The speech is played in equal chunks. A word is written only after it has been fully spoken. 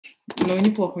Ну,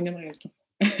 неплохо, мне нравится.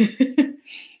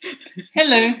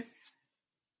 Hello.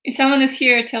 If someone is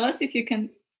here, tell us if you can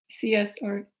see us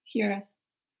or hear us.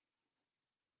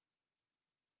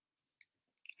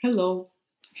 Hello.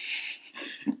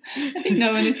 I think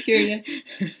no one is here yet.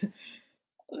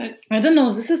 I don't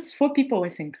know. This is 4 people, I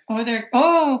think.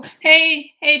 Oh,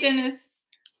 hey, Dennis.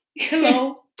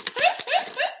 Hello.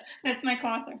 That's my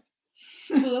co-author.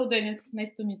 Hello, Dennis.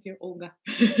 Nice to meet you, Olga.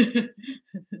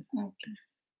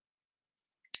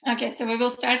 Okay, so we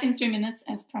will start in 3 minutes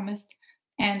as promised,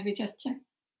 and we just check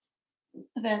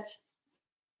that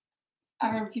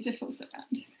our beautiful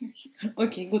surroundings are here.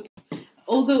 Okay, good.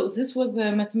 Although this was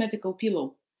a mathematical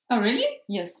pillow. Oh, really?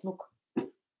 Yes, look.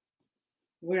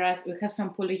 Whereas we have some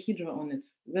polyhedra on it.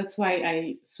 That's why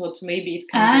I thought maybe it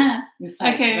can be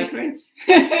inside. Okay, great.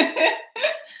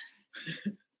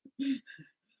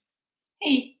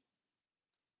 Hey.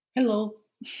 Hello.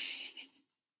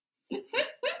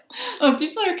 Oh,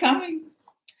 people are coming.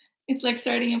 It's like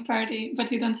starting a party,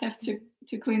 but you don't have to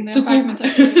clean the apartment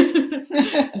afterwards.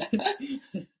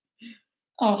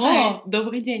 Oh, hi.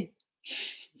 Добрый день.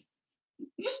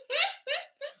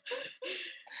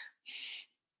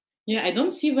 Yeah, I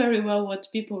don't see very well what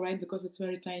people write because it's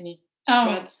very tiny. Oh,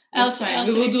 but that's fine.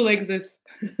 We will do like this.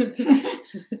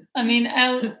 I mean,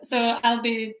 I'll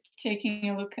be taking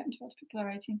a look at what people are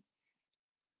writing.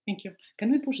 Thank you.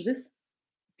 Can we push this?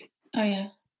 Oh, yeah.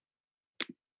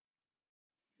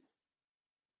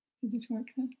 Does it work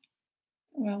then?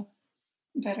 Well,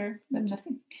 better than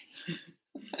nothing.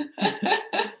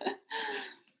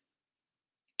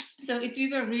 So if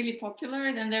we were really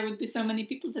popular, then there would be so many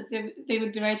people that they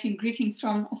would be writing greetings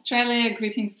from Australia,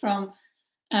 greetings from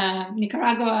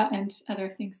Nicaragua, and other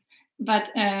things.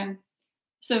 But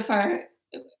so far,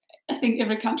 I think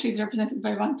every country is represented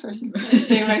by one person, so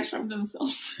they write from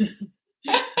themselves.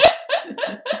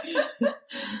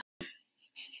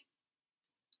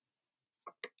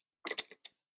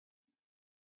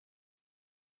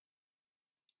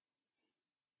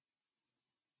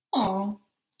 Oh,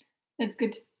 that's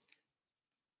good.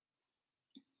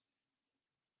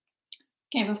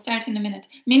 Okay, we'll start in a minute.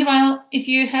 Meanwhile, if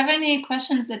you have any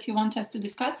questions that you want us to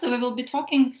discuss, so we will be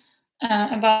talking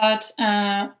about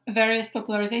various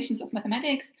popularizations of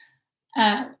mathematics.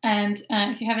 And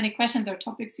if you have any questions or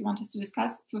topics you want us to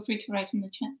discuss, feel free to write in the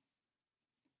chat.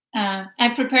 I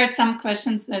prepared some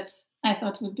questions that I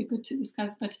thought would be good to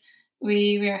discuss, but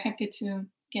we are happy to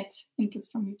get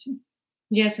inputs from you too.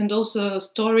 Yes, and also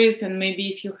stories, and maybe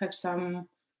if you have some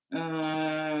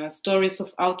stories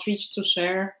of outreach to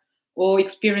share, or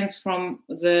experience from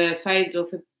the side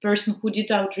of a person who did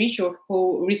outreach or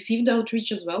who received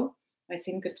outreach as well. I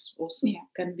think it also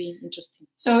can be interesting.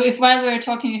 So if while we're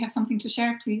talking you have something to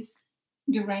share, please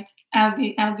do write. I'll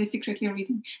be secretly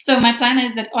reading. So my plan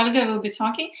is that Olga will be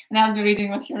talking and I'll be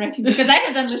reading what you're writing because I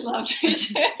have done little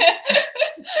outreach.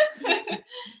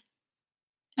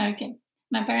 Okay.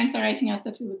 My parents are writing us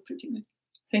that we look pretty good.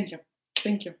 Thank you.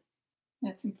 Thank you.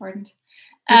 That's important.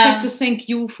 We have to thank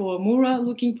you for Mura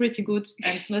looking pretty good,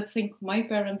 and let's thank my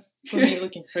parents for me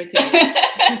looking pretty good.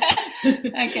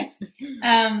 Okay.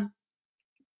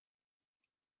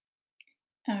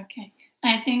 Okay.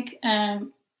 I think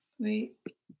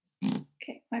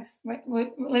let's wait.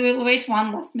 We'll wait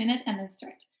one last minute and then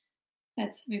start.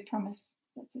 We promise.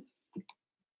 That's it.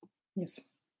 Yes.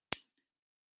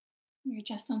 We're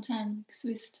just on time,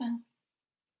 Swiss time.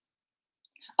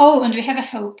 Oh, and we have a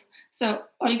hope. So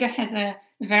Olga has a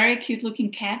very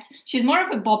cute-looking cat. She's more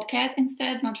of a bobcat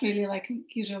instead, not really like a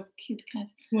usual cute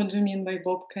cat. What do you mean by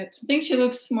bobcat? I think she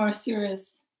looks more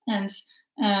serious and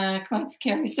quite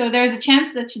scary. So there's a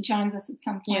chance that she joins us at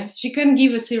some point. Yes, she can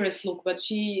give a serious look, but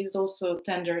she is also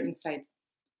tender inside.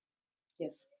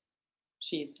 Yes,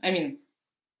 she is. I mean,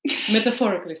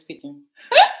 metaphorically speaking.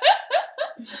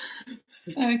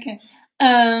 Okay.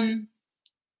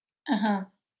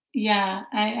 Yeah,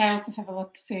 I also have a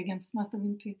lot to say against Math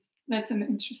Olympics. That's an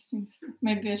interesting stuff.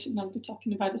 Maybe I should not be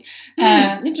talking about it.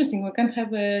 Interesting. We can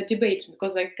have a debate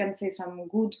because I can say some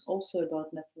good also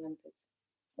about Math Olympics.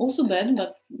 Also bad,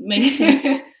 but many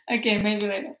things. Okay, maybe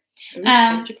later.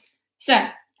 So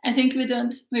I think we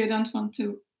don't want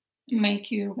to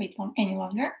make you wait any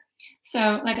longer.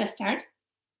 So let us start.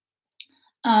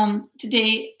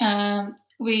 Today,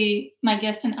 my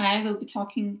guest and I will be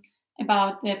talking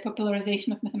about the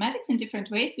popularization of mathematics in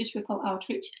different ways, which we call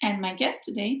outreach. And my guest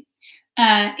today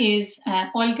is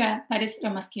Olga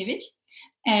Paris-Romaskevich,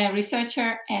 a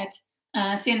researcher at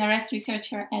CNRS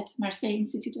researcher at Marseille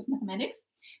Institute of Mathematics,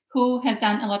 who has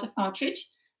done a lot of outreach.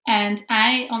 And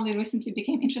I only recently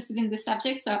became interested in this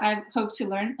subject, so I hope to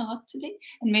learn a lot today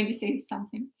and maybe say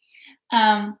something.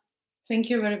 Thank Thank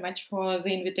you very much for the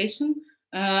invitation.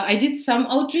 I did some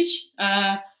outreach,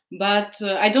 but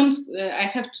I don't. I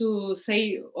have to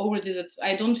say already that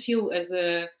I don't feel as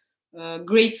a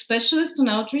great specialist on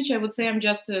outreach. I would say I'm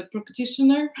just a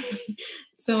practitioner.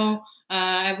 So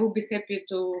I will be happy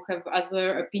to have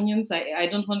other opinions. I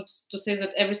don't want to say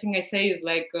that everything I say is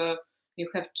like you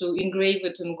have to engrave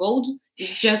it in gold.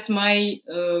 It's just my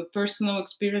personal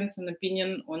experience and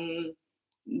opinion on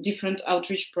different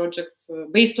outreach projects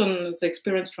based on the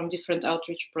experience from different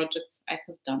outreach projects I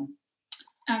have done.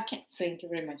 Okay. Thank you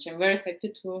very much. I'm very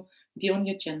happy to be on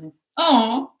your channel.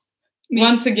 Oh.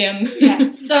 Once again.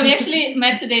 Yeah. So we actually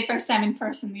met today first time in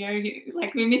person.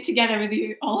 We meet together with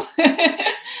you all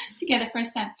together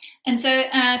first time. And so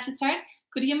to start,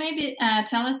 could you maybe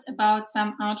tell us about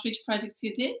some outreach projects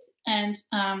you did? And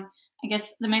I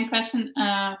guess the main question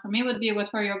for me would be,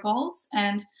 what were your goals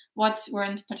and what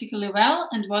went particularly well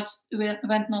and what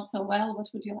went not so well? What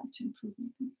would you like to improve?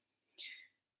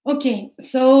 Okay,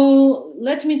 so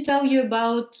let me tell you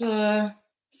about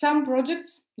some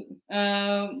projects.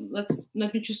 Let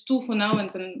me choose two for now, and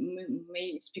then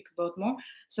may speak about more.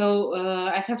 So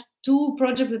I have two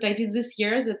projects that I did this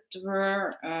year that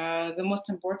were the most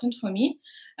important for me.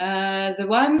 The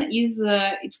one is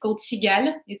it's called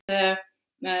cigale. It's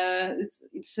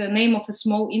a name of a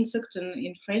small insect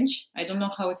in French. I don't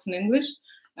know how it's in English.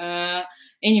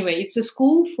 Anyway, it's a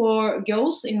school for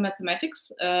girls in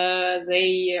mathematics.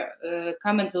 They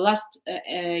come at the last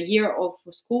year of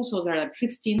school, so they're like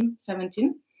 16,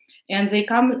 17. And they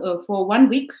come for 1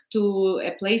 week to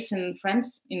a place in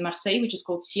France, in Marseille, which is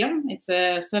called CIRM. It's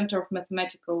a center of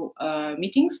mathematical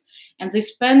meetings. And they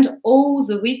spend all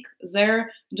the week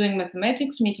there doing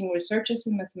mathematics, meeting researchers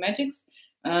in mathematics,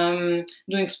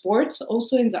 doing sports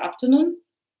also in the afternoon,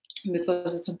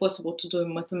 because it's impossible to do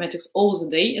mathematics all the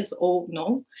day, as all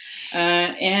know.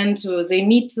 And they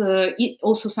meet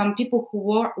also some people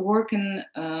who work in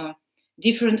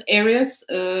different areas,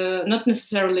 not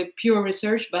necessarily pure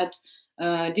research, but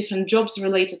different jobs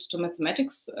related to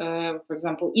mathematics. For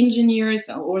example, engineers,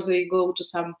 or they go to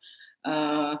some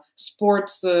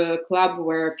sports club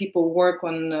where people work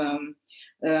on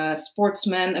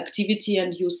sportsman activity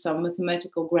and use some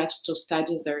mathematical graphs to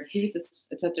study their activities,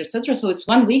 etc., etc. So it's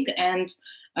 1 week, and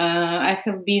I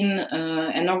have been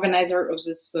an organizer of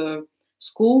this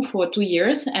school for 2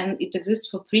 years, and it exists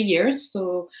for 3 years.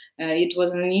 So it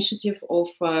was an initiative of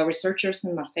researchers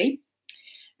in Marseille.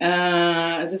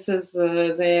 This is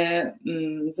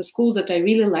the school that I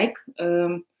really like.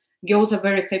 Girls are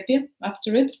very happy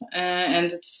after it,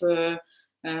 and it's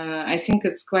I think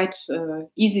it's quite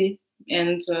easy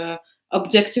and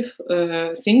objective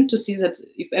thing to see that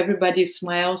if everybody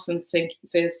smiles and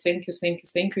says thank you, thank you,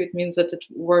 thank you, it means that it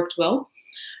worked well.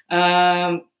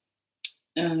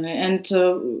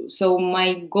 So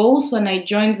my goals when I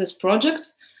joined this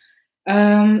project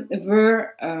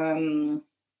were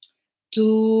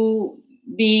to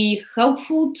be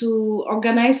helpful to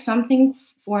organize something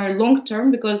for long term,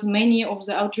 because many of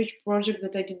the outreach projects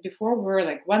that I did before were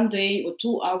like 1 day or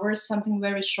 2 hours, something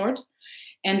very short.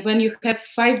 And when you have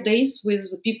 5 days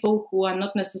with people who are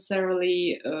not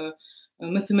necessarily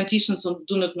mathematicians or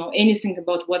do not know anything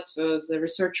about what the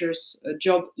researcher's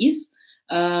job is,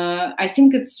 I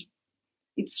think it's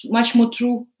much more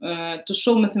true to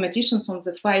show mathematicians on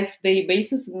the 5-day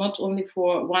basis, not only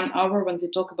for 1 hour when they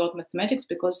talk about mathematics,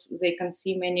 because they can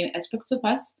see many aspects of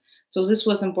us. So this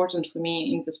was important for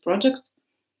me in this project.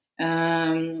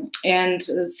 And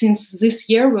since this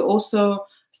year, we also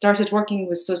started working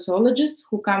with sociologists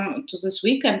who come to this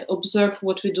week and observe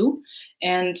what we do.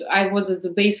 And I was at the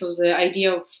base of the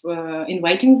idea of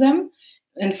inviting them.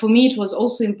 And for me, it was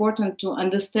also important to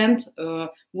understand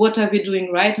what are we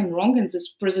doing right and wrong in this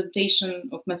presentation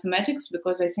of mathematics,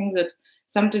 because I think that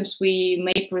sometimes we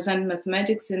may present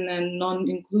mathematics in a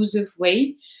non-inclusive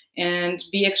way and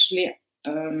be actually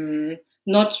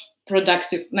not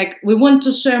productive. Like, we want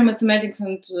to share mathematics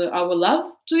and our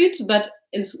love to it, but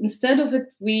instead of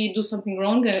it, we do something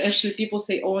wrong. Actually, people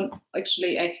say, "Oh,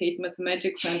 actually, I hate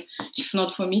mathematics and it's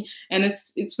not for me." And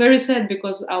it's very sad,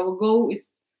 because our goal is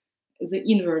the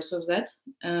inverse of that.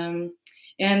 And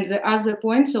the other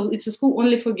point, so it's a school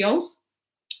only for girls,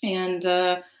 and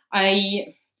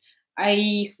I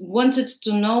wanted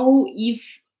to know if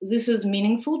this is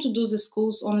meaningful to do the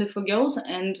schools only for girls,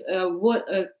 and what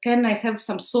can I have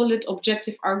some solid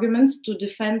objective arguments to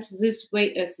defend this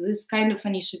way as this kind of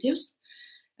initiatives.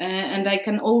 And I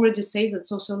can already say that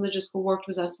sociologists who worked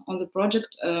with us on the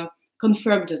project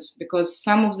confirmed it, because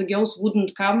some of the girls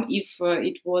wouldn't come if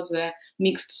it was a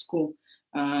mixed school,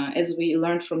 as we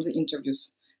learned from the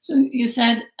interviews. So you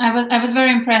said, I was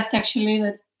very impressed actually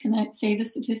that can I say the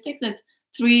statistics that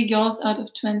 3 girls out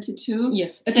of 22?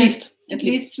 Yes, at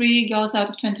least 3 girls out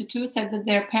of 22 said that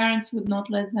their parents would not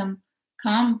let them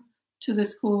come to the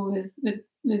school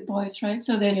with boys, right?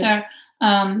 So these are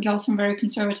girls from very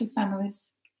conservative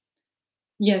families.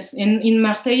 Yes, in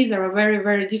Marseille there are very,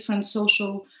 very different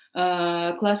social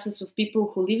classes of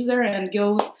people who live there, and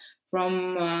girls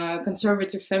from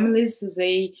conservative families,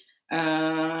 they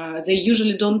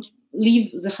usually don't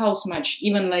leave the house much.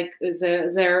 Even like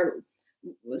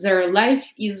their life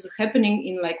is happening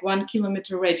in like 1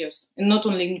 kilometer radius, and not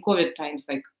only in COVID times,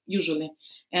 like usually.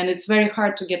 And it's very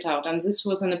hard to get out. And this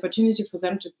was an opportunity for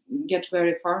them to get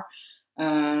very far.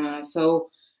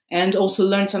 And also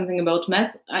learn something about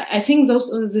math. I think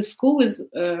this school is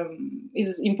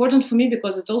important for me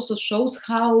because it also shows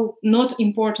how not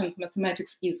important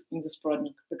mathematics is in this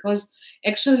project. Because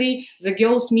actually the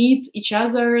girls meet each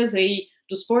other, they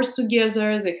do sports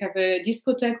together, they have a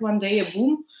discotheque one day, a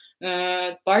boom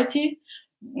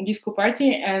disco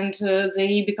party, and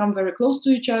they become very close to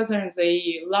each other, and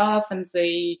they laugh and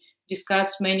they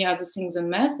discuss many other things than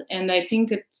math. And I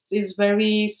think it is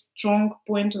very strong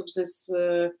point of this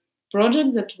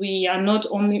project that we are not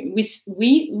only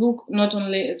we look not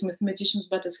only as mathematicians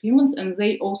but as humans, and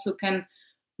they also can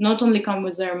not only come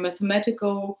with their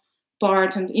mathematical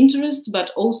part and interest,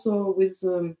 but also with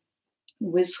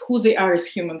who they are as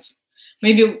humans.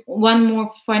 Maybe one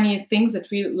more funny thing that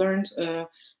we learned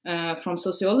from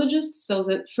sociologists. So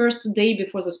the first day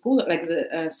before the school, like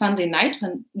the Sunday night,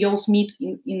 when girls meet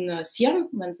in CIEM,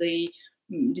 when they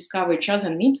discover each other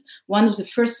and meet, one of the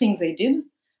first things they did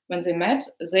when they met,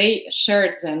 they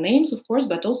shared their names, of course,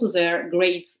 but also their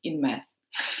grades in math.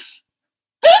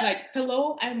 Like,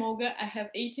 hello, I'm Olga, I have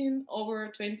 18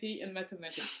 over 20 in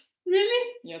mathematics.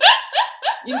 Really? Yes.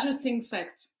 Interesting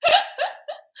fact.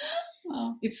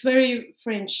 Wow. It's very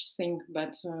French thing,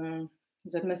 but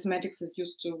that mathematics is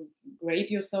used to grade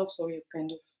yourself, so you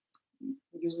kind of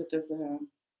use it as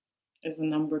a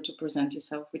number to present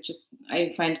yourself, which is, I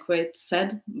find quite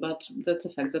sad, but that's a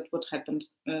fact. That's what happened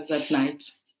that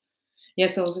night. Yeah,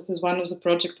 so this is one of the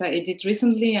projects I did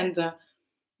recently, and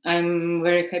I'm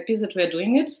very happy that we're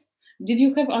doing it. Did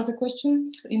you have other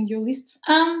questions in your list?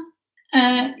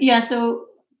 Yeah, so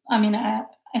I mean, I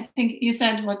think you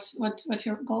said what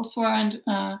your goals were and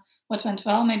what went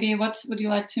well. Maybe what would you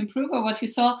like to improve, or what you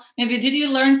saw? Maybe did you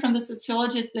learn from the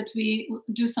sociologists that we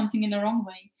do something in the wrong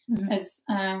way as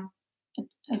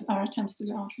our attempts to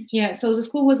do outreach? Yeah, so the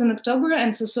school was in October,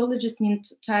 and sociologists need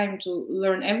time to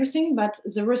learn everything, but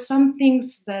there were some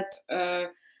things that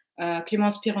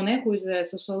Clémence Pironnet, who is a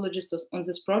sociologist on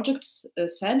this project,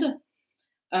 said.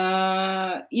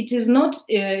 It is not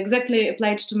exactly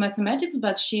applied to mathematics,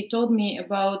 but she told me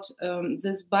about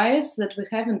this bias that we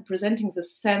have in presenting the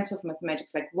sense of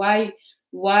mathematics, like why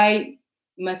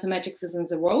mathematics is in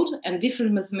the world, and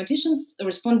different mathematicians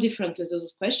respond differently to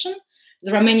this question.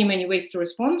 There are many, many ways to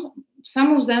respond.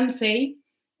 Some of them say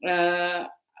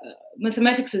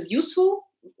mathematics is useful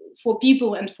for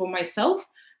people and for myself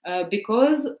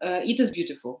because it is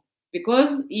beautiful,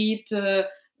 because it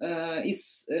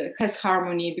has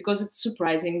harmony, because it's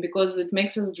surprising, because it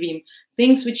makes us dream.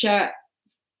 Things which are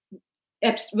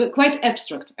quite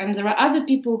abstract. And there are other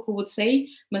people who would say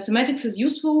mathematics is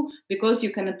useful because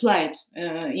you can apply it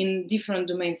in different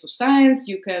domains of science.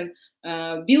 You can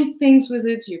build things with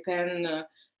it, you can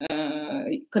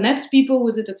connect people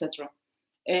with it, etc.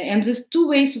 And these two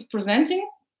ways of presenting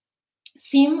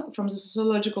seem, from the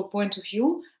sociological point of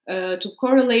view, to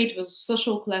correlate with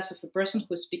social class of a person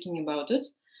who is speaking about it.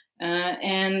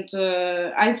 And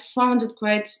I found it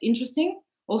quite interesting,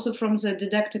 also from the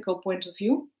didactical point of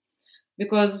view,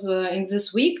 because in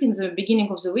this week, in the beginning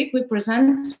of the week, we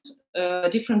present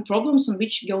different problems on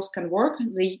which girls can work.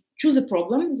 They choose a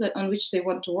problem on which they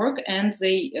want to work, and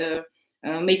they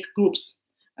make groups.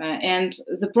 And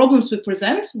the problems we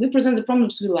present the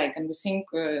problems we like, and we think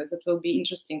that will be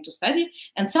interesting to study.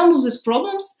 And some of these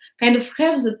problems kind of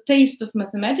have the taste of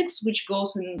mathematics, which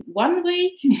goes in one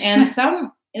way, and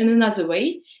some in another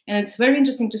way. And it's very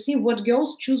interesting to see what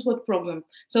girls choose what problem.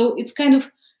 So it's kind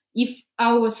of, if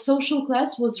our social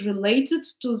class was related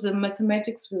to the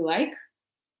mathematics we like,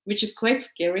 which is quite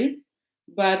scary.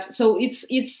 But so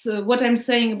it's what I'm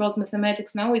saying about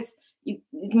mathematics now, it's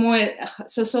more a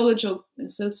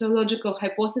sociological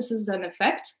hypothesis than a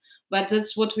fact, but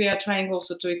that's what we are trying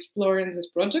also to explore in this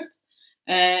project.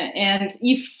 And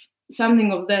if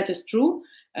something of that is true,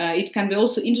 it can be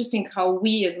also interesting how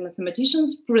we as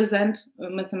mathematicians present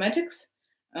mathematics,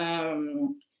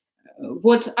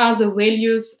 what other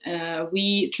values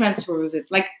we transfer with it.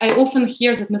 Like, I often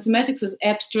hear that mathematics is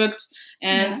abstract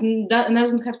and that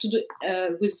doesn't have to do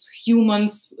with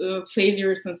humans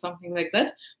failures and something like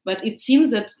that. But it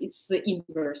seems that it's the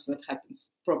inverse that happens,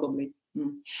 probably.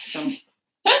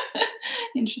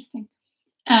 Interesting.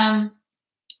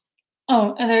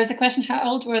 There's a question: how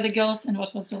old were the girls, and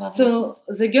what was the level? So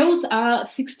the girls are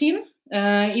 16.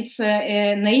 It's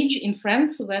an age in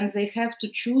France when they have to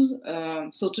choose.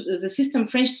 The system,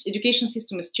 French education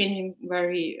system, is changing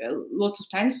very lots of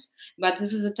times. But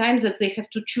this is the time that they have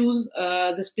to choose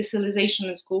the specialization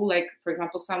in school. Like, for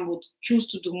example, some would choose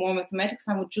to do more mathematics,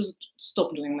 some would choose to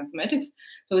stop doing mathematics.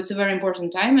 So it's a very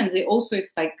important time. And they also,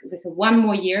 it's like they have 1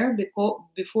 more year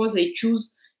before they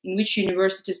choose in which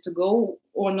universities to go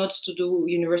or not to do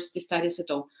university studies at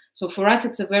all. So for us,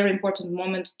 it's a very important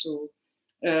moment to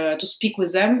speak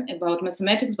with them about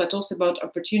mathematics, but also about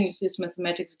opportunities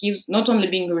mathematics gives, not only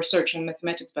being a researcher in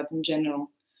mathematics, but in general.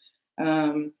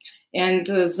 And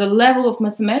the level of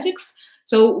mathematics,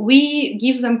 so we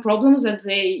give them problems that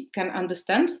they can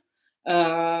understand.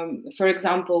 For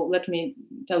example, let me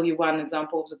tell you one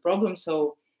example of the problem.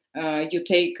 So you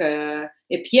take a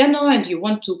piano and you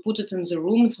want to put it in the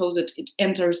room so that it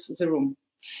enters the room.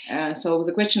 So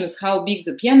the question is how big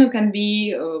the piano can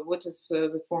be, what is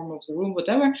the form of the room,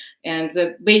 whatever. And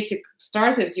the basic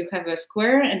start is you have a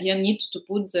square and you need to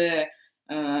put the,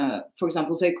 for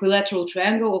example, the equilateral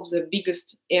triangle of the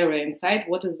biggest area inside.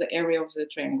 What is the area of the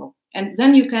triangle? And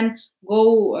then you can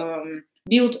go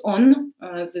build on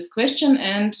this question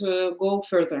and go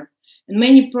further. And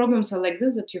many problems are like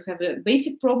this, that you have a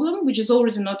basic problem, which is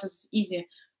already not as easy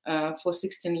for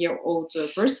 16-year-old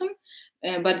person.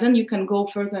 But then you can go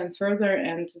further and further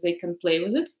and they can play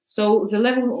with it. So the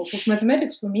level of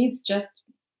mathematics for me is just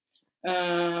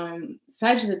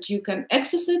such that you can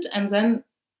access it and then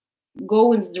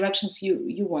go in the directions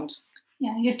you want.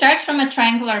 Yeah, you start from a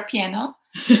triangular piano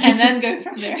and then go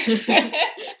from there.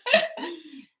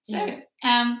 So yes.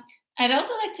 I'd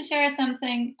also like to share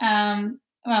something.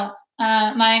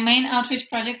 My main outreach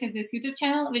project is this YouTube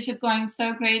channel, which is going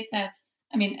so great that,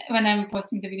 I mean, when I'm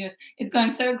posting the videos, it's going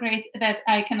so great that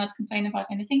I cannot complain about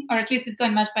anything, or at least it's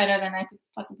going much better than I could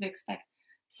possibly expect.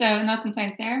 So no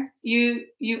complaints there. You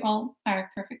all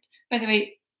are perfect. By the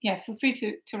way, yeah, feel free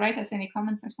to write us any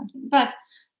comments or something. But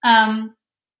I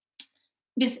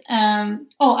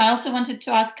also wanted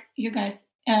to ask you guys,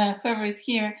 whoever is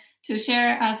here, to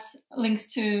share us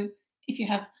links to, if you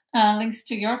have links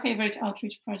to your favorite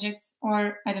outreach projects,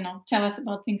 or I don't know, tell us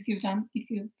about things you've done if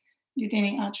you did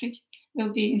any outreach.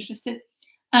 We'll be interested.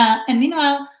 And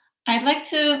meanwhile, I'd like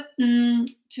to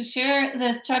share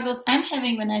the struggles I'm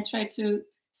having when I try to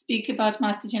speak about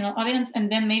math to general audience,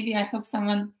 and then maybe I hope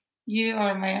someone, you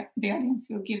or the audience,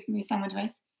 will give me some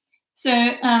advice. So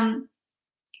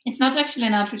it's not actually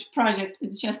an outreach project.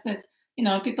 It's just that, you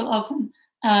know, people often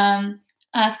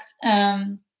asked.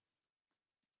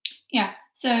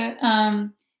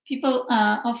 People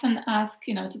often ask,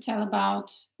 you know, to tell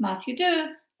about math you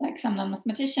do, like some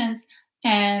non-mathematicians,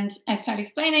 and I start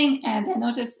explaining, and I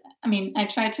notice, I mean, I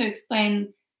try to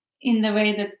explain in the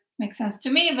way that makes sense to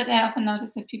me, but I often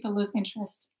notice that people lose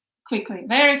interest quickly,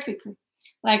 very quickly,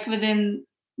 like within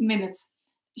minutes,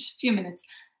 a few minutes.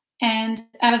 And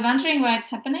I was wondering why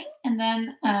it's happening, and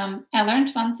then I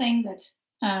learned one thing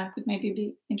that could maybe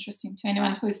be interesting to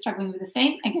anyone who is struggling with the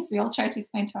same. I guess we all try to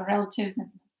explain to our relatives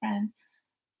and friends.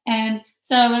 And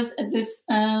so I was at this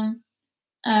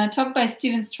talk by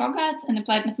Steven Strogatz, an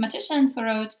applied mathematician who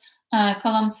wrote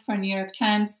columns for New York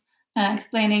Times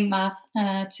explaining math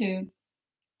to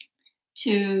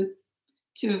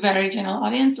a very general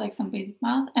audience, like some basic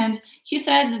math. And he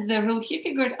said that the rule he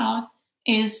figured out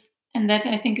is, and that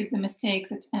I think is the mistake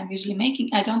that I'm usually making,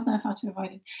 I don't know how to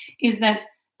avoid it, is that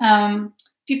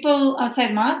people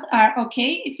outside math are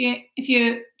okay if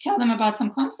you tell them about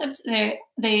some concept,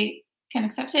 they can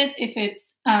accept it if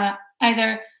it's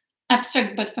either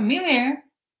abstract but familiar,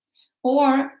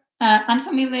 or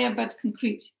unfamiliar but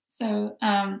concrete. So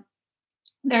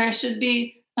there should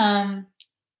be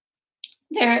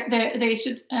they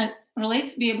should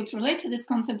be able to relate to this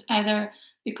concept either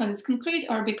because it's concrete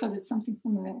or because it's something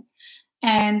familiar.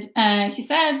 And he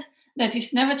said that you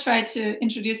should never try to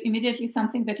introduce immediately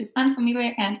something that is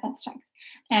unfamiliar and abstract.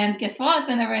 And guess what?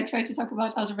 Whenever I try to talk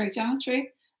about algebraic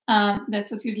geometry,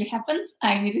 that's what usually happens.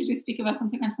 I immediately speak about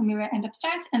something unfamiliar and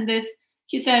abstract. And this,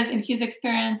 he says, in his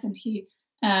experience, and he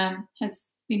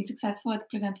has been successful at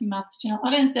presenting math to general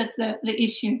audience, that's the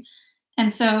issue.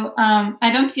 And so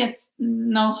I don't yet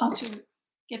know how to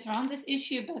get around this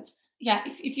issue, but yeah,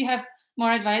 if you have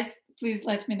more advice, please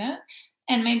let me know.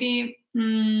 And maybe,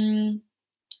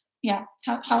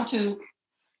 how to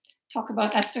talk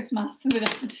about abstract math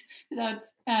without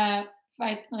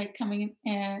quite like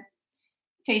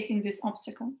facing this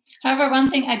obstacle. However, one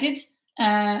thing I did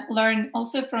learn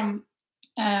also from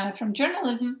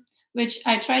journalism, which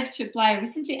I tried to apply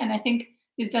recently, and I think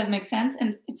this does make sense,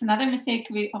 and it's another mistake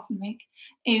we often make,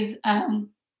 is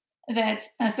that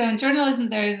so in journalism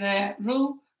there is a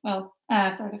rule, well,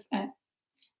 sort of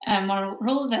a moral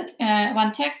rule that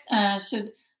one text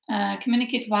should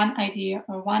communicate one idea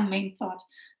or one main thought,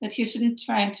 that you shouldn't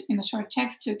try to, in a short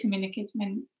text, to communicate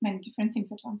many different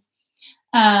things at once,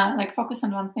 like focus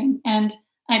on one thing. And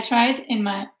I tried in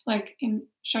my in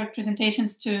short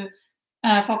presentations to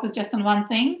focus just on one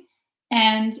thing,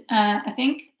 and I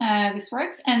think this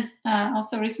works. And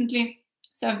also recently,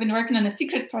 so I've been working on a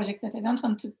secret project that I don't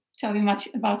want to tell you much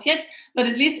about yet, but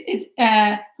at least it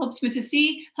helped me to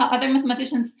see how other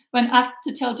mathematicians, when asked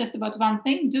to tell just about one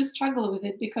thing, do struggle with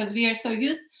it, because we are so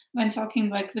used when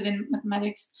talking within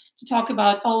mathematics to talk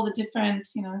about all the different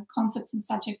concepts and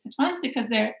subjects at once, because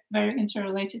they're very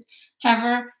interrelated.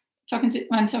 However,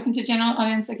 when talking to general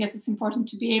audience, I guess it's important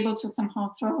to be able to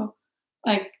somehow throw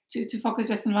to focus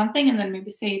just on one thing, and then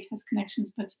maybe say it has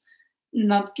connections, but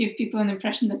not give people an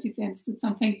impression that if they understood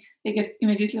something, they get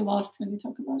immediately lost when we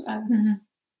talk about other things.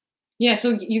 Yeah,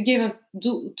 so you gave us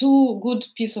two good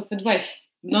pieces of advice.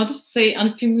 Not say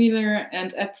unfamiliar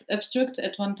and abstract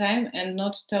at one time, and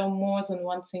not tell more than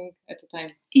one thing at a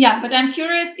time. Yeah, but I'm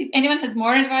curious if anyone has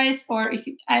more advice, or if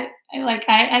I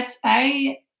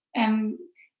am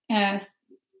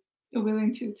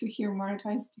willing to hear more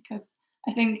advice, because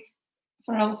I think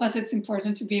for all of us, it's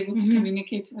important to be able to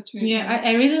communicate what we're doing.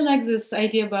 I really like this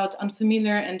idea about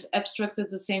unfamiliar and abstract at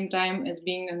the same time as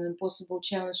being an impossible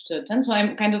challenge to attend. So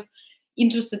I'm kind of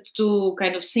interested to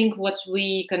kind of think what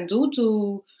we can do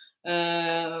to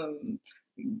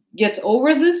get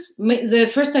over this.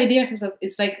 The first idea is that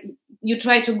it's like you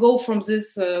try to go from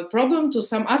this problem to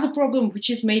some other problem, which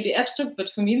is maybe abstract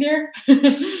but familiar,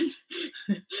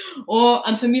 or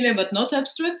unfamiliar but not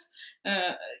abstract.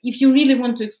 If you really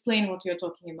want to explain what you're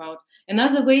talking about.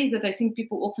 Another way that I think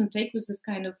people often take with this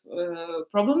kind of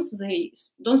problems, they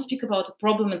don't speak about the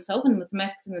problem itself and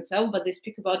mathematics in itself, but they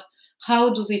speak about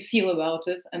how do they feel about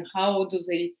it and how do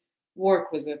they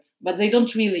work with it. But they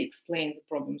don't really explain the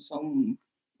problem. So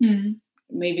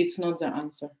maybe it's not the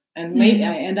answer. And maybe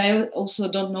I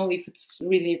also don't know if it's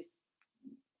really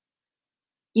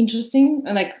interesting.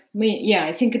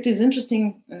 I think it is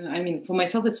interesting. I mean, for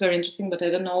myself, it's very interesting, but I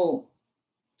don't know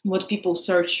what people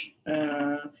search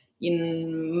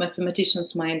in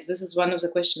mathematicians' minds. This is one of the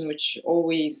questions which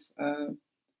always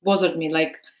bothered me.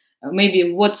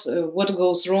 Maybe what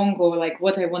goes wrong, or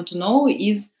what I want to know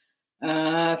is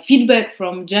feedback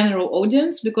from general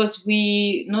audience, because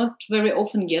we not very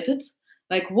often get it.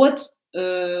 What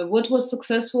was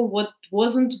successful, what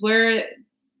wasn't, where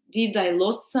did I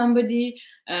lost somebody?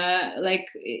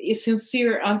 A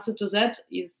sincere answer to that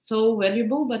is so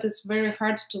valuable, but it's very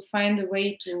hard to find a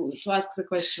way to ask the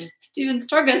question. Steven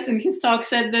Strogatz in his talk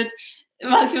said that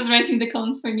while he was writing the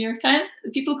columns for New York Times,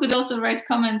 people could also write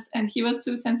comments, and he was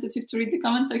too sensitive to read the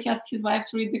comments, so he asked his wife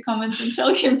to read the comments and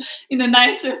tell him in a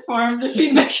nicer form the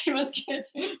feedback he was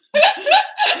getting.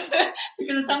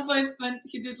 Because at some point when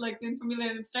he did the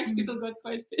unfamiliar and abstract, people got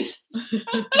quite pissed.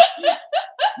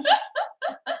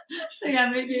 So yeah,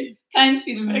 maybe kind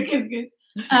feedback is good.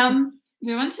 Do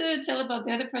you want to tell about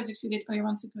the other projects you did, or you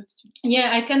want to go to?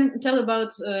 Yeah, I can tell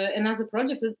about another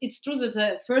project. It's true that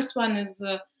the first one is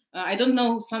I don't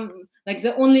know,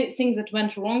 the only thing that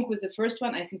went wrong with the first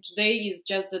one, I think today, is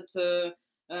just that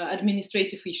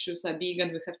administrative issues are big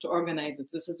and we have to organize it.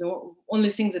 This is the only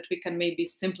thing that we can maybe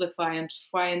simplify and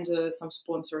find some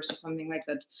sponsors or something like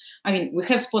that. I mean, we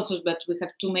have sponsors, but we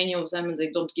have too many of them and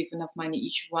they don't give enough money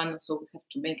each one, so we have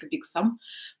to make a big sum.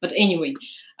 But anyway,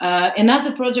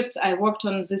 another project I worked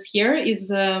on this year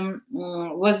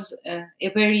was a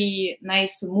very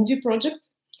nice movie project.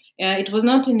 It was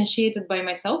not initiated by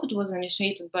myself. It was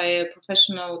initiated by a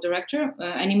professional director,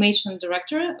 animation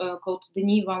director called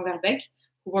Denis Van Verbeek,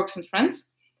 who works in France.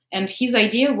 And his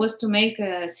idea was to make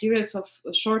a series of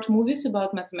short movies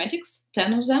about mathematics,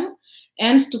 10 of them,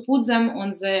 and to put them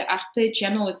on the Arte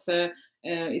channel. It's a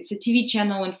TV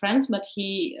channel in France, but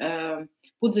he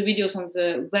put the videos on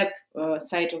the web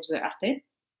site of the Arte,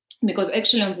 because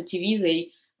actually on the TV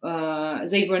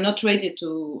they were not ready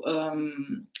to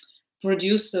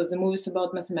produce the movies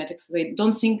about mathematics. They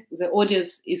don't think the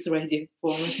audience is ready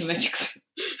for mathematics.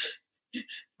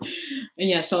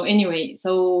 Yeah, so anyway,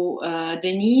 so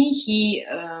Denis, he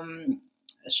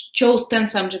chose 10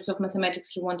 subjects of mathematics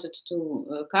he wanted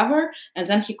to cover, and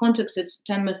then he contacted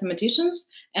 10 mathematicians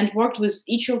and worked with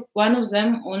each of one of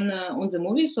them on the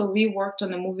movie. So we worked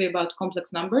on a movie about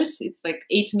complex numbers. It's like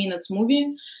 8 minutes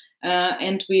movie,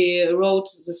 and we wrote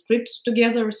the script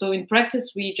together. So in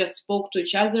practice, we just spoke to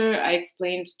each other. I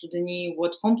explained to Denis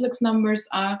what complex numbers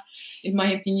are, in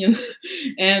my opinion,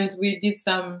 and we did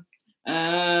some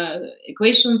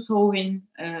equation solving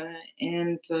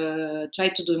and try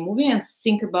to do a movie and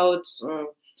think about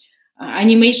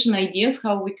animation ideas,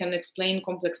 how we can explain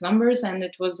complex numbers. And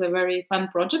it was a very fun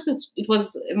project. It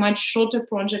was a much shorter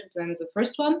project than the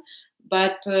first one,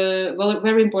 but well,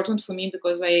 very important for me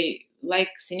because I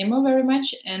like cinema very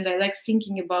much and I like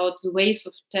thinking about the ways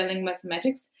of telling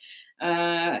mathematics.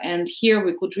 And here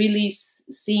we could really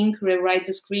think, rewrite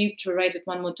the script, rewrite it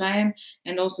one more time.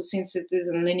 And also, since it is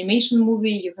an animation movie,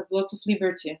 you have lots of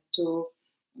liberty to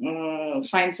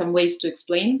find some ways to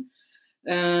explain.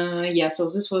 Yeah, so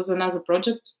this was another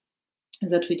project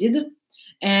that we did.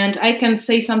 And I can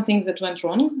say some things that went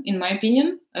wrong, in my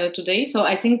opinion, today. So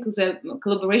I think the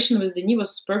collaboration with Denis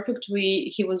was perfect.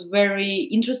 He was very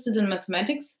interested in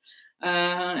mathematics.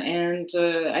 And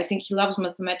I think he loves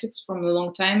mathematics from a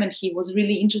long time, and he was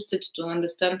really interested to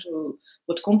understand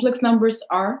what complex numbers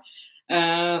are.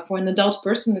 For an adult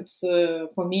person, it's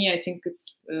for me, I think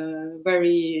it's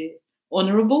very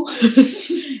honorable.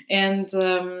 And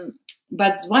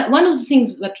but one of the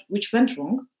things which went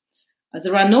wrong,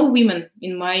 there are no women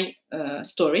in my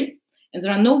story, and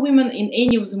there are no women in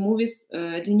any of the movies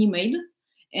Denis made.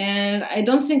 And I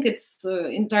don't think it's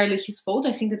entirely his fault.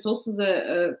 I think it's also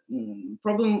the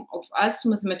problem of us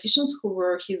mathematicians who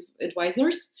were his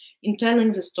advisors in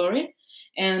telling the story.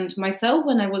 And myself,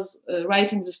 when I was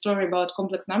writing the story about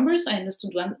complex numbers, I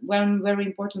understood one very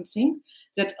important thing,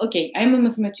 that, okay, I'm a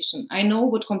mathematician. I know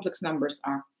what complex numbers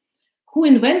are. Who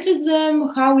invented them,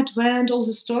 how it went, all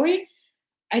the story,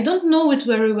 I don't know it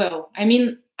very well. I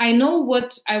mean, I know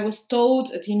what I was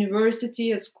told at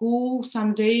university, at school,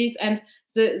 some days, and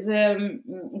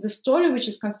the story which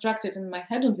is constructed in my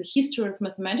head on the history of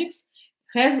mathematics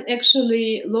has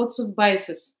actually lots of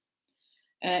biases.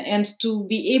 And to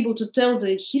be able to tell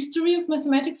the history of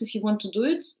mathematics, if you want to do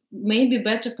it, maybe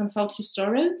better consult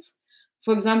historians.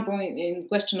 For example, in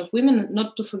question of women,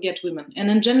 not to forget women.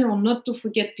 And in general, not to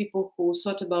forget people who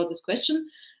thought about this question.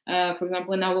 For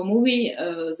example, in our movie,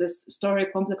 this story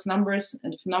of complex numbers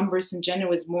and numbers in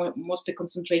general is mostly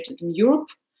concentrated in Europe,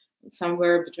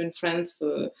 somewhere between France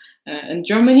and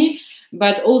Germany.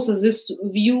 But also this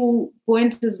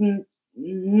viewpoint is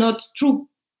not true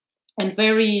and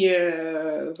very,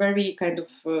 very kind of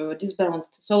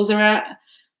disbalanced. So there are,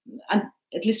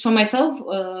 at least for myself,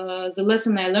 the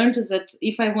lesson I learned is that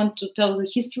if I want to tell the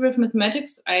history of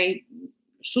mathematics, I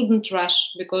shouldn't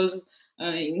rush, because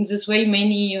in this way,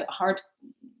 many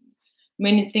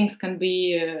things can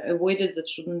be avoided that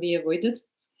shouldn't be avoided.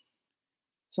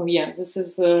 So yeah, this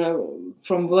is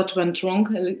from what went wrong,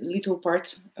 a little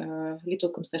part, little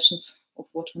confessions of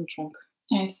what went wrong.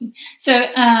 I see. So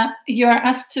you are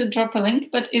asked to drop a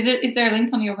link, but is there a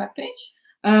link on your webpage?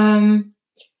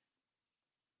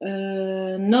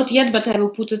 Not yet, but I will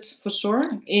put it for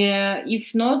sure.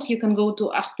 If not, you can go to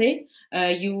Arte.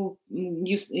 You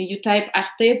type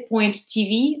arte.tv/math.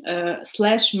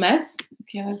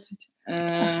 Okay, let's do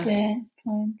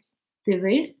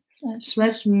it.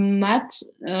 Arte.tv/math,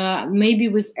 maybe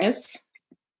with S,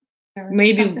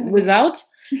 maybe without.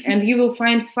 And you will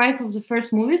find 5 of the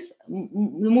first movies.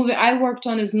 The movie I worked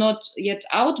on is not yet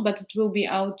out, but it will be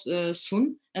out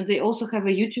soon. And they also have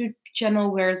a YouTube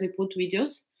channel where they put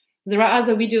videos. There are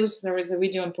other videos. There is a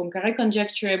video on Poincaré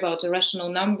conjecture about irrational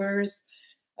numbers,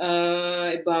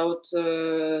 about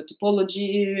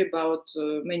topology, about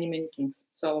many, many things.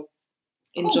 So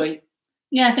enjoy. Cool.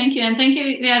 Yeah, thank you. And thank you.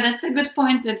 Yeah, that's a good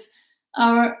point. That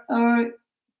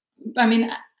I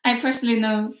mean, I personally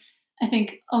know, I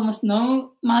think, almost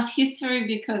no math history,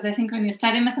 because I think when you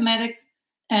study mathematics,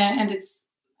 and it's,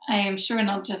 I am sure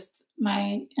not just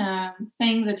my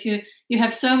thing, that you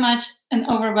have so much, an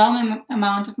overwhelming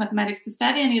amount of mathematics to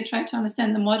study, and you try to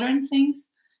understand the modern things,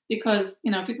 because,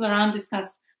 you know, people around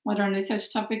discuss modern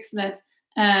research topics, that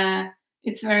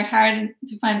it's very hard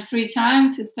to find free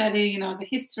time to study, you know, the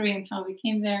history and how we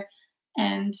came there.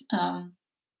 And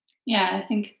yeah, I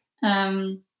think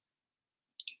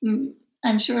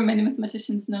I'm sure many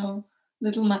mathematicians know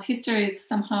little math history. It's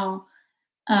somehow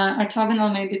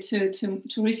orthogonal maybe to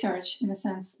research, in a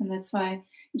sense, and that's why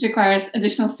it requires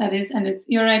additional studies. And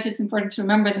you're right, it's important to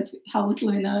remember that how little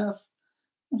we know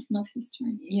of math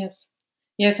history.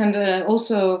 Yes, and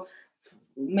also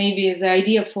maybe the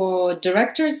idea for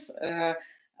directors,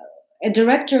 a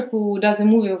director who does a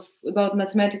movie about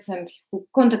mathematics and who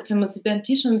contacts a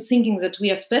mathematician thinking that we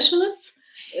are specialists.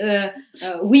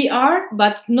 We are,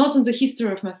 but not in the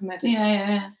history of mathematics.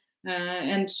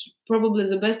 And probably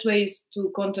the best way is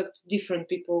to contact different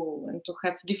people and to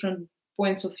have different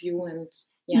points of view and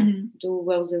do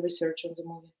well the research on the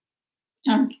movie.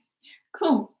 Okay,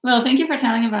 cool. Well, thank you for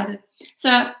telling about it.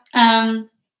 So I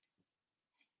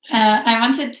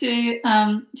wanted to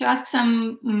ask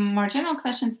some more general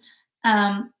questions.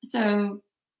 So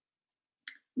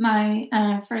my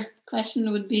first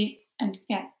question would be, and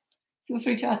feel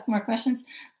free to ask more questions.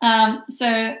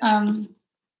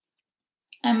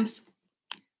 I'm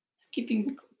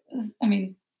skipping,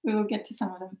 we will get to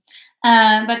some of them.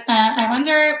 But I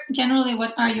wonder, generally,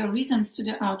 what are your reasons to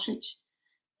do outreach?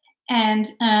 And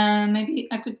maybe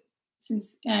I could,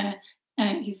 since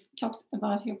you've talked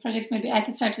about your projects, maybe I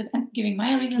could start with giving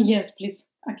my reasons. Yes, please.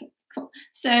 Okay, cool.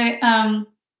 So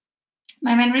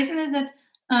my main reason is that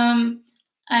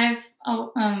I've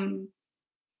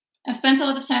spent a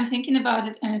lot of time thinking about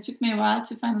it, and it took me a while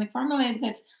to finally formulate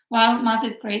that while math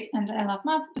is great and I love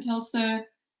math, but also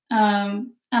I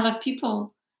love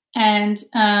people. And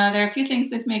there are a few things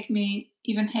that make me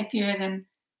even happier than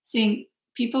seeing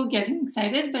people getting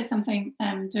excited by something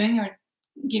I'm doing or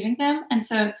giving them. And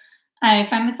so I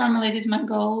finally formulated my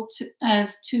goal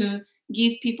as to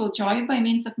give people joy by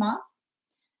means of math.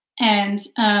 And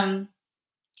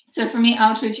so for me,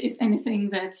 outreach is anything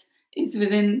that is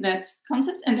within that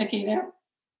concept. And okay, there are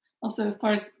also, of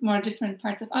course, more different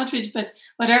parts of outreach, but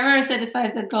whatever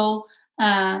satisfies that goal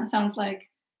sounds like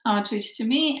outreach to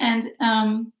me. And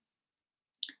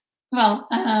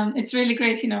it's really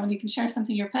great, when you can share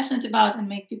something you're passionate about and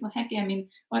make people happy. I mean,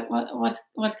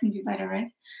 what can be better,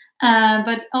 right?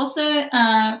 But also,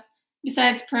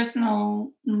 besides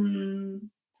personal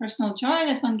joy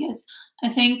that one gets, I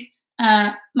think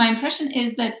my impression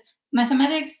is that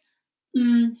mathematics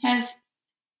has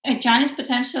a giant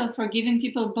potential for giving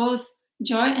people both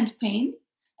joy and pain.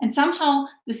 And somehow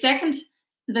the second,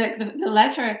 the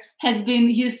latter has been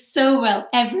used so well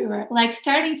everywhere. Like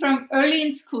starting from early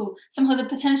in school, somehow the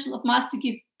potential of math to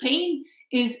give pain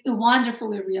is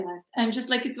wonderfully realized. And just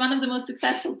like it's one of the most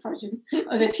successful projects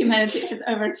that humanity has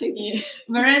ever taken. Yeah.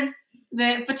 Whereas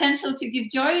the potential to give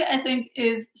joy, I think,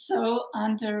 is so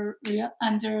under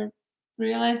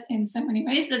realized in so many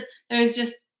ways that there is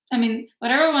just,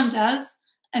 whatever one does,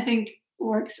 I think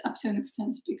works up to an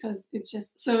extent, because it's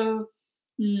just so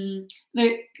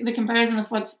the comparison of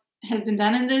what has been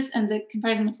done in this and the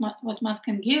comparison of what math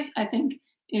can give, I think,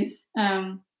 is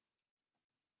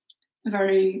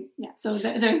very so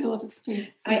there's a lot of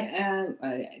space.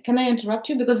 Can I interrupt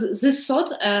you, because this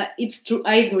thought, it's true,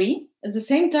 I agree. At the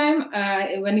same time,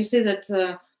 when you say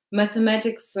that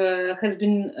mathematics has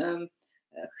been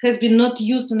not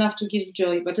used enough to give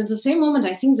joy, but at the same moment,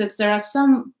 I think that there are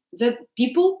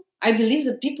I believe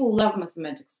that people love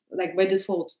mathematics, like by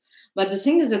default. But the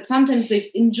thing is that sometimes they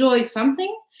enjoy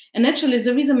something, and actually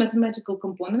there is a mathematical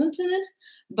component in it,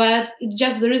 but it's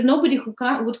just there is nobody who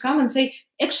would come and say,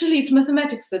 actually, it's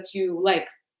mathematics that you like.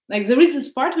 Like there is this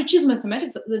part which is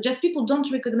mathematics, just people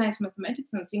don't recognize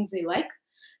mathematics and things they like,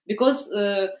 because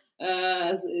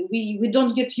we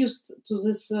don't get used to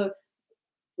this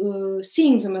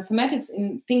seeing the mathematics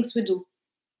in things we do.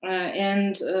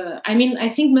 I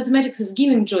think mathematics is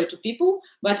giving joy to people,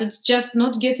 but it's just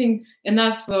not getting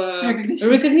enough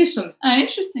recognition.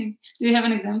 Interesting. Do you have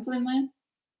an example in mind?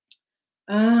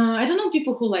 I don't know,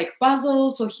 people who like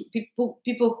puzzles, or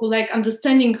people who like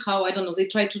understanding how, I don't know, they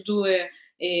try to do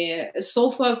a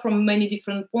sofa from many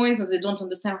different points, and they don't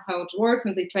understand how it works,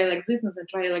 and they try like this and they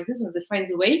try like this, and they find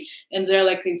the way, and they're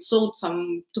like, it solved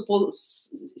some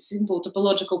simple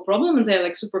topological problem, and they're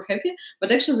like super happy,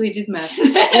 but actually they did math.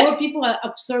 Or people are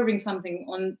observing something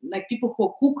on, like people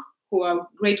who cook, who are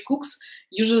great cooks,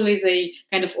 usually they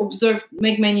kind of observe,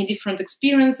 make many different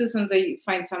experiences, and they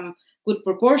find some good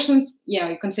proportions. Yeah,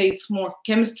 you can say it's more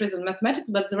chemistry than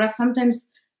mathematics, but there are sometimes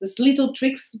these little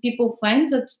tricks people find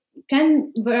that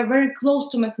can be very close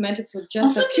to mathematics, or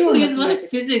just also people use a lot of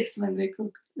physics when they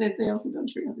cook that they also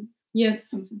don't realize.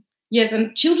 Yes, yes,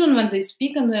 and children, when they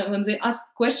speak and when they ask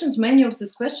questions, many of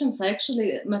these questions are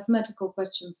actually mathematical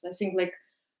questions. I think like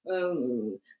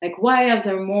why are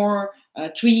there more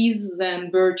trees than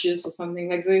birches, or something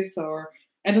like this, or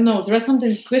I don't know. There are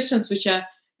sometimes questions which are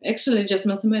actually just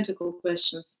mathematical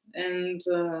questions, and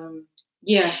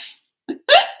yeah.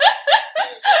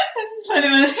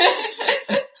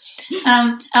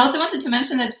 I also wanted to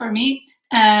mention that for me,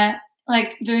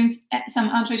 like doing some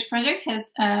outreach project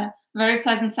has very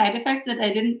pleasant side effects that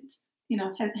I didn't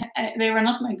they were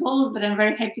not my goals, but I'm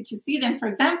very happy to see them. For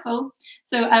example,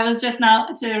 so I was just now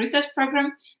at a research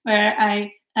program where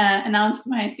I announced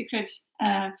my secret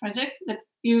project that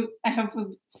I hope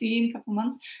will see in a couple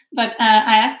months. But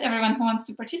I asked everyone who wants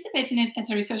to participate in it as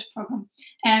a research program.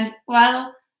 And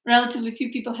while relatively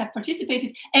few people have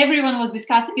participated, everyone was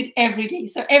discussing it every day.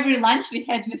 So every lunch we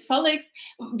had with colleagues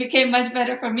became much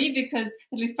better for me, because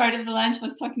at least part of the lunch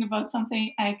was talking about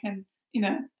something I can,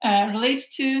 relate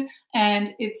to.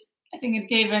 And I think it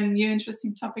gave a new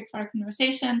interesting topic for our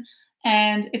conversation.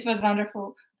 And it was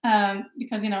wonderful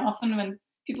because, often when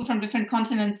people from different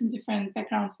continents and different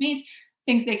backgrounds meet,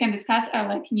 things they can discuss are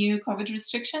like new COVID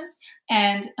restrictions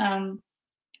and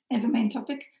as a main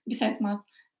topic besides math.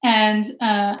 And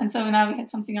so now we had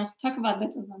something else to talk about.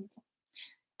 That was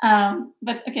wonderful.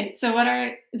 But okay, so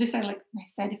these are like my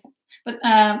side effects. But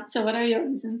so what are your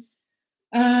reasons?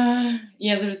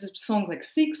 Yeah, there is a song like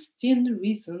 16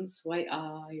 Reasons Why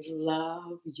I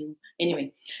Love You.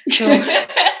 Anyway, so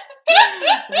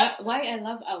why I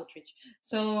love outreach.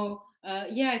 So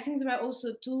yeah, I think there are also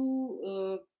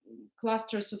two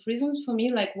clusters of reasons for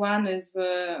me. Like one is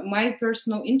my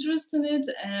personal interest in it,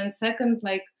 and second,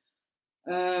 like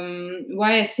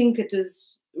why I think it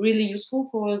is really useful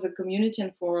for the community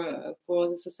and for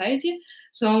the society.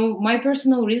 So my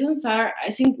personal reasons are, I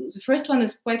think the first one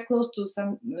is quite close to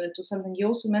something you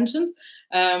also mentioned.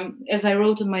 As I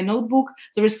wrote in my notebook,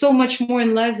 there is so much more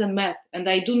in life than math, and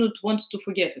I do not want to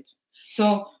forget it.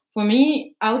 So for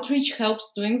me, outreach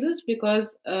helps doing this,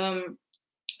 because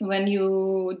when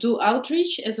you do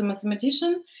outreach as a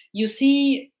mathematician, you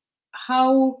see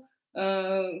how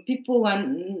people are,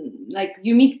 like,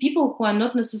 you meet people who are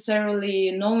not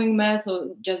necessarily knowing math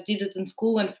or just did it in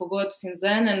school and forgot since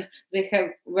then, and they have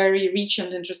very rich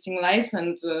and interesting lives,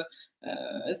 and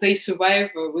they survive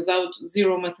without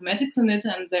zero mathematics in it,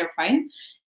 and they're fine.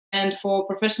 And for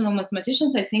professional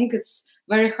mathematicians, I think it's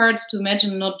very hard to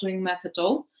imagine not doing math at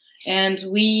all. And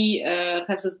we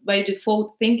have this by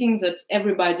default thinking that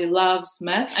everybody loves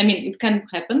math. I mean, it can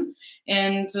happen.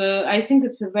 And I think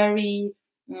it's a very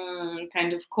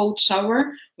kind of cold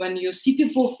shower when you see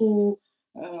people who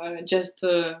just,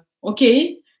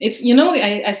 okay. It's,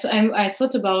 I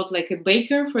thought about like a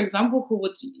baker, for example,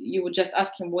 you would just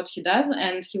ask him what he does,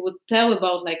 and he would tell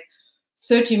about like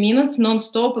 30 minutes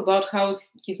non-stop about how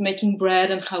he's making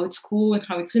bread and how it's cool and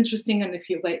how it's interesting, and if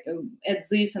you like add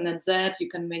this and add that, you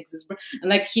can make this bread. And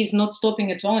like, he's not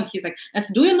stopping at all, and he's like, and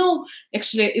do you know,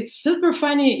 actually it's super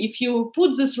funny, if you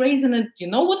put this raisin in it, you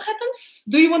know what happens?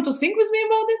 Do you want to think with me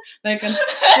about it? Like, and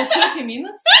for 30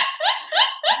 minutes.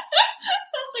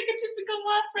 Sounds like a typical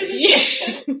math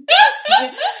presentation.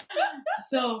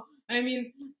 So I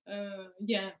mean,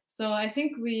 yeah. So I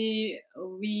think we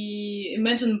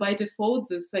imagine by default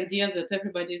this idea that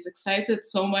everybody is excited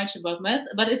so much about math,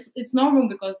 but it's normal,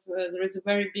 because there is a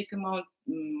very big amount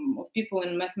of people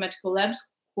in mathematical labs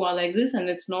who are like this, and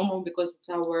it's normal because it's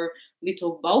our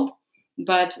little bulb.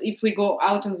 But if we go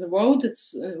out in the world,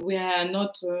 we are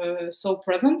not so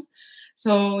present.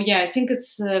 So yeah, I think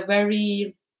it's a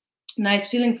very nice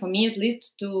feeling for me, at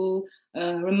least, to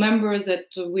remember that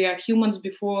we are humans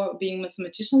before being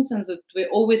mathematicians, and that we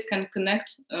always can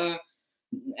connect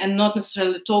and not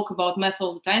necessarily talk about math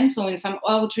all the time. So in some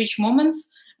outreach moments,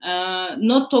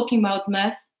 not talking about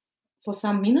math for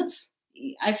some minutes,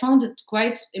 I found it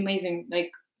quite amazing.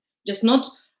 Like, just not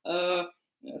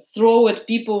throw at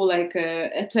people like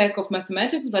an attack of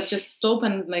mathematics, but just stop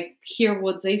and like hear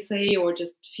what they say, or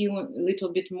just feel a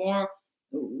little bit more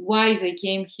why they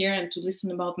came here and to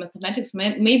listen about mathematics.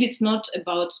 Maybe it's not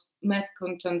about math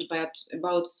content, but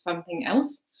about something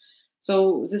else.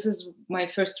 So this is my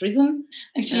first reason.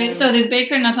 Actually, so this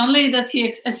baker, not only does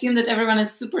he assume that everyone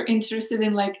is super interested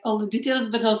in like all the details,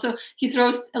 but also he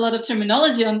throws a lot of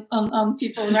terminology on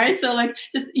people, right? So like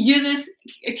just uses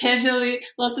casually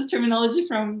lots of terminology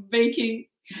from baking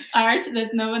art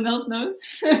that no one else knows.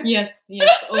 Yes,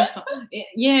 also.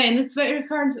 Yeah, and it's very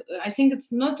hard. I think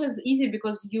it's not as easy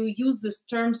because you use this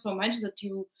term so much that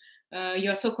you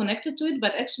are so connected to it.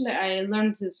 But actually, I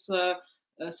learned this.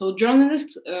 So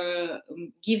journalists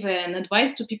give an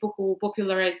advice to people who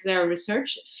popularize their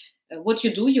research. What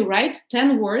you do, you write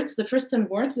 10 words, the first 10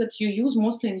 words that you use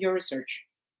mostly in your research.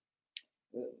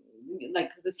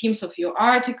 Like the themes of your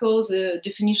articles, the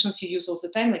definitions you use all the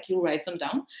time, like you write them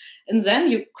down. And then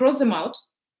you cross them out.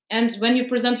 And when you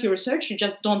present your research, you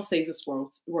just don't say these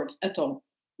words at all.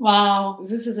 Wow.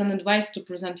 This is an advice to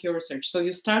present your research. So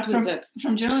you start with that.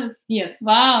 From journalists? Yes.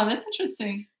 Wow, that's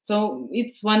interesting. So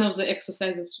it's one of the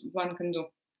exercises one can do.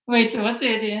 Wait, so what's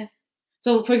the idea?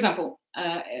 So, for example,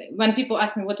 when people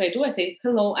ask me what I do, I say,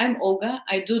 hello, I'm Olga.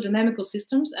 I do dynamical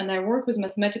systems and I work with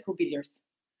mathematical billiards.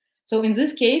 So in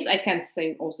this case, I can't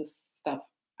say all this stuff.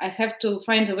 I have to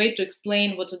find a way to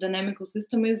explain what a dynamical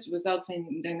system is without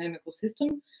saying dynamical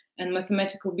system. And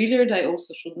mathematical billiard, I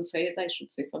also shouldn't say it. I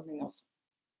should say something else.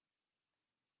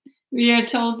 We are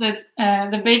told that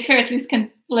the baker at least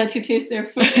can let you taste their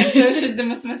food, and so should the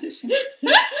mathematician.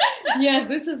 Yes,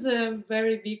 this is a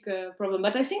very big problem.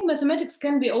 But I think mathematics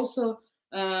can be also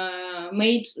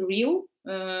made real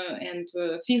and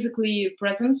physically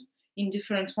present in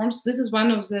different forms. This is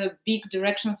one of the big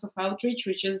directions of outreach,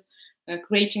 which is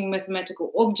creating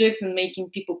mathematical objects and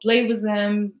making people play with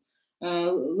them.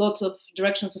 Lots of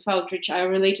directions of outreach are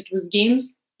related with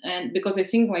games. And because I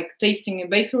think like tasting a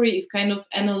bakery is kind of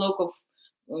analog of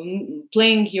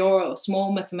playing your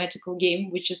small mathematical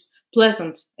game, which is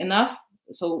pleasant enough.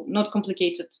 So not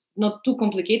complicated, not too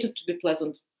complicated to be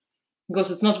pleasant,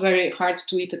 because it's not very hard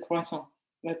to eat a croissant.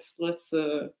 Let's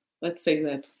say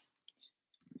that.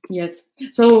 Yes.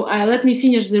 So let me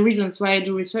finish the reasons why I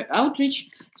do research outreach.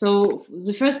 So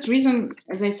the first reason,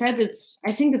 as I said,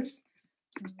 I think it's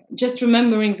just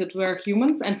remembering that we're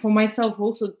humans, and for myself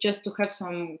also just to have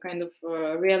some kind of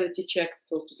reality check,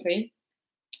 so to say.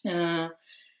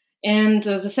 And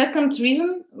the second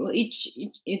reason,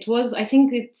 it was, I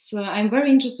think it's, I'm very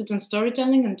interested in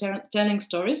storytelling and telling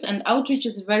stories, and outreach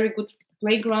is a very good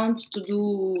playground to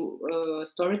do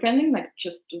storytelling, like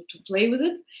just to play with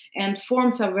it. And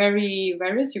forms are very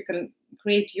varied. You can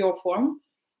create your form.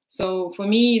 So for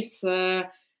me, it's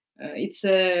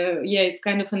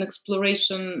kind of an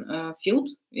exploration field,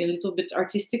 a little bit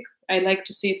artistic. I like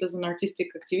to see it as an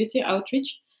artistic activity,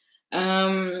 outreach.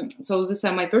 So these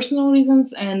are my personal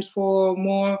reasons, and for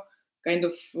more kind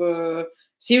of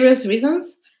serious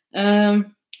reasons,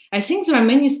 I think there are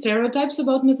many stereotypes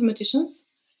about mathematicians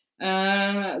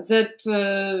that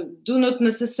do not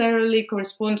necessarily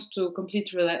correspond to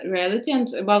complete reality,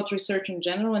 and about research in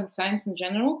general and science in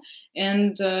general.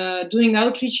 And doing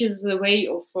outreach is a way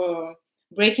of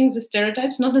breaking the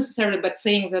stereotypes, not necessarily by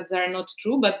saying that they're not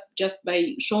true, but just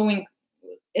by showing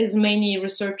as many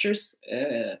researchers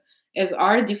as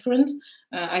are different.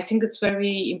 I think it's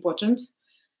very important.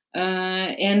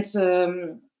 And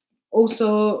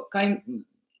also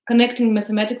connecting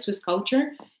mathematics with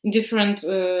culture. In different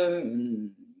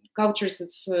cultures,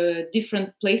 it's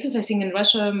different places. I think in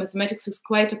Russia, mathematics is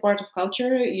quite a part of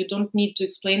culture. You don't need to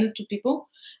explain it to people,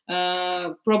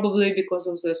 probably because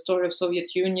of the story of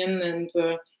Soviet Union and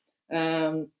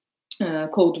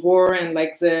Cold War, and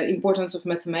like the importance of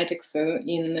mathematics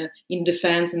in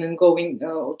defense and in going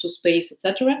to space,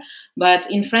 etc. But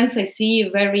in France, I see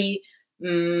very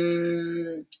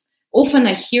often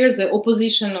I hear the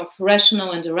opposition of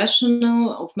rational and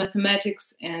irrational, of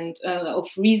mathematics and of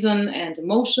reason and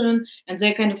emotion, and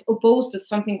they're kind of opposed as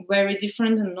something very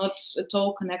different and not at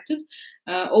all connected.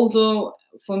 Although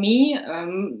for me,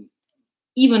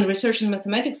 even research in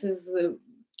mathematics is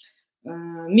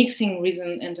mixing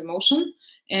reason and emotion,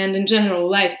 and in general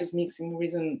life is mixing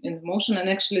reason and emotion, and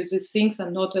actually these things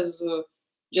are not as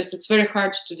just, it's very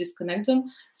hard to disconnect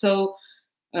them. So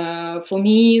for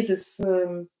me, this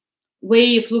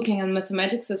way of looking at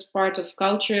mathematics as part of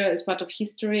culture, as part of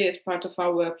history, as part of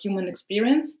our human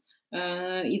experience,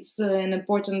 it's an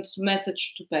important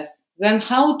message to pass. Then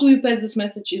how do you pass this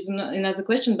message is another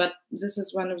question, but this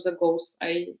is one of the goals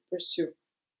I pursue.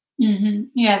 Mm-hmm.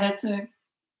 Yeah, that's a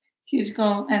huge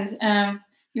goal, and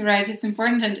you're right, it's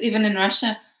important. And even in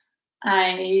Russia,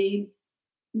 I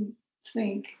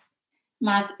think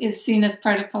math is seen as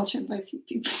part of culture by few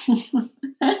people.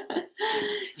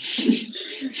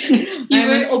 You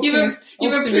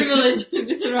were privileged to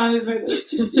be surrounded by those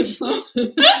two people.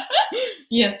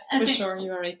 Yes, for sure,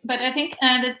 you are right. But I think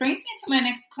this brings me to my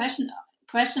next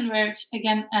question, which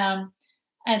again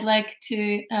I'd like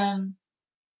to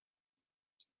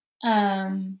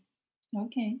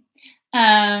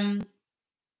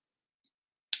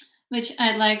which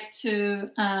I'd like to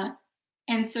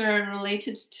answer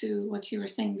related to what you were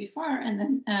saying before, and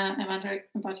then I wonder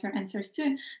about your answers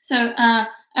too. So I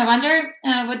wonder,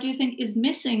 what do you think is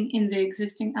missing in the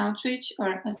existing outreach,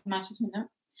 or as much as we know?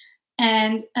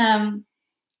 And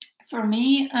for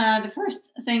me, the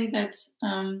first thing that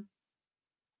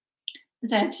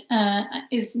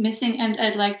is missing, and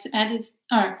I'd like to add it,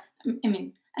 or I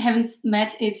mean, I haven't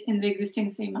met it in the existing,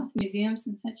 say, math museums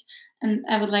and such, and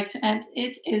I would like to add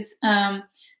it, is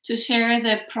to share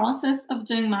the process of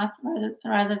doing math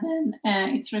rather than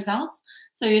its results.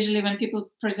 So usually when people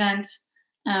present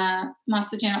math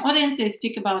to general audience, they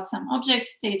speak about some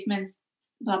objects, statements,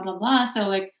 blah, blah, blah. So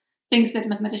like things that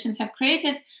mathematicians have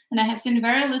created. And I have seen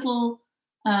very little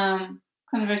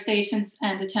conversations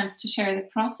and attempts to share the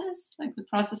process, like the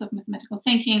process of mathematical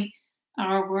thinking,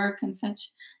 our work and such.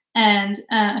 And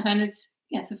I find it,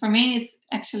 yeah, so for me, it's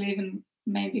actually even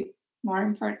maybe more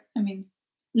important, I mean,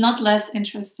 not less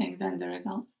interesting than the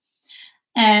results.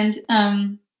 And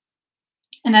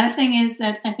another thing is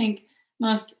that I think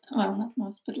most, well, not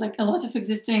most, but like a lot of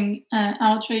existing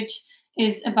outreach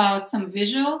is about some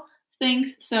visual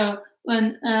things. So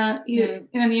when you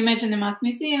imagine a math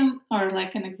museum or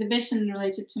like an exhibition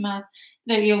related to math,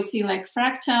 there you'll see like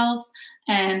fractals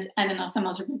and, I don't know, some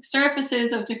algebraic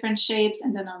surfaces of different shapes,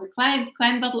 and then the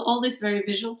Klein bottle, all these very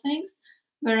visual things.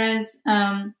 Whereas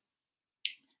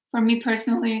for me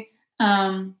personally,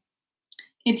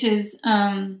 it is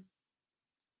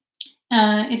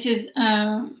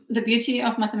the beauty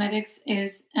of mathematics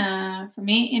is for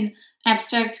me in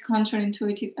abstract,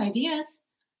 counterintuitive ideas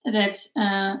that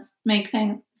make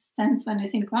sense when we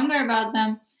think longer about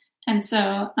them. And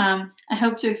so I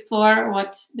hope to explore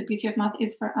what the beauty of math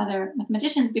is for other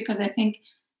mathematicians, because I think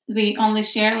we only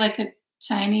share like a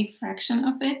tiny fraction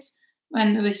of it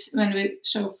when we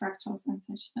show fractals and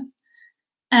such stuff.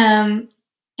 And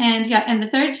yeah, and the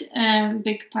third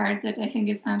big part that I think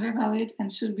is undervalued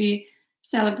and should be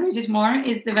celebrated more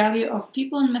is the value of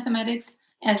people in mathematics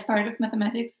as part of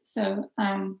mathematics. So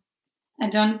I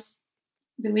don't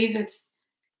believe that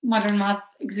modern math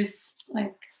exists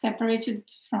like separated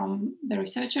from the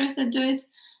researchers that do it.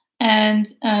 And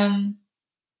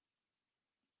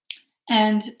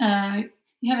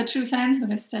you have a true fan who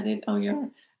has studied all your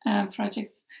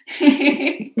projects.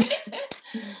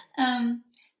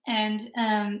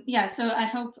 Yeah, so I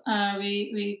hope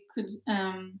we could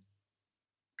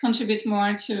contribute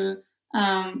more to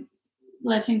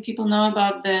letting people know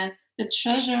about the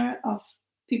treasure of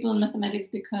people in mathematics,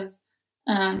 because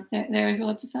there is a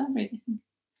lot to celebrate, I think.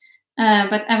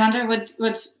 But I wonder,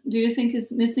 what do you think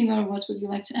is missing, or what would you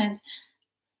like to add?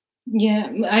 Yeah,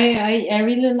 I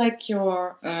really like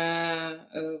your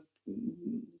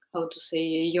how to say,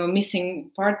 your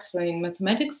missing parts in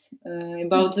mathematics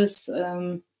about this.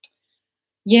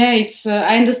 Yeah, it's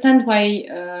I understand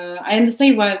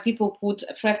why people put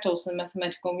fractals in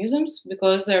mathematical museums,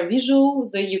 because they're visual,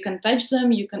 you can touch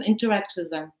them, you can interact with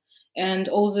them. And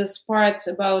all these parts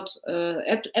about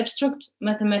abstract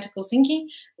mathematical thinking,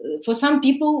 for some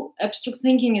people, abstract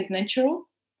thinking is natural.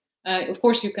 Of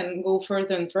course, you can go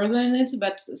further and further in it,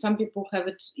 but some people have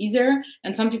it easier,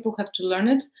 and some people have to learn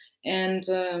it. And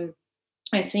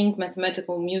I think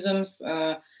mathematical museums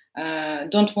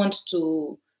don't want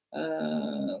to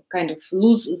kind of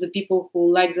lose the people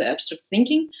who like the abstract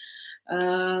thinking.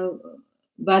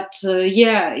 But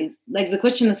yeah, like the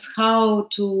question is how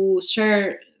to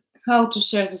share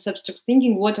this abstract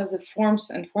thinking. What are the forms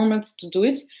and formats to do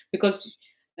it? Because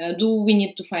do we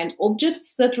need to find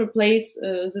objects that replace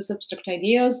these abstract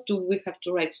ideas? Do we have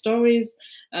to write stories?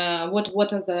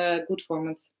 What are the good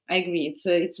formats? I agree. It's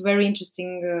a very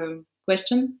interesting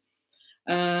question.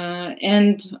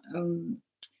 And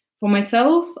for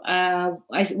myself,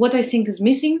 what I think is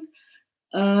missing.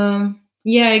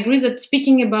 Yeah, I agree that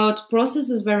speaking about process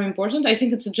is very important. I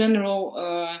think it's a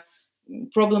general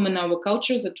problem in our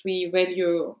culture that we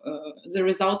value the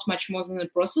result much more than the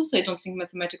process. I don't think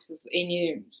mathematics is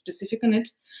any specific on it.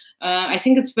 I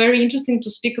think it's very interesting to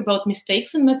speak about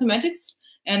mistakes in mathematics,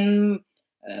 and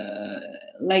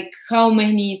like how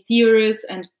many theories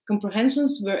and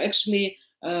comprehensions were actually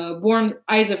born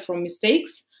either from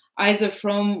mistakes, either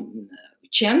from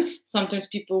chance. Sometimes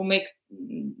people make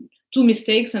two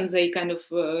mistakes and they kind of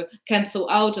cancel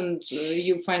out, and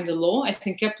you find a law. I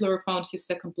think Kepler found his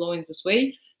second law in this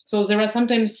way. So there are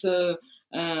sometimes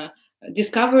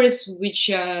discoveries which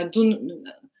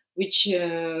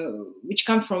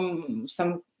come from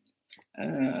some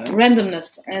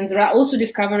randomness, and there are also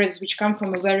discoveries which come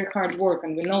from a very hard work,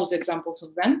 and we know the examples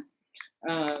of them.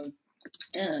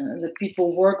 That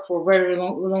people work for very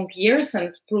long years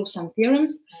and prove some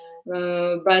theorems,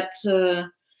 but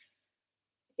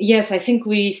yes, I think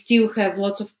we still have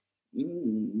lots of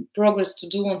progress to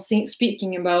do on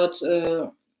speaking about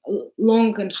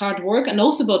long and hard work, and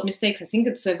also about mistakes. I think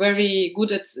it's a very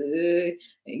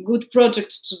good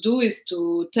project to do, is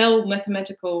to tell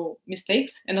mathematical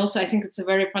mistakes, and also I think it's a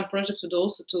very fun project to do,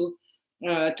 also to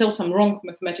tell some wrong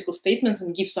mathematical statements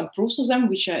and give some proofs of them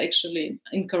which are actually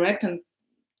incorrect, and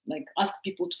like ask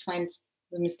people to find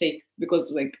the mistake,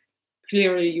 because like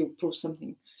clearly you prove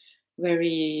something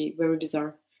very, very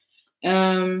bizarre.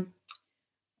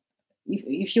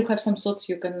 If you have some thoughts,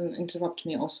 you can interrupt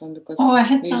me also, because I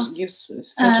had thoughts. You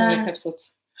certainly have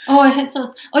thoughts. I had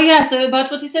thoughts. Yeah, so about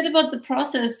what you said about the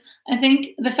process, I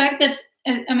think the fact that,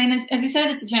 I mean, as you said,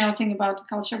 it's a general thing about the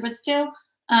culture, but still,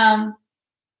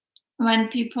 when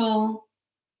people,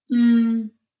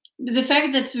 the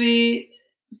fact that the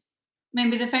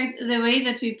way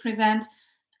that we present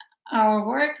our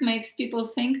work makes people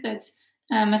think that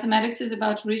mathematics is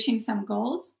about reaching some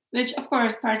goals, which of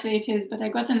course partly it is, but I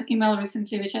got an email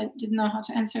recently which I didn't know how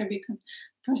to answer because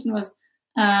the person was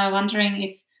wondering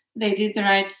if they did the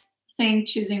right thing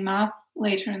choosing math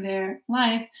later in their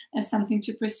life as something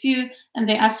to pursue, and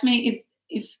they asked me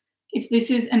if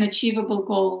this is an achievable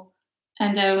goal,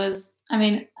 and I was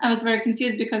very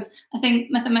confused because I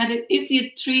think mathematics, if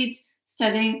you treat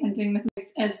studying and doing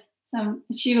mathematics as some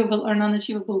achievable or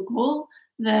non-achievable goal,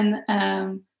 then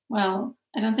well,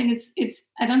 I don't think it's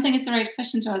the right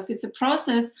question to ask. It's a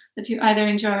process that you either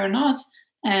enjoy or not,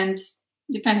 and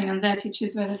depending on that, you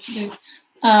choose whether to do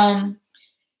it.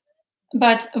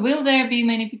 But will there be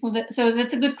many people that? So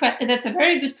that's a good question. That's a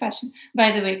very good question,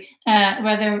 by the way.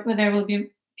 Whether there will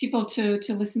be people to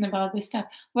listen about this stuff.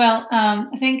 Well,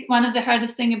 I think one of the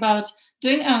hardest thing about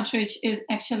doing outreach is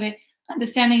actually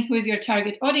understanding who is your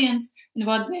target audience and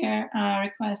what their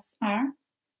requests are.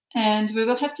 And we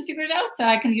will have to figure it out. So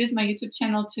I can use my YouTube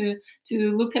channel to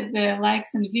look at the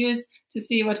likes and views to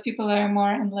see what people are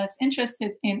more and less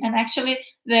interested in. And actually,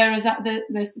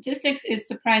 the statistics is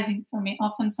surprising for me.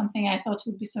 Often something I thought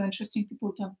would be so interesting,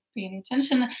 people don't pay any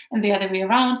attention, and the other way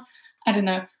around. I don't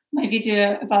know. My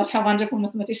video about how wonderful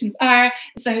mathematicians are,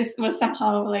 so it was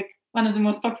somehow like one of the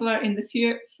most popular in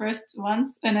the first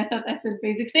ones. And I thought I said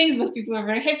basic things, but people were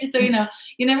very happy. So you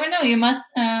never know. You must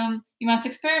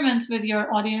experiment with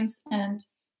your audience, and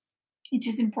it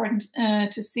is important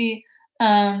to see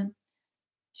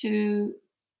to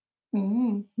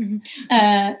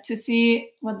see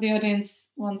what the audience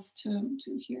wants to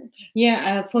hear.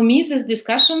 Yeah, for me, this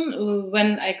discussion,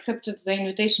 when I accepted the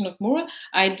invitation of Mura,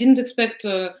 I didn't expect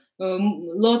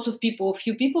lots of people,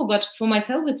 few people, but for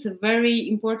myself, it's a very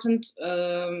important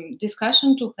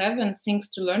discussion to have and things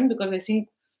to learn, because I think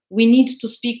we need to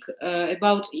speak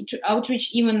about outreach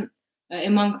even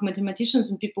among mathematicians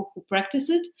and people who practice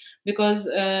it, because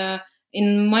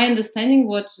in my understanding,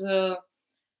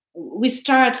 we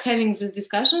start having these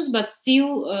discussions, but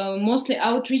still mostly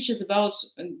outreach is about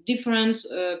different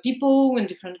people and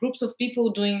different groups of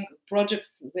people doing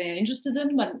projects they're interested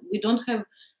in, but we don't have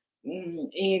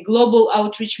a global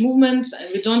outreach movement,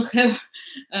 and we don't have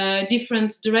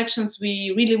different directions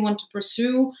we really want to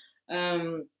pursue.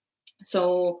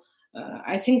 So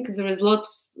I think there is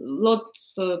lots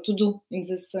to do in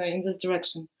this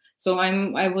direction. So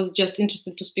I was just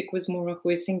interested to speak with Mura, who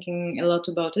is thinking a lot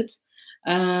about it.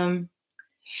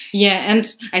 Yeah,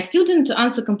 and I still didn't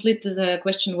answer completely the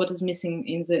question, what is missing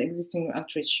in the existing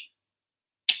outreach.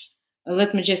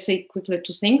 Let me just say quickly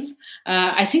two things.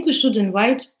 I think we should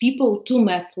invite people to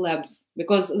math labs,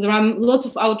 because there are lots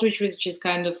of outreach which is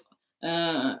kind of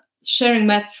sharing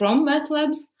math from math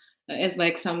labs as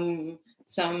like some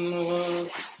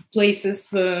places,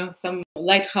 some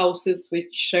lighthouses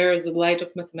which share the light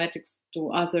of mathematics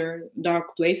to other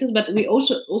dark places. But we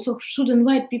also should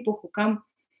invite people who come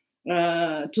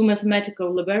to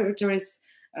mathematical laboratories,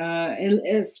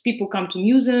 as people come to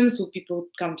museums, or people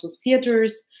come to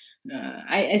theaters.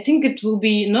 I think it will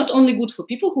be not only good for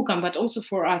people who come, but also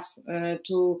for us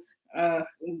to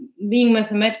making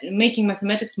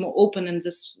mathematics more open in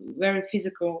this very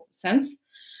physical sense.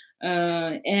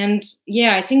 And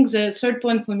yeah, I think the third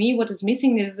point for me, what is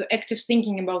missing is active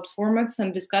thinking about formats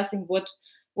and discussing what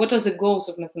are the goals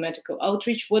of mathematical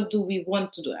outreach. What do we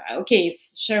want to do? Okay,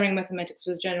 it's sharing mathematics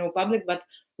with general public, but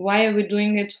why are we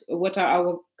doing it? What are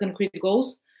our concrete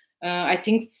goals? I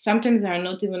think sometimes they are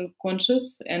not even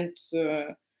conscious, and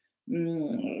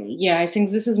yeah, I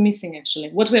think this is missing actually.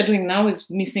 What we are doing now is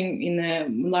missing in a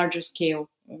larger scale.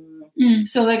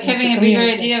 So like having a bigger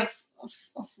idea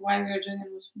of why we are doing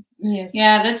it. Yes.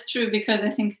 Yeah, that's true, because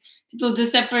I think people do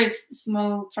separate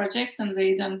small projects and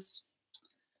they don't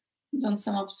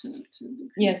sum up to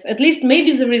Yes, at least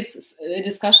maybe there is a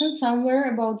discussion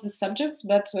somewhere about the subjects,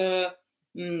 but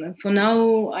for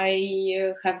now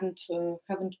I haven't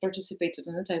participated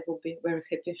in it. I will be very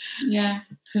happy. Yeah.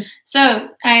 So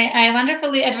I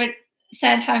wonderfully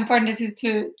said how important it is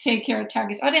to take your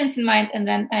target audience in mind, and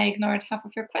then I ignored half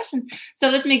of your questions. So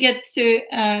let me get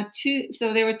to two.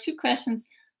 So there were two questions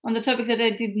on the topic that I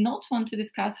did not want to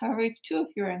discuss. However, if two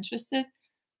of you are interested,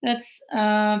 that's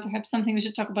perhaps something we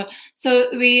should talk about. So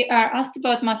we are asked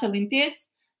about Math Olympiads,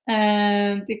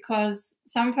 because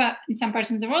in some parts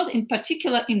of the world, in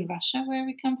particular in Russia, where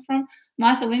we come from,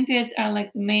 Math Olympiads are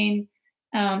like the main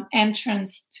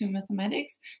entrance to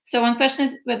mathematics. So one question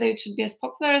is whether it should be as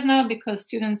popular as now because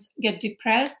students get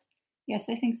depressed. Yes,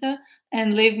 I think so.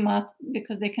 And leave math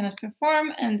because they cannot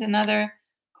perform. And another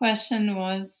question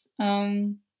was,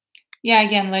 yeah,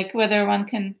 again, like whether one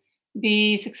can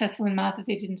be successful in math if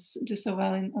they didn't do so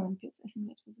well in Olympiads. I think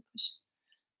that was a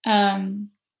question.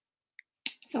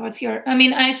 So what's your, I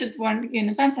mean, I should warn you in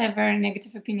advance, I have a very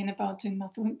negative opinion about doing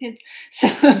math Olympiads. So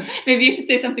maybe you should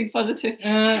say something positive.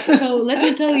 So let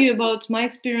me tell you about my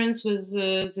experience with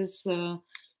this so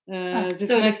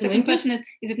the second question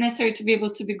is it necessary to be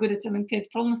able to be good at Olympiads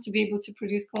problems to be able to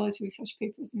produce quality research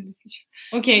papers in the future?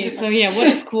 Okay, so yeah, what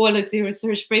is quality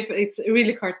research paper? It's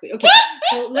really hard. Okay,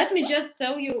 so let me just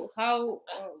tell you how,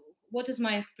 what is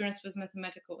my experience with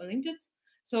mathematical Olympiads.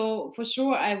 So for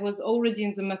sure, I was already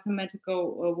in the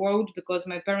mathematical world because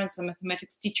my parents are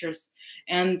mathematics teachers.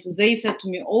 And they said to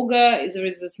me, Olga, there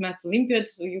is this math Olympiad,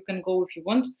 so you can go if you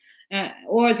want.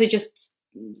 Or they just,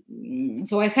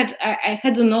 so I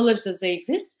had the knowledge that they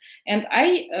exist. And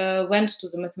I went to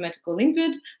the mathematical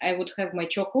Olympiad. I would have my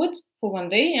chocolate for one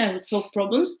day. I would solve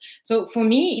problems. So for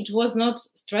me, it was not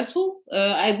stressful.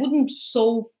 I wouldn't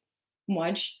solve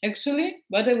much actually,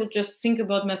 but I would just think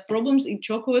about math problems, eat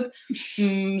chocolate.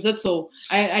 That's all.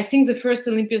 I think the first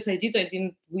Olympiads I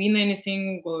didn't win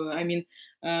anything. I mean,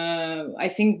 I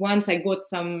think once I got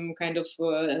some kind of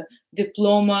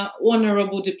diploma,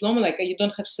 honorable diploma, like you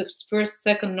don't have first,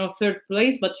 second, nor third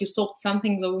place, but you solved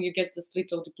something, so you get this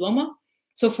little diploma.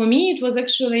 So for me, it was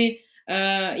actually,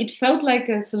 it felt like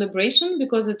a celebration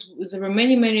because there were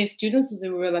many students.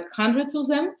 There were like hundreds of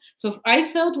them. So I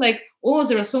felt like, oh,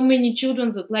 there are so many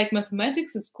children that like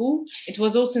mathematics. It's cool. It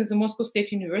was also in the Moscow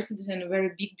State University in a very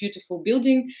big, beautiful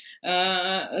building.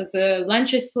 The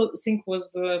lunch, I think,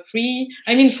 was free.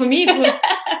 I mean, for me, it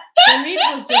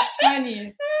was just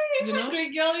funny. You know,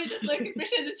 great girl, you just like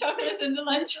appreciate the chocolates and the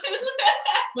lunches.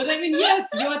 But I mean, yes,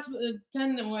 you're at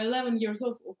 10 or 11 years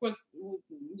old. Of course,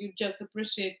 you just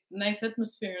appreciate nice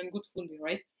atmosphere and good food,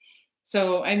 right?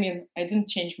 So, I mean, I didn't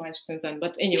change much since then.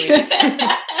 But anyway,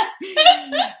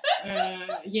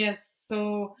 yes.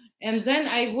 So, and then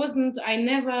I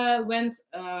never went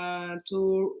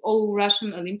to all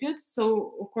Russian Olympiad.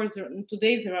 So, of course,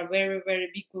 today there are very,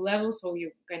 very big levels. So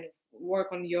you kind of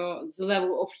work on the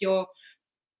level of your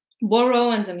borough,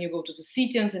 and then you go to the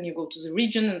city, and then you go to the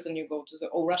region, and then you go to the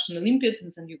all Russian Olympiad,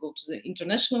 and then you go to the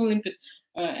international Olympiad,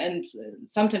 and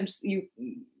sometimes you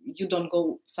don't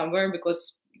go somewhere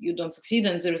because you don't succeed,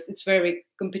 and it's very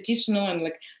competitional, and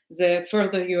like the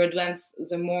further you advance,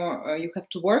 the more you have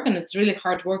to work, and it's really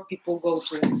hard work. People go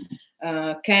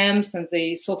to camps and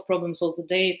they solve problems all the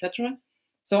day, etc.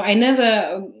 So I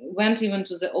never went even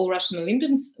to the All Russian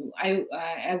Olympiads.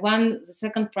 I won the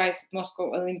second prize at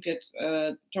Moscow Olympiad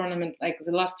tournament like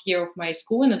the last year of my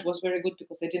school, and it was very good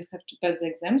because I didn't have to pass the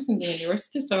exams in the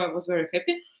university, so I was very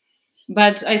happy.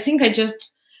 But I think I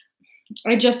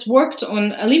just worked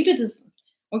on Olympiad.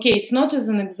 Okay, it's not as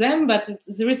an exam, but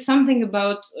there is something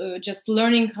about just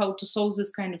learning how to solve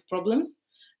this kind of problems.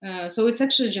 So it's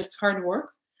actually just hard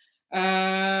work.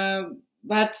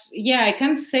 But yeah, I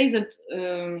can't say that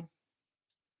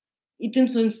it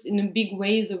influenced in a big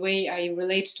way the way I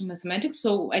relate to mathematics.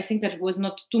 So I think that was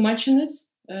not too much in it,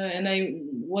 and I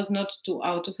was not too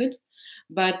out of it.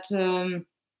 But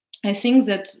I think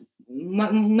that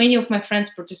many of my friends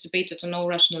participated in All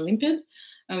Russian Olympiad.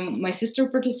 My sister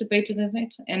participated in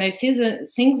it, and I see the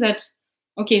things that,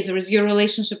 okay, there is your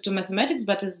relationship to mathematics,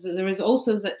 but there is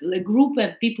also the group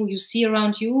of people you see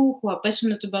around you who are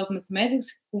passionate about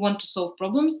mathematics, who want to solve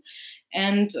problems.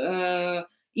 And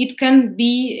it can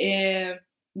be a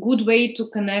good way to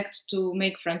connect, to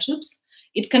make friendships.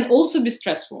 It can also be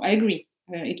stressful, I agree.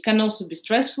 It can also be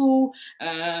stressful.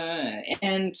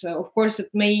 And of course, it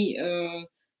may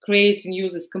create and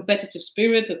use this competitive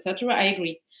spirit, etc. I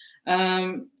agree.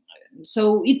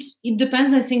 So it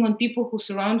depends, I think, on people who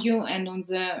surround you and on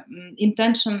the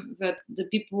intention that the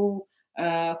people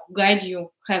who guide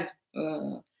you have.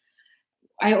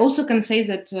 I also can say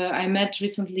that I met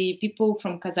recently people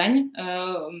from Kazan.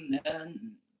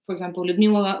 For example,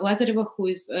 Lyudmila Lazareva, who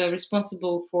is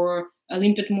responsible for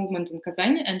Olympiad movement in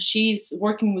Kazan, and she's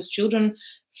working with children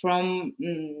from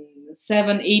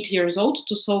 7, 8 years old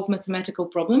to solve mathematical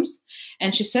problems.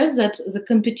 And she says that the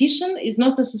competition is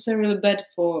not necessarily bad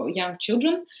for young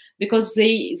children because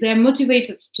they are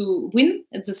motivated to win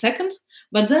at the second,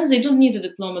 but then they don't need a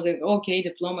diploma. They okay,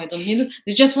 diploma, I don't need it.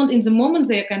 They just want, in the moment,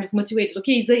 they are kind of motivated.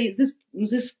 Okay, this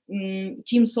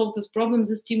team solved this problem,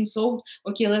 this team solved,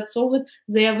 okay, let's solve it.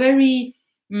 They are very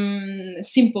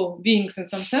simple beings in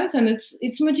some sense, and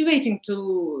it's motivating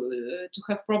to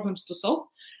have problems to solve.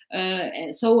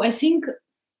 So I think,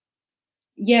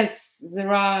 yes,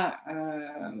 there are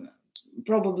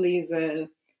probably the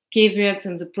caveats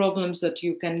and the problems that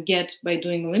you can get by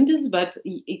doing Olympiads, but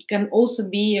it can also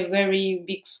be a very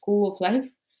big school of life.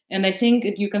 And I think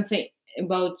you can say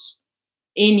about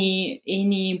any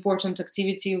important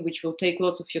activity which will take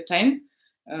lots of your time,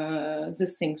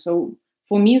 this thing. So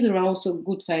for me, there are also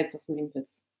good sides of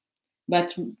Olympiads.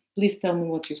 But please tell me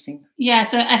what you think. Yeah,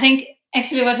 so I think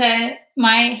actually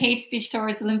my hate speech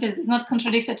towards Olympiads does not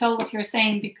contradict at all what you're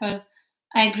saying, because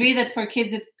I agree that for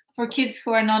kids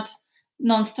who are not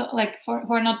non-stop, like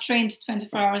who are not trained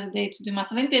 24 hours a day to do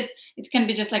Math Olympiads, it can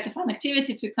be just like a fun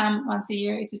activity to come once a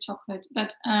year, eat a chocolate.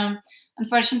 But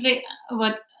unfortunately,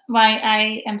 why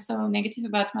I am so negative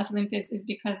about Math Olympiads is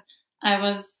because I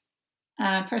was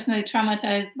personally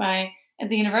traumatized at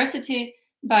the university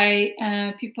by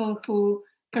people who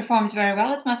performed very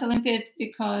well at Math Olympiads,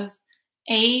 because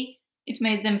it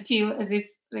made them feel as if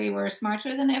they were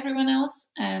smarter than everyone else,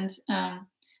 and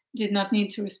did not need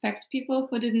to respect people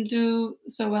who didn't do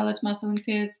so well at Math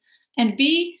Olympiads. And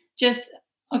B, just,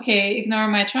 okay, ignore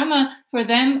my trauma. For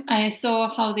them, I saw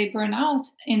how they burn out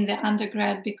in the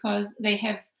undergrad, because they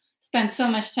have spent so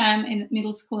much time in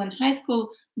middle school and high school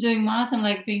doing math and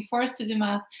like being forced to do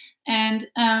math. And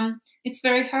it's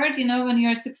very hard, when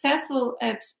you're successful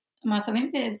at Math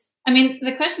Olympiads. I mean,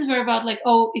 the questions were about like,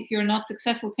 oh, if you're not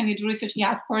successful, can you do research?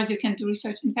 Yeah, of course you can do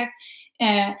research. In fact,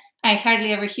 I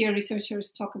hardly ever hear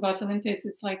researchers talk about Olympiads.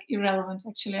 It's like irrelevant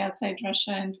actually outside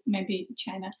Russia and maybe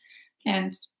China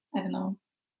and I don't know,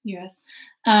 US.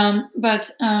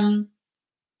 But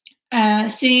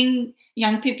seeing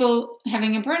young people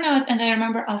having a burnout, and I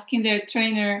remember asking their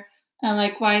trainer,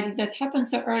 like, why did that happen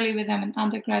so early with them in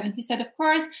undergrad? And he said, of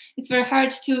course, it's very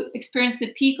hard to experience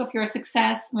the peak of your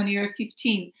success when you're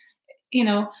 15.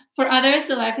 For others,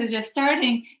 the life is just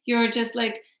starting. You're just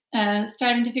like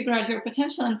starting to figure out your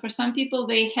potential. And for some people,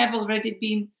 they have already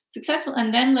been successful.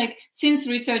 And then, like, since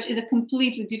research is a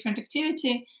completely different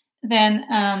activity than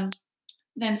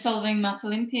solving Math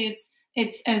Olympiads,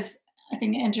 it's, as I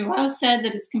think Andrew Wiles said,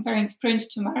 that it's comparing sprint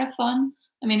to marathon.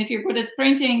 I mean, if you're good at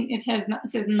sprinting, it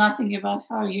says nothing about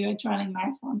how you're at running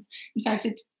marathons. In fact,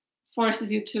 it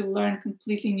forces you to learn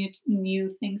completely new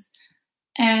things.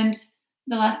 And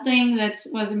the last thing that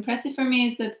was impressive for me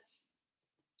is that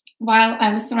while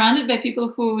I was surrounded by people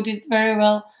who did very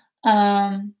well,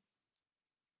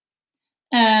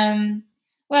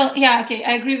 well, yeah, okay,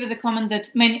 I agree with the comment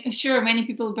that many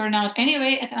people burn out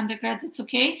anyway at undergrad. That's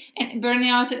okay. And burning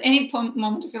out at any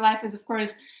moment of your life is, of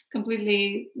course,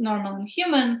 completely normal and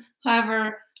human.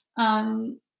 However,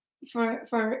 for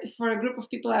a group of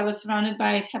people I was surrounded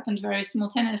by, it happened very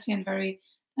simultaneously and very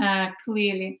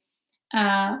clearly.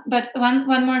 But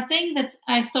one more thing that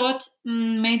I thought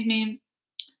made me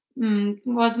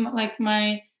was like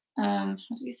my how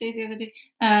did you say the other day?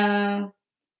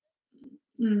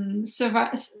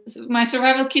 My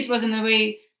survival kit was in a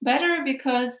way better,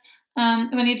 because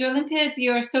when you do Olympiads,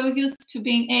 you are so used to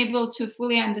being able to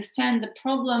fully understand the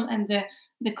problem and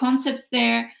the concepts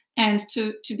there, and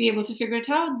to be able to figure it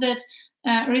out, that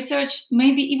research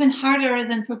may be even harder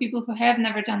than for people who have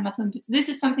never done Math Olympiads. This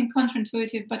is something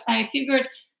counterintuitive, but I figured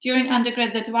during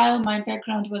undergrad that while my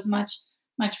background was much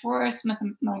worse,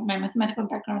 my mathematical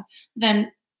background,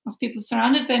 than of people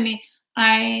surrounded by me,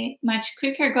 I much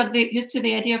quicker got used to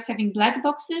the idea of having black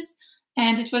boxes,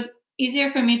 and it was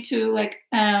easier for me to like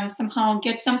somehow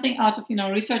get something out of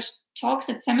research talks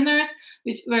at seminars,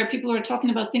 where people were talking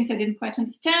about things I didn't quite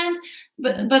understand,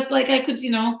 but like I could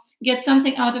get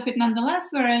something out of it nonetheless.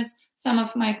 Whereas some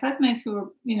of my classmates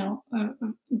who were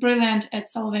brilliant at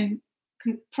solving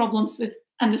problems with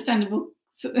understandable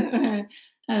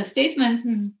statements,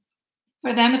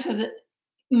 for them it was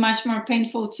much more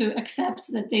painful to accept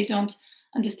that they don't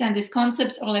understand these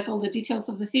concepts or like all the details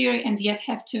of the theory, and yet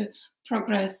have to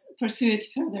pursue it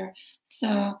further.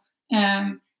 So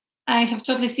I have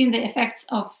totally seen the effects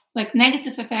of like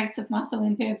negative effects of Math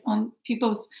Olympiads on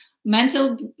people's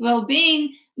mental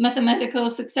well-being, mathematical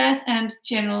success, and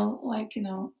general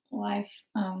life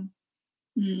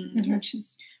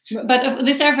directions. But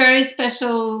these are very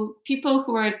special people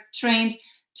who are trained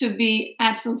to be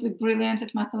absolutely brilliant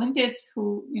at Math Olympiads,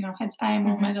 who had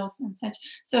IMO medals and such.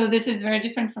 So this is very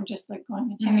different from just like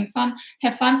going and having fun,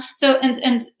 have fun. So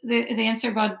and the answer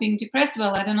about being depressed,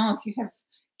 well, I don't know if you have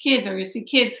kids or you see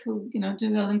kids who do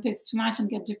the Olympics too much and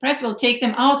get depressed, well, take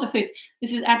them out of it.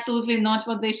 This is absolutely not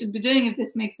what they should be doing if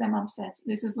this makes them upset.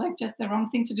 This is like just the wrong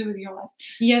thing to do with your life.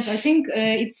 Yes, I think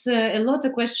it's a lot a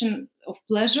question of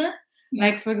pleasure.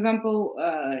 Like, for example,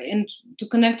 and to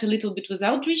connect a little bit with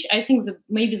outreach, I think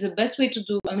maybe the best way to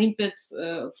do Olympiads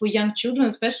for young children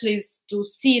especially is to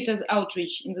see it as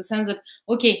outreach, in the sense that,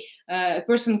 okay, a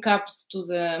person comes to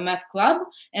the math club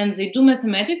and they do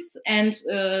mathematics, and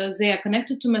they are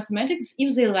connected to mathematics.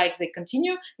 If they like, they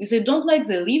continue. If they don't like,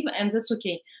 they leave, and that's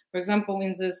okay. For example,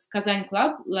 in this Kazan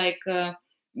club, like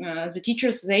the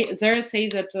teachers there say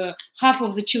that half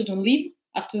of the children leave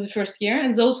after the first year,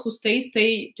 and those who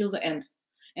stay till the end.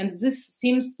 And this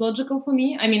seems logical for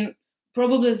me. I mean,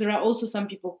 probably there are also some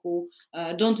people who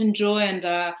don't enjoy and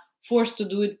are forced to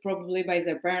do it, probably by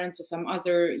their parents or some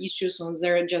other issues, or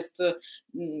they're just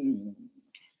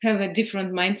have a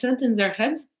different mindset in their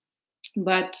heads.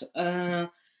 But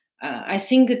I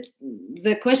think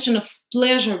the question of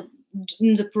pleasure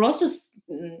in the process,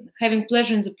 having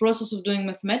pleasure in the process of doing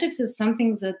mathematics, is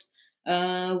something that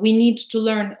we need to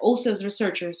learn also as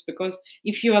researchers, because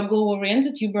if you are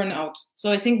goal-oriented, you burn out.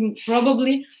 So I think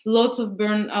probably lots of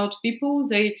burn-out people,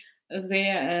 they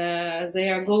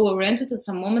are goal-oriented at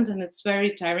some moment, and it's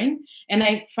very tiring. And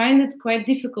I find it quite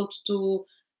difficult to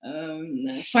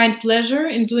find pleasure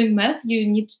in doing math. You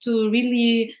need to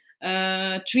really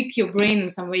trick your brain in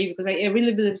some way, because I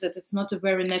really believe that it's not a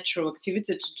very natural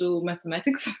activity to do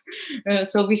mathematics.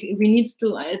 So we need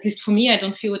to, at least for me, I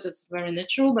don't feel it's very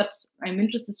natural, but I'm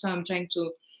interested, so I'm trying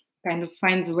to kind of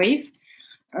find the ways.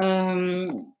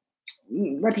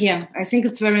 But yeah, I think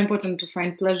it's very important to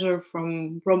find pleasure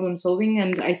from problem solving,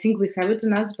 and I think we have it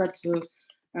in us, but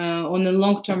on a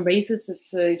long-term basis,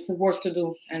 it's a work to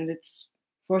do, and it's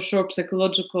for sure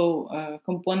psychological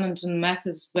component in math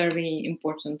is very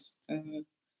important.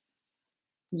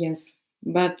 Yes,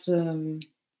 but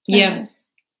yeah.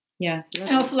 I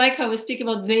also like how we speak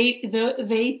about they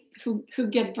who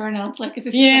get burnout, like as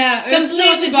if it's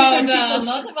completely not about different us. people,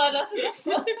 not about us.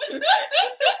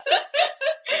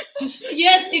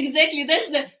 Yes, exactly.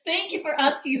 That's thank you for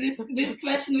asking this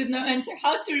question with no answer.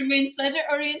 How to remain pleasure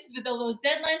oriented with all those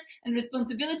deadlines and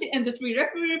responsibility, and the 3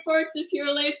 referee reports that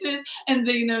you're late with, and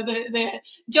the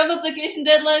job application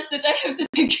deadlines that I have to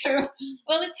take care of.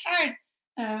 Well, it's hard.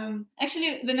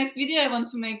 Actually, the next video I want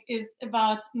to make is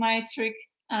about my trick.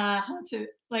 How to,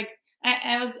 like,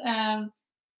 I was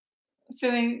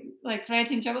feeling like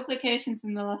writing job applications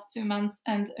in the last 2 months,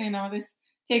 and this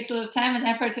takes a lot of time and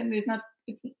effort, and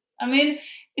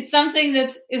it's something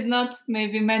that is not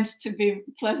maybe meant to be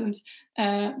pleasant,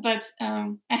 but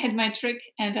I had my trick,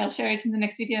 and I'll share it in the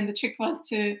next video. And the trick was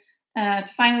to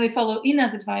finally follow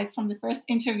Ina's advice from the first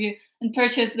interview and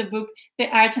purchase the book The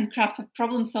Art and Craft of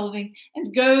Problem Solving,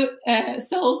 and go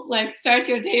start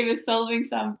your day with solving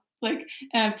some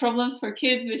problems for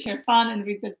kids, which are fun, and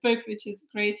read that book, which is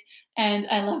great. And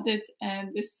I loved it,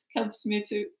 and this helped me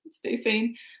to stay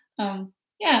sane.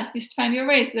 Yeah, you should find your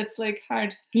ways. That's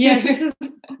hard. Yeah, this is a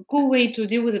cool way to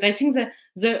deal with it. I think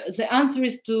the answer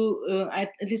is to, at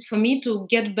least for me, to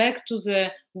get back to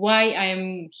the why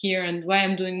I'm here and why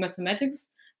I'm doing mathematics.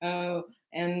 And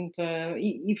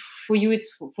if for you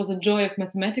it's for the joy of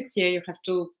mathematics, yeah, you have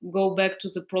to go back to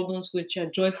the problems which are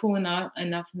joyful enough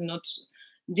and not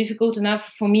difficult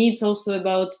enough. For me, it's also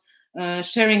about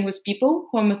sharing with people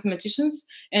who are mathematicians,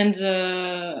 and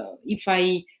if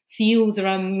I feel there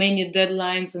are many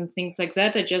deadlines and things like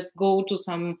that, I just go to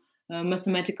some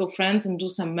mathematical friends and do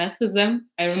some math with them.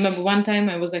 I remember one time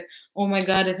I was like, oh my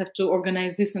God, I have to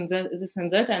organize this and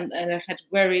that, and I had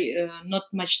very not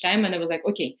much time, and I was like,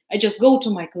 okay, I just go to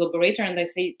my collaborator and I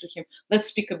say to him, let's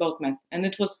speak about math. And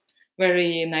it was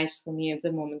very nice for me at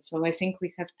the moment. So I think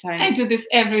we have time. I do this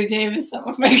every day with some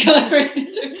of my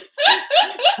collaborators.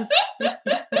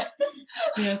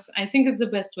 Yes, I think it's the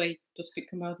best way to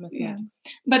speak about mathematics.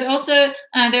 Yeah. But also,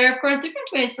 there are of course different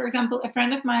ways. For example, a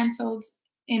friend of mine told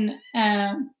me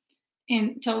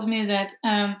that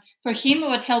for him,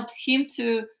 what helps him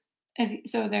to,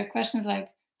 so there are questions like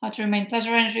how to remain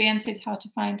pleasure-oriented, how to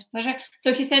find pleasure.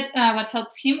 So he said what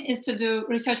helps him is to do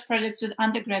research projects with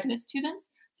undergraduate students.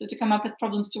 So to come up with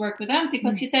problems to work with them,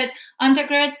 because he said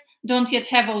undergrads don't yet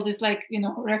have all this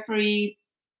referee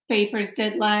papers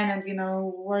deadline and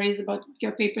worries about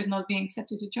your papers not being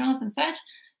accepted to journals and such.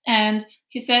 And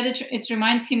he said it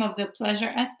reminds him of the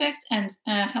pleasure aspect and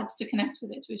helps to connect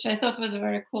with it, which I thought was a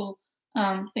very cool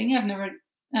thing. I've never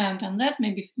done that,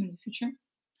 maybe in the future.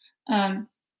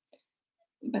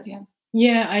 But yeah.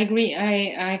 Yeah, I agree.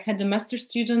 I had a master's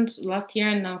student last year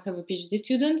and now have a PhD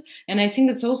student. And I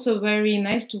think it's also very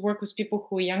nice to work with people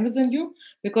who are younger than you,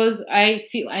 because I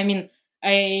feel I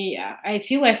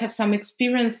have some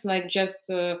experience, just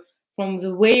from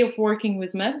the way of working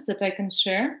with maths that I can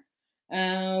share,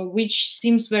 which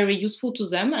seems very useful to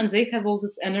them. And they have all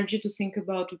this energy to think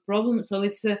about a problem. So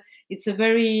it's a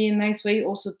very nice way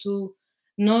also to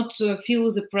not feel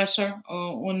the pressure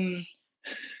on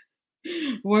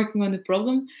working on the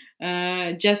problem,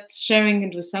 just sharing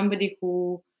it with somebody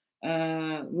who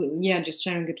yeah, just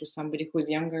sharing it with somebody who's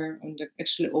younger and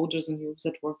actually older than you,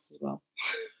 that works as well.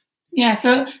 Yeah.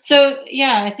 So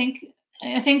yeah, I think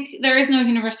there is no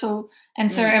universal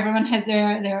answer. Everyone has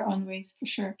their own ways for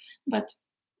sure. But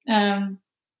I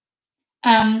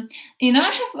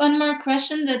have one more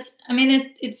question that, I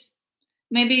mean, it's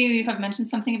maybe you have mentioned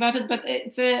something about it, but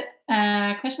it's a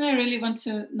question I really want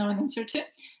to know an answer to.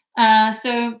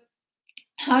 So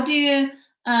how do you,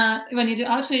 when you do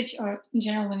outreach, or in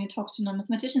general when you talk to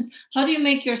non-mathematicians, how do you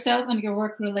make yourself and your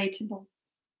work relatable?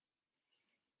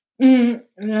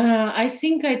 I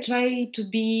think I try to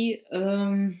be,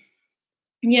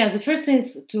 the first thing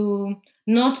is to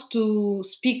not to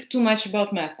speak too much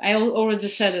about math. I already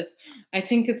said it. I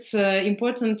think it's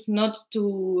important not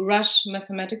to rush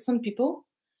mathematics on people,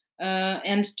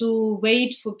 and to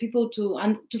wait for people to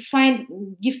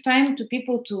give time to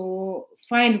people to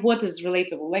find what is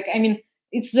relatable. Like, I mean,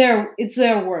 it's their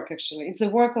work, actually. It's the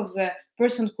work of the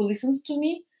person who listens to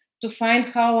me to find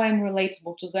how I'm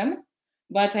relatable to them.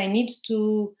 But I need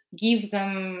to give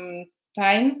them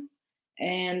time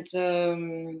and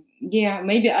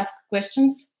maybe ask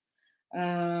questions.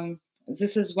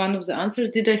 This is one of the answers.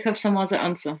 Did I have some other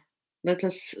answer? Let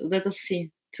us see.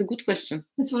 It's a good question.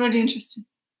 It's already interesting.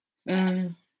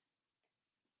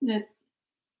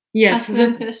 Yes,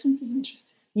 asking questions is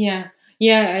interesting.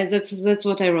 Yeah, that's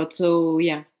what I wrote. So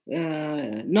yeah,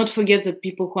 not forget that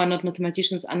people who are not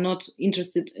mathematicians are not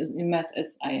interested in math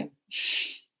as I am.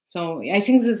 So I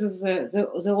think this is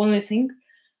the only thing.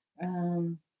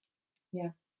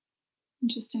 Yeah.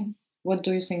 Interesting. What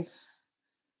do you think?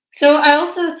 So I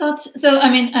also thought, I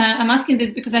mean, I'm asking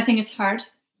this because I think it's hard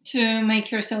to make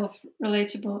yourself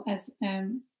relatable as a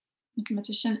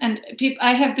mathematician. And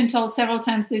I have been told several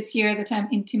times this year that I'm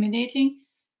intimidating.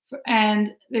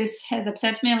 And this has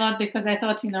upset me a lot because I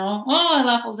thought, I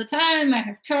laugh all the time, I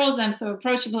have curls, I'm so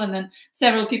approachable. And then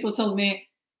several people told me,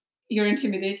 you're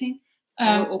intimidating.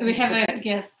 We have a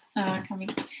guest coming.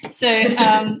 So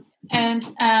and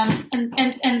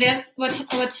that what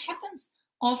happens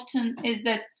often is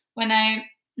that when I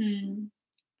can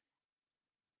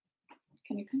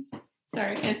you come?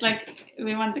 Sorry, it's like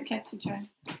we want the cat to join.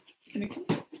 Can you come?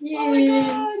 Yay. Oh my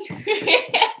god!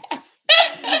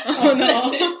 Oh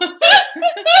no!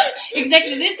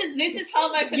 Exactly. This is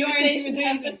how my conversation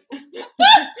happens.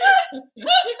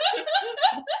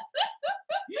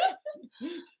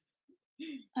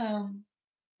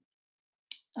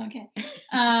 Okay.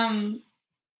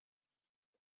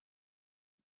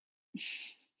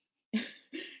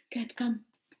 Cat, come.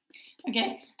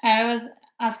 Okay. I was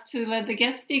asked to let the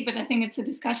guest speak, but I think it's a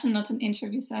discussion, not an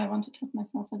interview, so I want to talk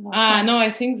myself as well. No, I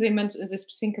think they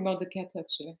think about the cat,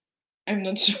 actually. I'm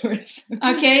not sure.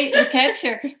 Okay, the cat,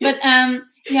 sure. But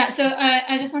yeah, so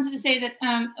I just wanted to say that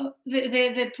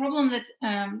the problem that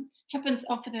happens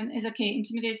often is, okay,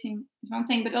 intimidating is one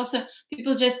thing, but also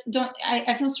people just don't,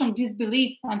 I feel strong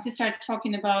disbelief once you start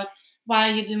talking about why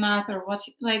you do math or what,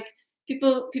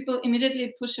 people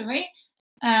immediately push away.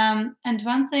 And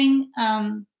one thing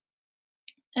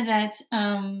that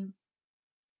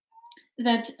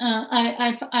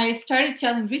I started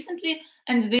telling recently,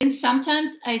 and then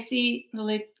sometimes I see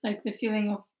the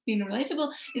feeling of being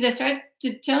relatable, is I started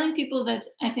telling people that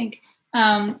I think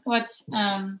what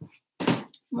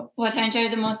I enjoy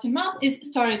the most in math is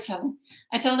storytelling.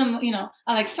 I tell them,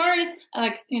 I like stories. I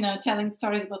like, telling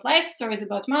stories about life, stories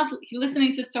about math,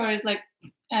 listening to stories,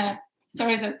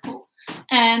 stories are cool.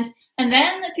 And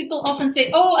then people often say,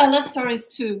 oh, I love stories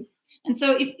too. And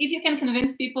so if you can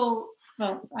convince people,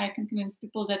 well, I can convince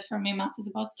people that for me math is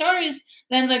about stories,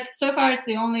 then so far it's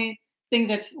the only thing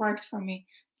that worked for me.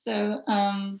 So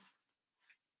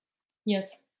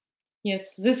yes,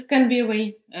 this can be a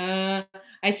way.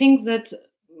 I think that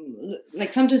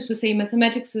sometimes we say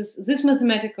mathematics is this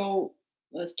mathematical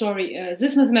story,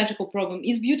 this mathematical problem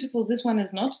is beautiful, this one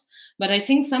is not. But I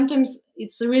think sometimes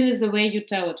it's really the way you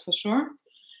tell it, for sure.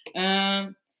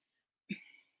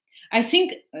 I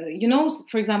think,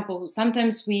 for example,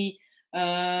 sometimes we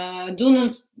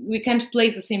can't play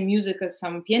the same music as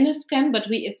some pianists can, but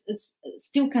it's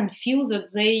still can feel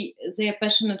that they are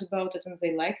passionate about it and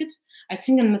they like it. I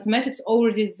think in mathematics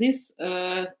already this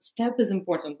step is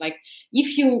important. Like,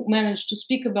 if you manage to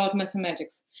speak about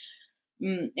mathematics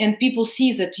and people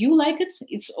see that you like it,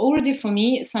 it's already, for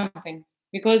me, something,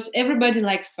 because everybody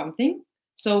likes something.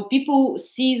 So people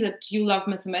see that you love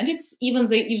mathematics, even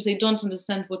if they don't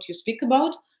understand what you speak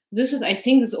about. This is, I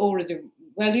think, is already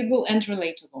valuable and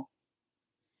relatable.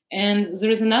 And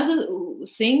there is another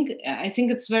thing, I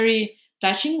think it's very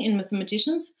touching in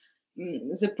mathematicians,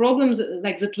 the problems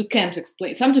that we can't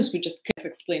explain. Sometimes we just can't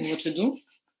explain what we do.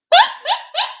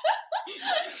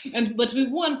 but we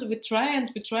try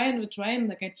and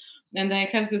like, and I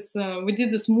have this. We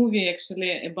did this movie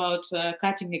actually about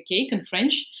cutting a cake in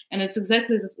French, and it's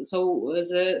exactly this. So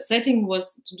the setting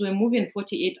was to do a movie in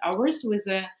 48 hours with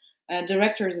a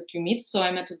director that you meet. So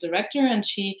I met a director, and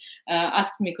she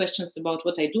asked me questions about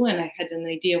what I do, and I had an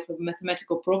idea of a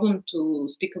mathematical problem to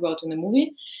speak about in the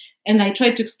movie, and I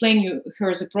tried to explain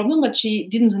her the problem, but she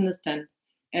didn't understand.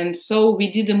 And so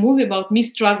we did a movie about me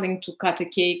struggling to cut a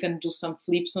cake and do some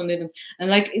flips on it. And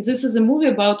like, this is a movie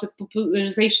about a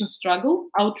popularization struggle,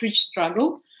 outreach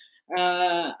struggle,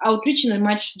 outreach in a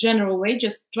much general way,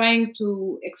 just trying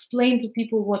to explain to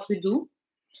people what we do.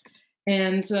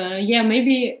 And yeah,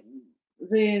 maybe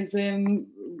the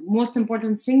most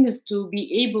important thing is to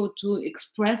be able to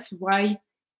express why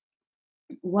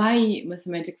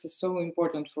mathematics is so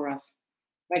important for us.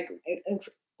 Like, it's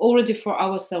already for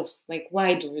ourselves, like,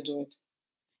 why do we do it?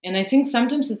 And I think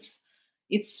sometimes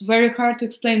it's very hard to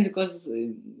explain because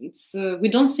it's we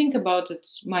don't think about it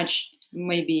much,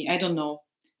 maybe, I don't know.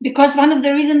 Because one of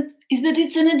the reasons is that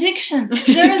it's an addiction.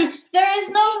 There is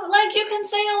no, like, you can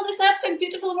say all these abstract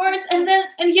beautiful words and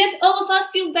yet all of us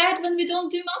feel bad when we don't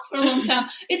do math for a long time.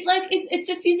 It's like it's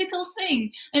a physical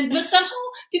thing. But somehow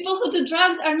people who do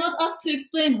drugs are not asked to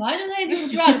explain why do they do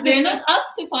drugs. They're not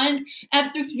asked to find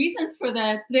abstract reasons for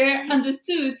that. They're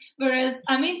understood. Whereas,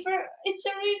 I mean, it's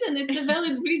a reason, it's a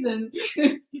valid reason.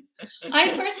 I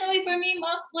personally, for me,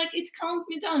 math, like, it calms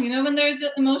me down, when there is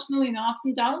emotional, ups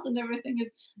and downs and everything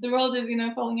the world is,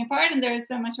 falling apart and there is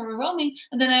so much overwhelming.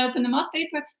 And then I open the math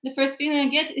paper, the first feeling I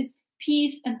get is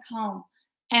peace and calm.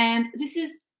 And this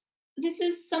is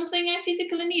something I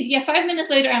physically need. Yeah, 5 minutes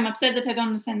later, I'm upset that I don't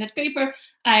understand that paper.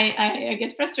 I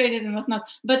get frustrated and whatnot.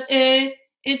 But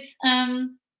it's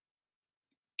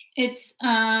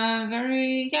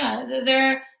very,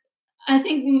 yeah, I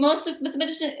think most of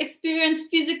mathematicians experience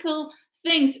physical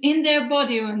things in their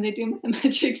body when they do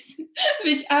mathematics,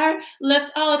 which are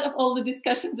left out of all the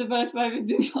discussions about why we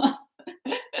do math.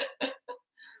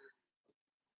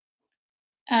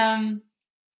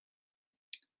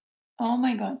 Oh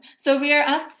my God. So we are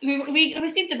asked, we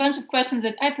received a bunch of questions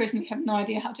that I personally have no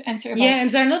idea how to answer about. Yeah, and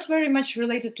they're not very much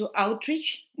related to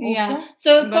outreach also. Yeah.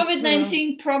 So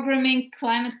COVID-19, programming,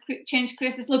 climate change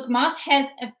crisis. Look, math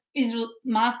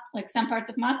like some parts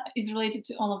of math is related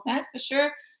to all of that for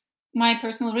sure. My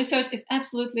personal research is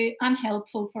absolutely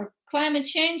unhelpful for climate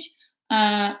change.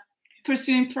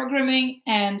 Pursuing programming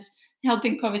and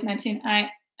helping COVID-19,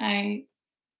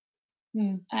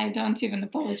 I don't even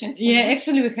apologize for that.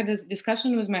 Actually, we had a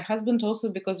discussion with my husband also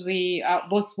because we are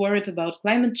both worried about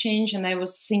climate change, and I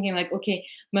was thinking like, okay,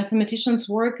 mathematicians'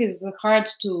 work is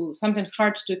sometimes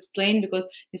hard to explain because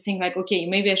you think like, okay,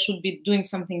 maybe I should be doing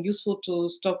something useful to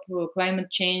stop climate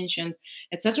change and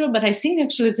etc. But I think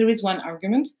actually there is one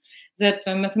argument that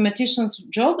a mathematician's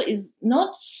job is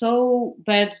not so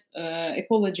bad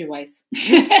ecology-wise.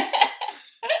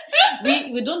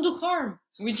 We don't do harm.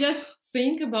 We just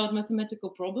think about mathematical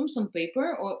problems on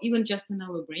paper or even just in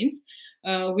our brains.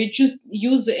 We just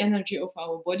use the energy of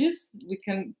our bodies. We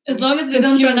can, as long as we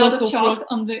don't run out of chalk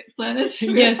on the planet.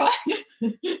 Yes.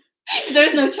 If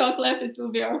there's no chalk left, it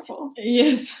will be our fault.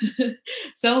 Yes.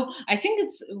 So I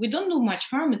think we don't do much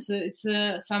harm.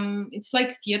 It's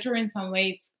like theater in some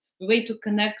way. It's a way to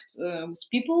connect with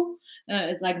people.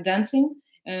 It's like dancing.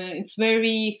 It's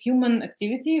very human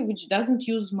activity which doesn't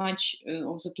use much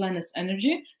of the planet's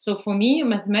energy. So for me,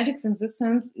 mathematics in this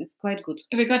sense is quite good.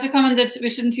 We got a comment that we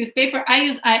shouldn't use paper.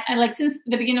 I like since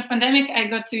the beginning of pandemic, I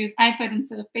got to use iPad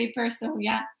instead of paper. So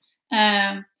yeah,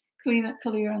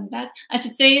 clear on that. I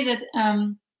should say that.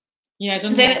 Yeah, I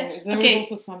don't know. There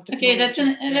was also some. Okay, that's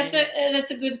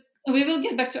a good. We will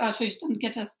get back to outreach. Don't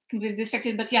get us completely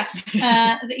distracted. But yeah,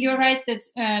 you're right that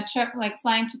like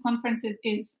flying to conferences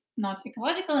is not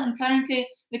ecological, and currently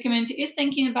the community is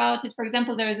thinking about it. For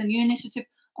example, there is a new initiative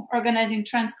of organizing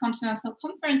transcontinental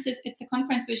conferences. It's a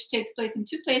conference which takes place in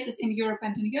 2 places, in Europe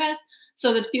and in the US,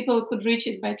 so that people could reach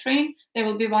it by train. There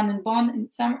will be one in Bonn in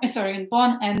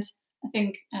Bonn and I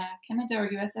think Canada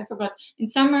or US, I forgot, in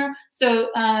summer. So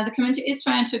the community is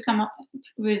trying to come up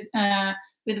with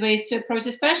ways to approach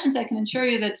these questions. I can assure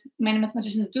you that many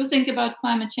mathematicians do think about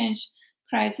climate change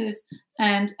crisis,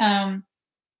 and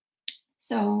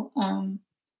so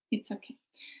it's okay.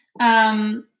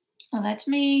 Let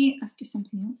me ask you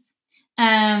something else.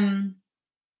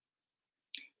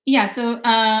 Yeah, so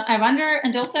I wonder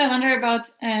about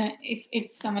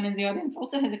if someone in the audience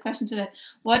also has a question to that.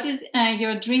 What is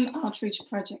your dream outreach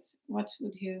project? What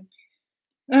would you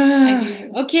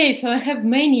okay, so I have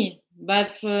many,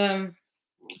 but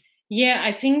yeah,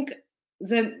 I think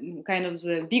the kind of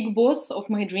the big boss of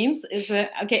my dreams is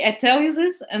okay, I tell you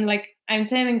this, and like I'm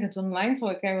telling it online, so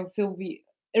I kind of feel be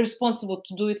responsible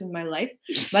to do it in my life.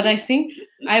 But I think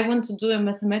I want to do a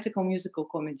mathematical musical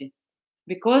comedy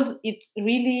because it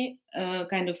really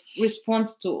kind of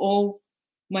responds to all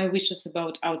my wishes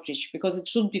about outreach, because it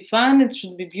should be fun, it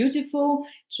should be beautiful,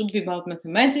 it should be about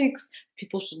mathematics,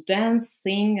 people should dance,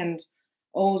 sing, and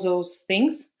all those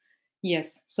things.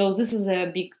 Yes, so this is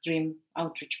a big dream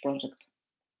outreach project.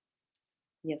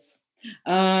 Yes.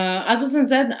 Other than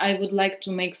that, I would like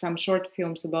to make some short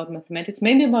films about mathematics,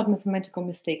 maybe about mathematical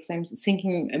mistakes. I'm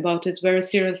thinking about it very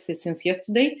seriously since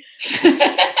yesterday. This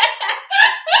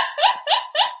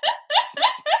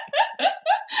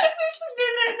should be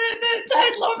the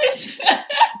title of this.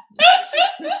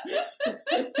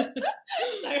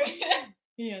 Sorry.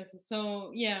 Yes,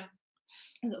 so yeah,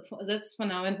 that's for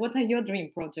now. And what are your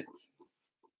dream projects?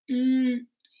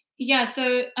 Yeah,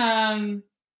 so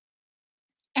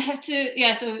I have to,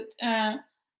 yeah, so,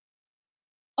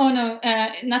 oh no,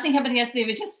 nothing happened yesterday,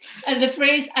 but just the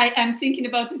phrase I am thinking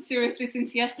about it seriously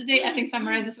since yesterday, I think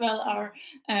summarizes well our...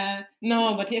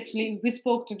 No, but actually we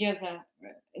spoke together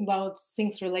about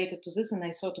things related to this, and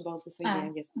I thought about this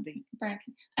idea yesterday.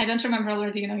 Apparently. I don't remember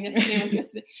already, yesterday was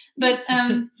yesterday. But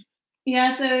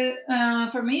yeah, so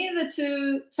for me, the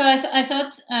two, so I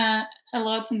thought a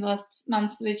lot in the last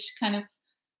months, which kind of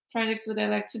projects would I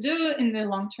like to do in the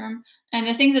long term. And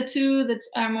I think the two that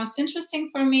are most interesting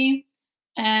for me,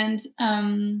 and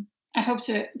I hope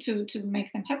to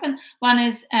make them happen. One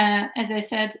is, as I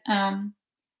said, I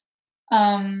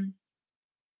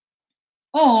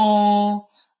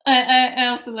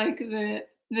also like the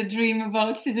dream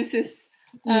about physicists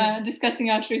discussing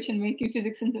outreach and making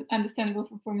physics understandable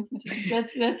for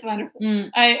mathematicians. That's wonderful.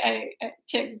 I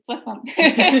check +1.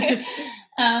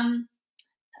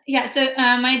 Yeah, so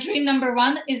my dream number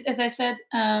one is, as I said,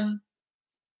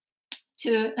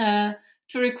 to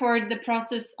record the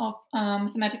process of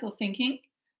mathematical thinking,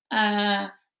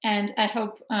 and I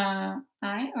hope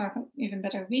I, or even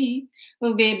better we,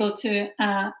 will be able to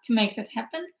make that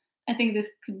happen. I think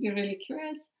this could be really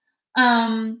curious.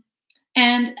 And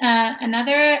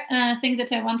another thing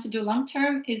that I want to do long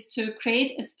term is to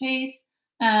create a space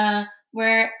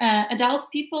where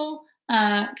adult people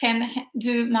can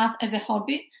do math as a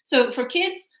hobby. So for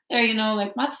kids, there are,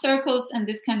 like math circles and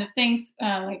this kind of things.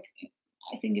 Like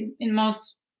I think in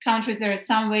most countries there is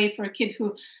some way for a kid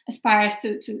who aspires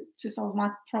to solve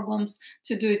math problems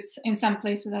to do it in some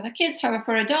place with other kids. However,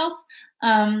 for adults,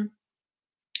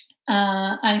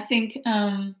 I think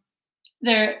I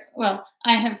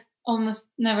have almost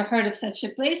never heard of such a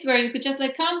place where you could just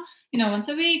like come, once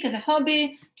a week as a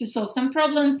hobby to solve some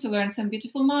problems, to learn some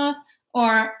beautiful math,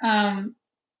 or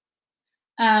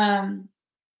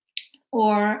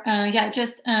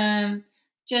just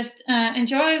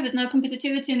enjoy with no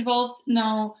competitivity involved,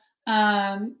 no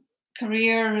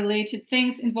career-related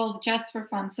things involved, just for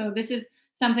fun. So this is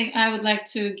something I would like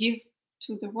to give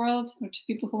to the world, or to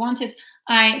people who want it.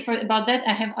 About that,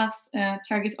 I have asked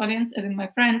target audience, as in my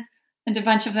friends, and a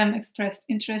bunch of them expressed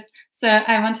interest. So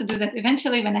I want to do that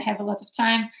eventually when I have a lot of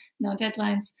time, no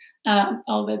deadlines,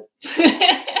 all that,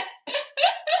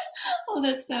 all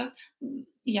that stuff.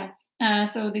 Yeah.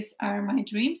 So these are my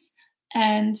dreams,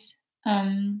 and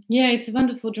yeah, it's a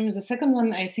wonderful dream. The second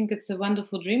one, I think it's a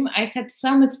wonderful dream. I had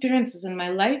some experiences in my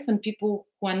life, and people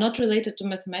who are not related to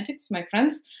mathematics, my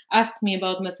friends, asked me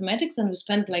about mathematics, and we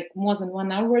spent like more than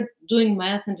 1 hour doing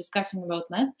math and discussing about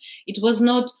math. It was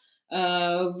not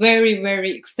very,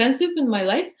 very extensive in my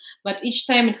life, but each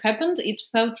time it happened, it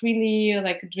felt really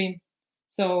like a dream.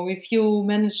 So if you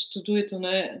manage to do it on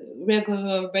a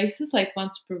regular basis, like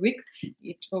once per week,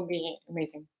 it will be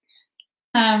amazing.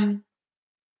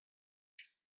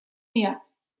 Yeah.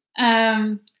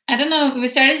 I don't know. We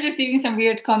started receiving some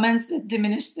weird comments that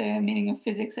diminish the meaning of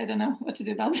physics. I don't know what to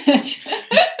do about that.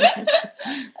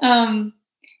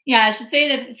 Yeah, I should say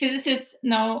that physicists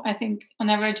know, I think,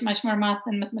 on average, much more math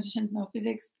than mathematicians know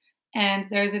physics. And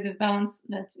there is a disbalance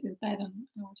that is bad on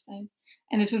our side.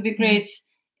 And it would be great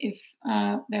if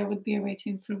there would be a way to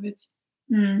improve it.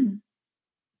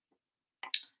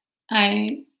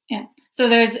 So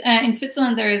there's in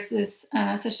Switzerland there is this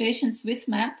association, Swiss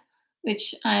Map,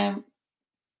 which I am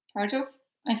part of,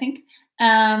 I think.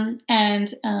 I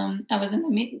was in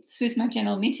the Swiss Map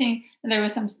General meeting, and there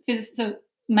was some physics. So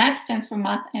MAP stands for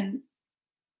math and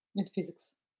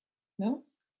physics. No,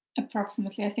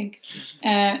 approximately, I think,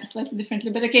 slightly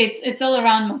differently. But okay, it's all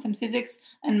around math and physics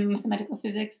and mathematical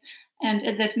physics. And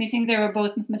at that meeting, there were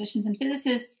both mathematicians and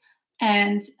physicists,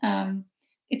 and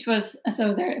it was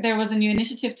so there was a new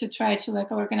initiative to try to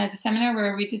like organize a seminar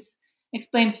where we just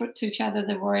explain to each other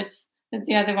the words that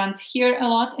the other ones hear a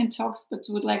lot in talks, but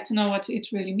would like to know what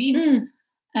it really means.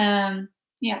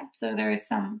 Yeah, so there is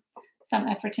some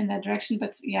effort in that direction,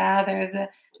 but yeah,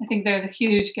 I think there's a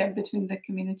huge gap between the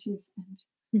communities.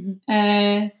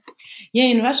 And yeah,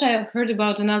 in Russia I heard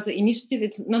about another initiative.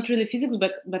 It's not really physics,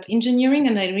 but engineering,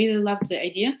 and I really loved the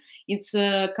idea. It's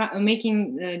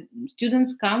making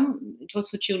students come. It was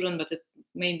for children, but it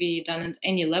may be done at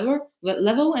any level,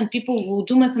 and people will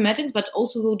do mathematics, but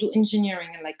also will do engineering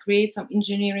and like create some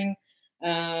engineering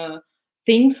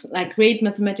things, like create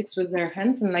mathematics with their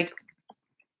hands, and like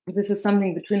this is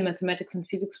something between mathematics and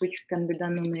physics which can be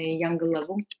done on a younger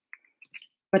level.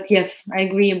 But yes, I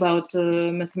agree about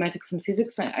mathematics and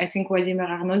physics. I think Vladimir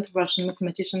Arnold, Russian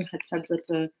mathematician, had said that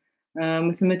a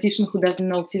mathematician who doesn't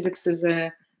know physics has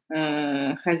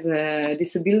a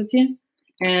disability.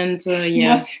 And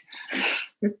yeah,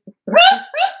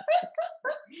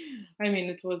 I mean,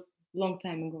 it was a long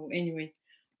time ago anyway.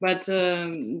 But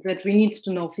that we need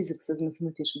to know physics as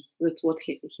mathematicians. That's what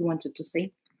he wanted to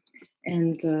say.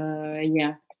 And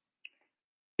yeah,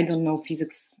 I don't know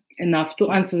physics enough to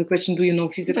answer the question, do you know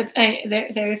physics? But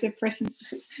there is a person.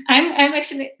 I'm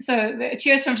actually, so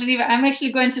cheers from Geneva. I'm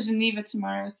actually going to Geneva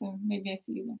tomorrow, so maybe I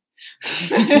see you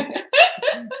there.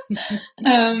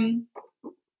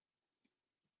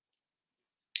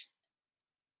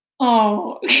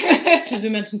 Oh, should we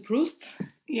mention Proust?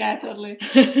 Yeah, totally.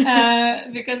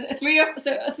 Because three of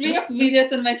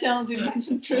videos on my channel did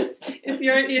mention Proust. It's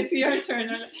your turn.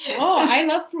 Oh, I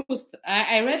love Proust.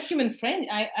 I read him in French.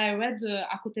 I read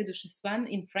À côté de chez Swann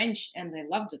in French, and I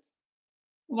loved it.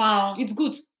 Wow, it's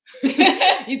good.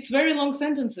 It's very long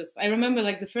sentences. I remember,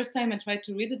 like the first time I tried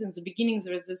to read it. In the beginning,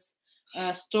 there is this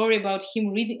story about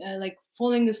him reading, like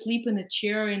falling asleep in a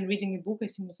chair and reading a book. I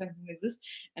think, or something like this.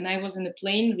 And I was in a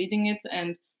plane reading it,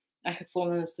 and I have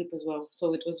fallen asleep as well,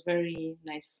 so it was very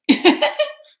nice.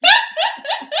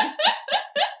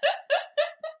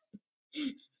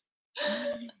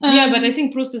 Yeah, but I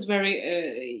think Proust is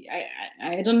very.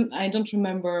 I don't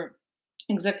remember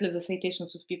exactly the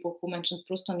citations of people who mentioned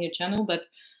Proust on your channel, but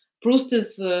Proust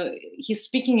is he's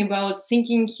speaking about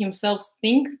thinking himself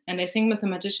think, and I think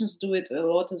mathematicians do it a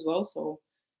lot as well. So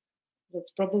that's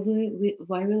probably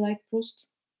why we like Proust.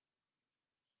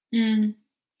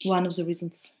 One of the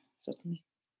reasons. Certainly.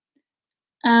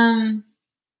 I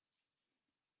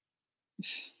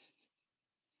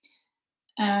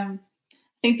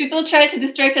think people try to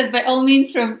distract us by all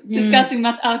means from discussing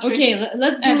math outreach. Okay,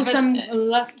 let's do some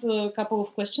last couple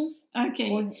of questions.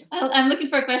 Okay, I'm looking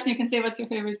for a question. You can say, what's your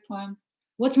favorite poem?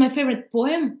 What's my favorite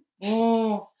poem?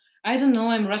 Oh, I don't know.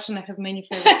 I'm Russian. I have many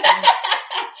favorite poems.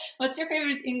 What's your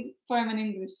favorite poem in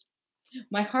English?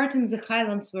 My heart in the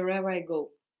highlands wherever I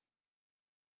go.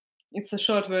 It's a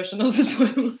short version of this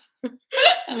poem.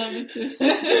 I love it too.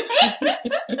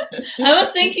 I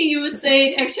was thinking you would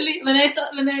say, actually, we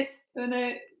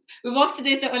walked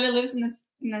today. So Ola lives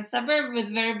in a suburb with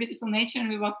very beautiful nature, and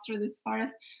we walked through this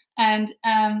forest. And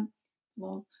and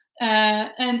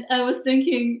I was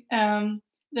thinking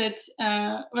that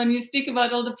when you speak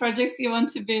about all the projects you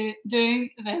want to be doing,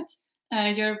 that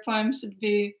your poem should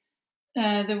be.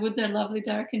 The woods are lovely,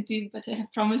 dark and deep, but I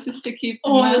have promises to keep.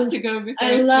 Miles to go before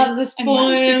I sleep. Love this poem.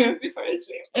 Miles to go before I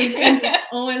sleep.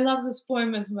 Oh, I love this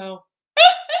poem as well.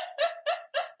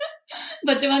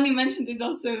 But the one you mentioned is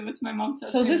also what my mom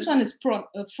taught me. So this one is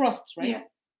Frost, right?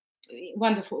 Yeah.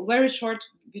 Wonderful, very short,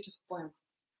 beautiful poem.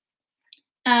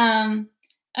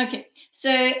 Okay,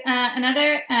 so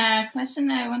another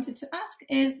question I wanted to ask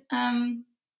is.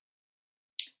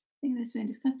 I think this we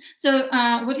discussed. So,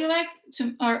 would you like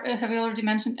to, or have you already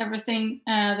mentioned everything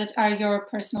that are your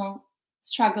personal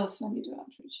struggles when you do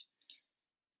outreach?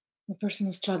 My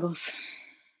personal struggles.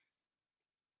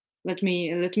 Let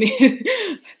me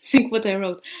think what I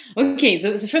wrote. Okay,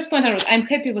 so the first point I wrote, I'm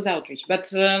happy with outreach,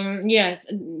 but yeah.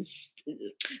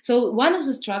 So one of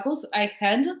the struggles I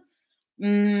had.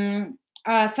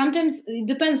 Sometimes it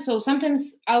depends. So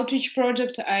sometimes outreach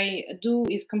project I do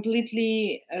is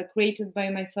completely created by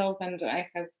myself, and I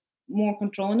have more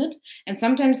control on it. And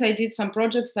sometimes I did some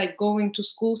projects like going to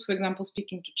schools, for example,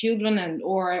 speaking to children,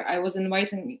 or I was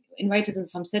invited in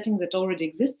some setting that already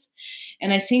exists.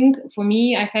 And I think for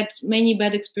me, I had many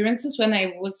bad experiences when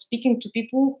I was speaking to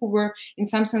people who were in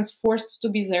some sense forced to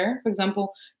be there. For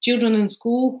example, children in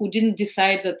school who didn't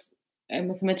decide that a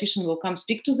mathematician will come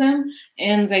speak to them,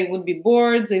 and they would be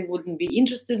bored, they wouldn't be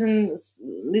interested in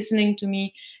listening to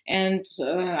me. And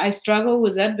I struggle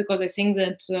with that because I think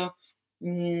that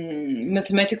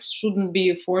mathematics shouldn't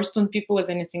be forced on people as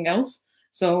anything else.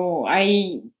 So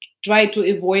I try to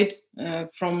avoid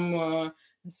from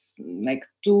like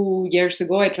 2 years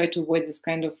ago, I tried to avoid this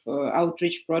kind of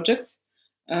outreach projects.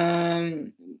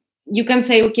 You can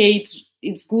say, okay,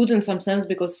 it's good in some sense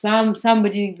because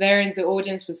somebody there in the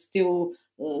audience will still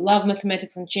love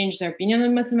mathematics and change their opinion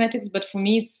on mathematics. But for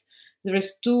me, there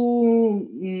is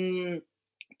too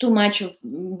much of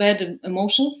bad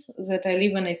emotions that I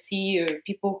live when I see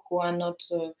people who are not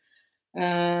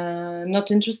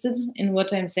interested in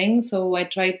what I'm saying. So I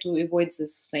try to avoid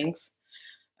these things.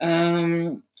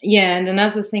 Yeah, and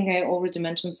another thing I already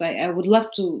mentioned, I would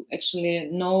love to actually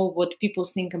know what people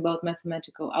think about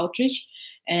mathematical outreach.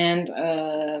 And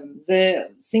the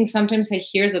thing sometimes I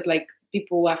hear that like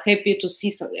people are happy to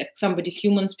see somebody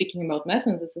human speaking about math,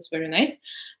 and this is very nice.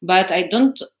 But I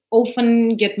don't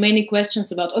often get many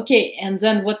questions about, okay, and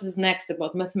then what is next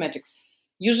about mathematics?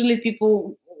 Usually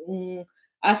people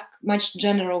ask much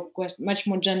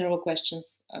more general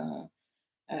questions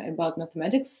about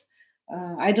mathematics.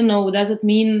 I don't know, does it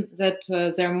mean that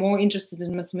they're more interested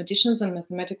in mathematicians than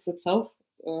mathematics itself?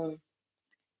 For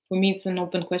me, it's an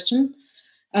open question.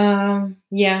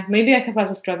 Yeah, maybe I have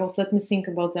other struggles. Let me think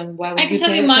about them. Why would I can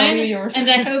tell you mine, yours? and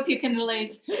I hope you can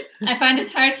relate. I find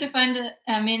it hard to find,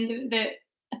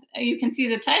 you can see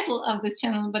the title of this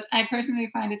channel, but I personally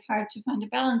find it hard to find a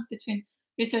balance between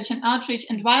research and outreach.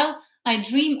 And while I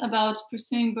dream about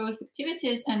pursuing both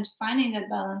activities and finding that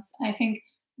balance, I think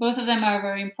both of them are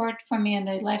very important for me, and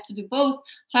I'd like to do both.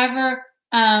 However,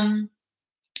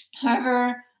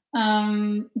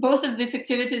 both of these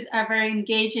activities are very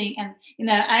engaging, and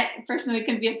I personally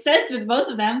can be obsessed with both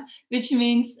of them, which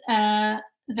means that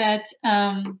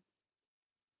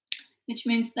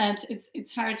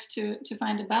it's hard to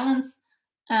find a balance.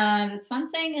 That's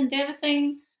one thing, and the other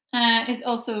thing is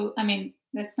also,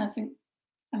 that's nothing.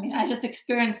 I just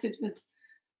experienced it with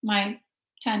my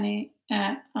tiny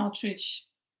outreach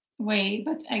way,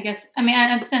 but I guess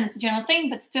I understand it's a general thing,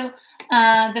 but still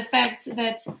the fact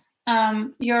that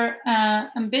your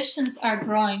ambitions are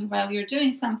growing while you're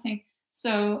doing something.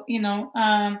 So you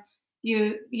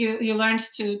learned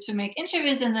to make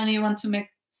interviews, and then you want to make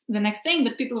the next thing,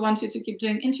 but people want you to keep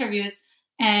doing interviews,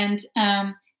 and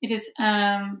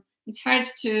it's hard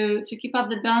to keep up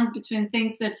the balance between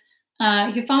things that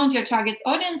you found your target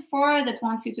audience for, that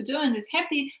wants you to do and is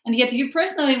happy, and yet you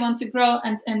personally want to grow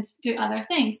and do other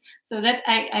things. So that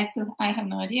I have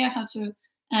no idea how to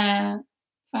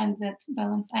find that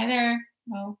balance either.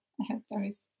 Well, I hope there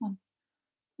is one.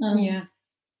 Yeah,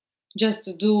 just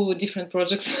to do different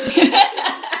projects.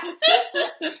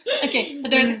 Okay,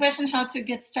 but there's a question how to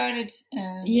get started.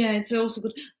 Yeah, it's also a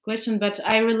good question, but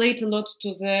I relate a lot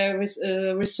to the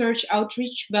research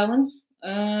outreach balance.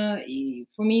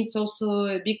 For me, it's also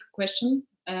a big question.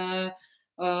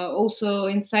 Also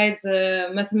inside the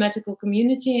mathematical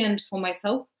community and for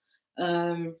myself.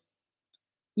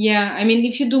 Yeah,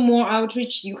 if you do more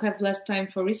outreach, you have less time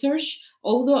for research.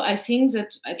 Although I think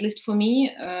that, at least for me,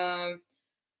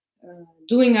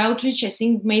 doing outreach, I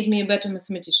think, made me a better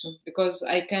mathematician, because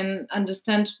I can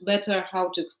understand better how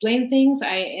to explain things.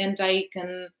 I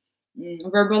can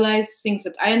verbalize things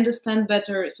that I understand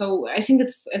better. So I think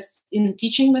it's, as in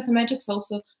teaching mathematics,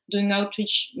 also doing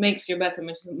outreach makes you a better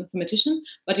mathematician,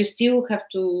 but you still have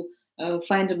to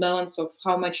find a balance of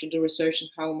how much you do research and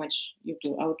how much you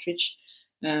do outreach.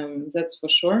 That's for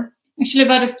sure. Actually,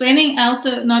 about explaining, I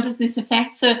also noticed this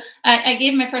effect. So I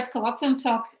gave my first colloquium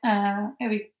talk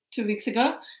 2 weeks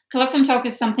ago. Colloquium talk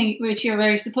is something which you're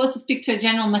very supposed to speak to a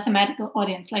general mathematical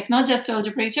audience, like not just to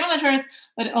algebraic geometers,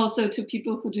 but also to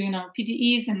people who do,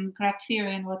 PDEs and graph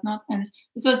theory and whatnot. And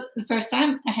this was the first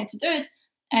time I had to do it,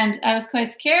 and I was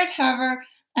quite scared. However,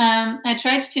 I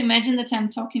tried to imagine that I'm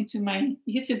talking to my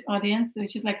YouTube audience,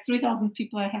 which is like 3,000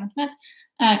 people I haven't met,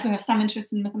 who have some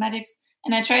interest in mathematics.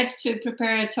 And I tried to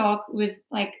prepare a talk with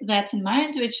like that in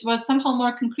mind, which was somehow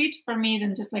more concrete for me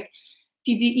than just like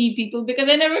PDE people, because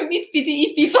I never meet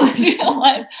PDE people in real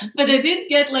life. But I did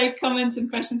get like comments and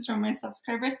questions from my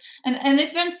subscribers, and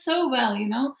it went so well.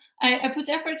 I put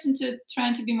effort into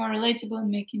trying to be more relatable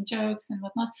and making jokes and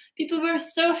whatnot. People were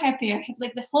so happy. I had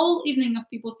like the whole evening of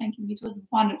people thanking me. It was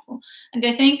wonderful. And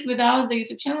I think without the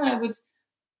YouTube channel,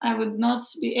 I would not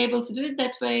be able to do it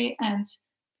that way, and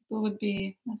people would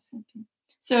be less happy.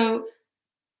 So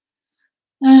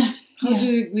how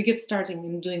do we get started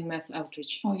in doing math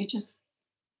outreach? Oh, you just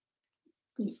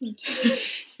go for it.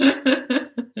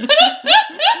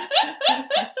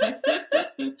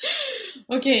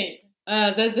 Okay,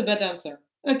 that's a bad answer.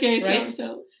 Okay, right?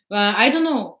 tell. I don't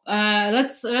know.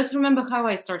 Let's remember how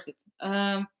I started.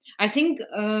 I think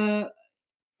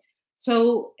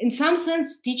so. In some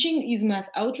sense, teaching is math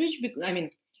outreach. Because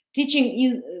teaching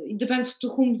is, it depends to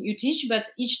whom you teach, but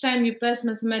each time you pass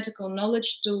mathematical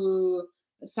knowledge to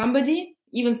somebody,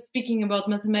 even speaking about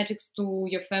mathematics to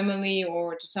your family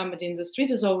or to somebody in the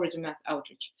street, is already math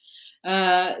outreach.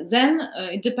 Then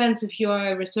it depends if you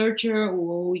are a researcher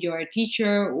or you are a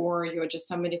teacher or you're just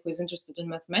somebody who is interested in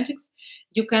mathematics.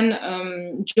 You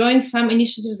can join some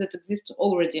initiatives that exist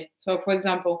already. So, for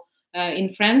example,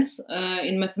 in France,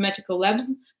 in mathematical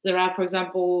labs, there are, for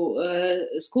example,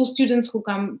 school students who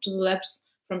come to the labs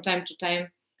from time to time,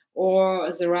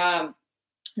 or there are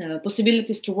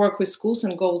possibilities to work with schools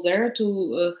and go there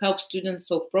to help students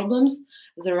solve problems.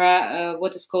 There are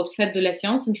what is called Fête de la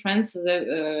Science in France,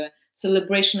 the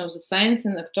celebration of the science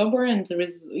in October, and there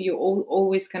is, you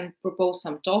always can propose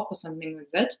some talk or something like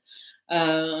that.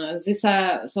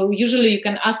 So usually you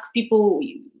can ask people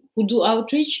who do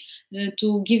outreach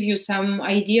to give you some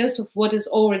ideas of what is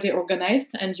already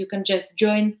organized, and you can just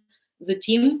join the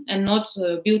team and not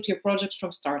build your project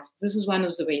from start. This is one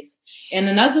of the ways. And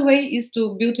another way is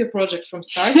to build your project from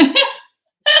start,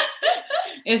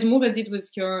 as Muga did with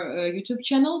your YouTube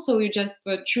channel. So you just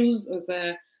choose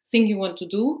the thing you want to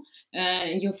do.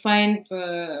 You find,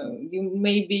 you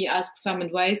maybe ask some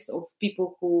advice of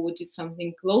people who did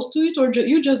something close to it, or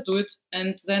you just do it,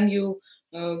 and then you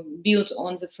build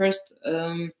on the first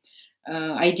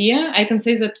idea. I can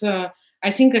say that I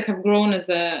think I have grown as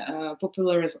a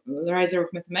popularizer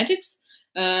of mathematics.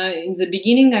 In the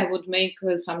beginning, I would make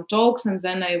some talks, and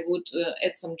then I would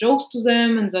add some jokes to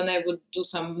them, and then I would do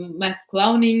some math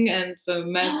clowning and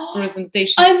math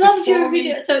presentations. I loved your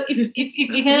video. So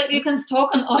if you can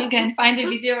stalk on Olga and find a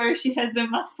video where she has the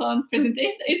math clown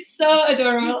presentation, it's so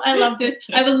adorable. I loved it.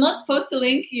 I will not post a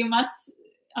link. You must.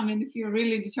 I mean, if you're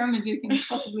really determined, you can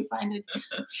possibly find it.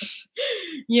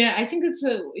 Yeah, I think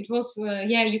it was.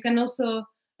 Yeah, you can also.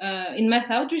 In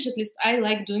math outreach, at least I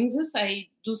like doing this. I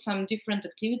do some different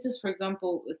activities, for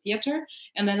example, theater,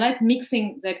 and I like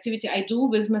mixing the activity I do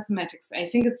with mathematics. I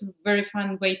think it's a very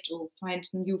fun way to find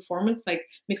new formats, like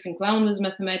mixing clown with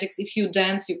mathematics. If you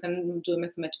dance, you can do a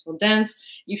mathematical dance.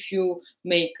 If you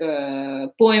make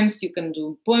poems, you can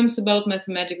do poems about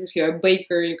mathematics. If you're a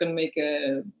baker, you can make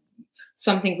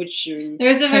something which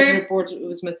has a report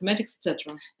with mathematics,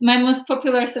 etc. My most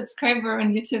popular subscriber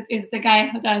on YouTube is the guy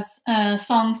who does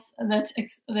songs that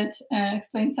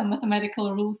explain some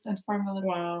mathematical rules and formulas.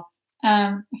 Wow.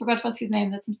 I forgot what's his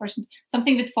name. That's unfortunate.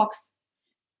 Something with Fox.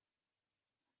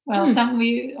 Well,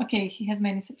 he has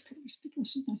many subscribers. People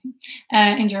should know him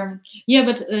in German. Yeah,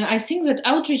 but I think that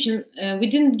outreach, we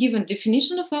didn't give a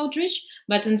definition of outreach,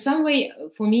 but in some way,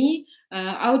 for me,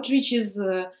 outreach is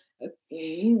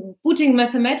putting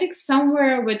mathematics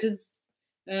somewhere where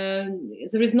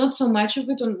there is not so much of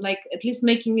it, on, like at least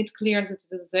making it clear that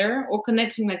it is there, or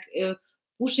connecting, like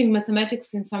pushing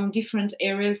mathematics in some different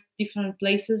areas, different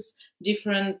places,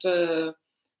 different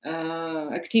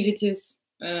activities.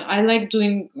 I like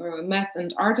doing math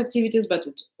and art activities, but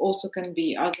it also can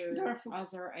be other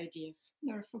ideas.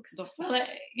 Fuchs. Well,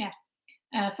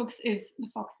 Fuchs is the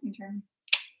fox in German.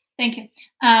 Thank you.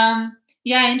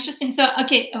 Yeah, interesting. So,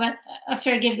 okay,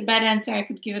 after I gave the bad answer, I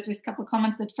could give at least a couple of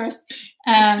comments. That first,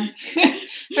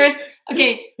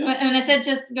 okay, when I said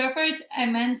just go for it, I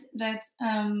meant that,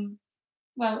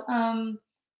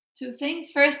 two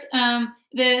things. First,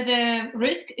 the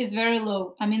risk is very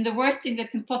low. I mean, the worst thing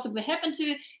that can possibly happen to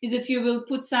you is that you will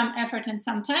put some effort and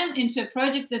some time into a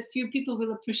project that few people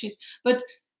will appreciate. But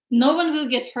no one will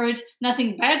get hurt,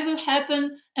 nothing bad will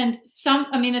happen, and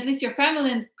at least your family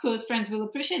and close friends will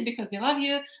appreciate because they love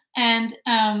you, and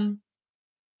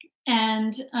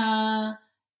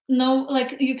no,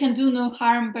 like, you can do no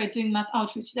harm by doing math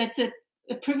outreach. That's a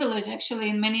privilege, actually.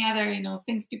 In many other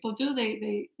things people do,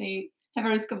 they have a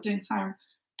risk of doing harm,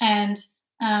 and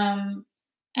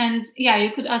yeah,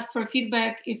 you could ask for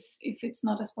feedback if it's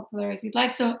not as popular as you'd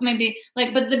like. So maybe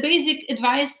but the basic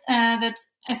advice that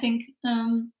I think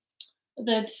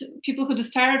that people who do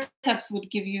startups would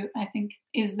give you, I think,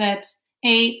 is that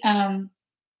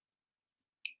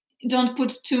don't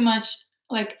put too much,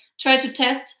 try to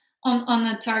test on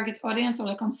a target audience,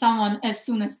 or on someone as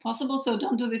soon as possible. So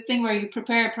don't do this thing where you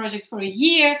prepare a project for a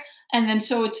year and then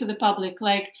show it to the public.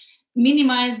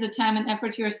 Minimize the time and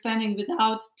effort you're spending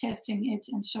without testing it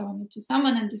and showing it to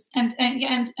someone, and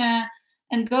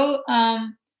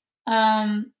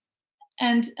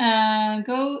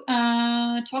go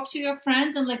talk to your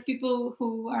friends and people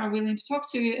who are willing to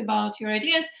talk to you about your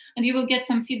ideas, and you will get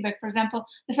some feedback. For example,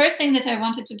 the first thing that I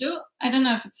wanted to do, I don't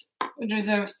know if it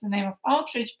deserves the name of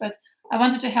outreach, but I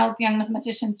wanted to help young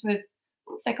mathematicians with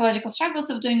psychological struggles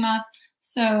of doing math.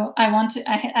 So I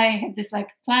had this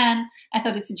plan. I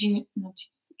thought it's a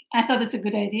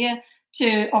good idea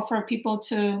to offer people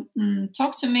to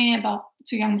talk to me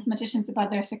to young mathematicians about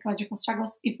their psychological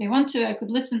struggles. If they want to, I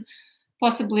could listen,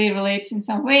 possibly relate in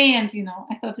some way. And,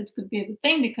 I thought it could be a good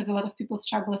thing because a lot of people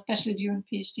struggle, especially during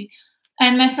PhD.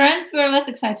 And my friends were less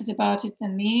excited about it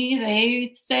than me.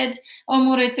 They said, oh,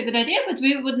 Mura, it's a good idea, but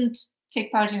we wouldn't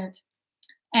take part in it.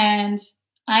 And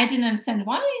I didn't understand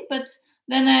why, but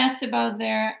then I asked about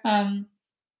their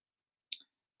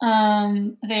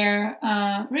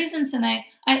reasons, and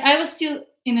I was still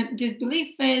in a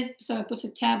disbelief phase, so I put a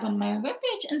tab on my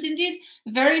webpage, and indeed,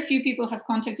 very few people have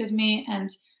contacted me,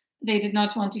 and they did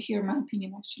not want to hear my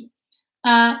opinion, actually.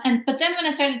 But then when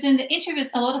I started doing the interviews,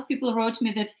 a lot of people wrote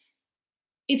me that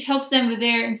it helps them with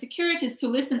their insecurities to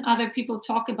listen other people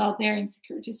talk about their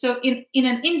insecurities. So in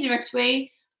an indirect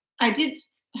way, I did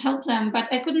help them,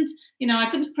 but I couldn't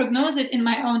prognose it in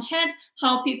my own head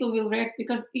how people will react,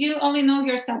 because you only know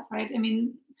yourself, right? I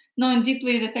mean, knowing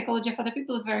deeply the psychology of other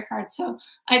people is very hard. So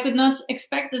I could not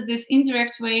expect that this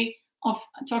indirect way of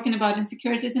talking about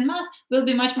insecurities in math will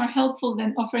be much more helpful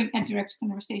than offering a direct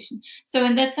conversation. So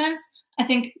in that sense, I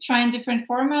think trying different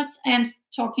formats and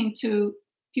talking to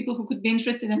people who could be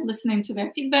interested in listening to their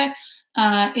feedback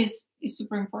is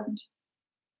super important.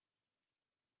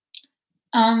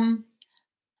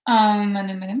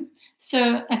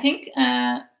 So I think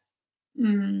I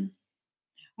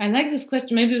like this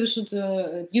question. Maybe we should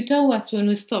you tell us when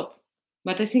we stop,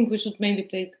 but I think we should maybe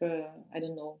take I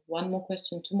don't know, one more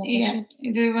question, two more questions.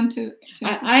 Yeah. Do you want to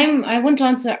I want to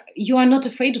answer. You are not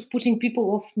afraid of putting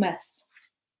people off maths?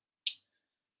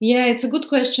 Yeah, it's a good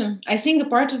question. I think a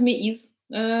part of me is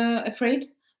afraid,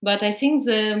 but I think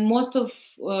the most of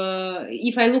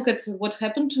if I look at what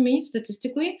happened to me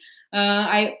statistically,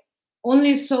 I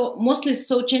mostly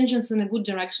saw changes in a good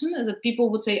direction, as that people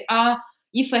would say,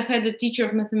 if I had a teacher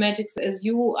of mathematics as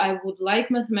you, I would like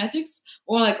mathematics,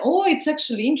 or like, oh, it's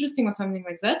actually interesting, or something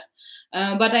like that.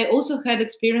 But I also had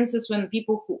experiences when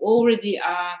people who already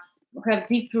have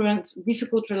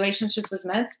difficult relationship with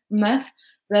math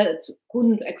that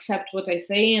couldn't accept what I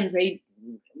say, and they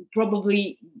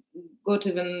probably got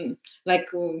even like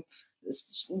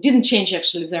didn't change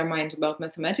actually their mind about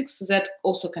mathematics. That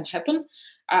also can happen.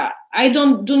 I do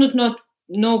not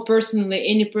know personally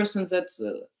any person that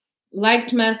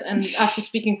liked math and after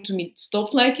speaking to me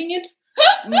stopped liking it.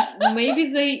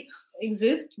 Maybe they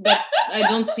exist, but I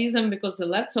don't see them because they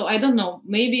left. So I don't know.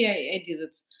 Maybe I did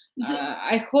it.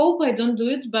 I hope I don't do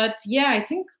it. But yeah, I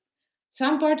think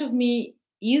some part of me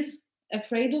is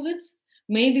afraid of it.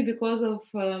 Maybe because of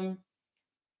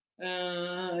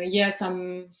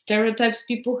some stereotypes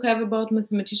people have about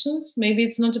mathematicians. Maybe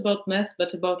it's not about math,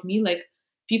 but about me. Like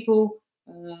people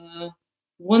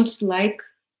won't like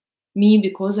me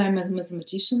because I'm a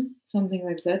mathematician, something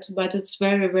like that. But it's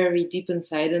very, very deep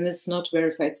inside, and it's not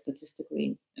verified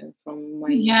statistically from my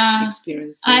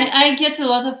experience. So. I get a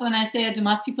lot of when I say I do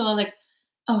math, people are like,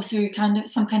 "Oh, so you're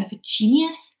some kind of a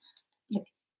genius?"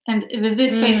 And with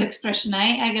this face expression,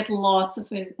 I get lots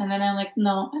of it, and then I'm like,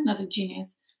 "No, I'm not a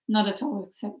genius, not at all,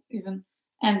 except even."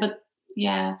 But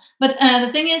the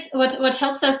thing is, what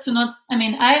helps us to not, I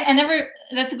mean, I never,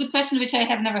 that's a good question, which I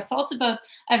have never thought about.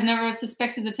 I've never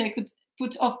suspected that I could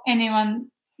put off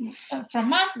anyone from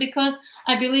math, because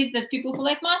I believe that people who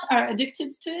like math are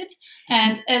addicted to it.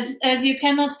 And as you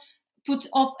cannot put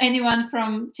off anyone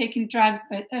from taking drugs,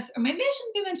 or maybe I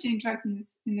shouldn't be mentioning drugs in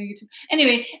the YouTube.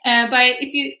 Anyway,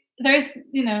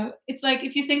 it's like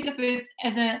if you think of it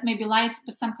as a maybe light,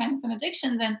 but some kind of an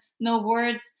addiction, then no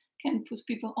words can put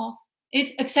people off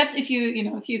it, except if you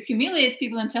humiliate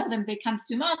people and tell them they can't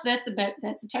do math. That's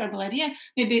a terrible idea.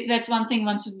 Maybe that's one thing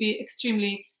one should be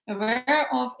extremely aware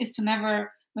of, is to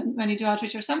never, when you do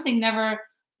outreach or something, never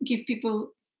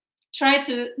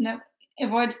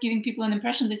avoid giving people an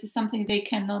impression this is something they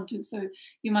cannot do. So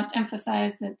you must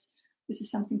emphasize that this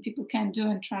is something people can do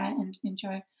and try and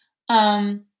enjoy.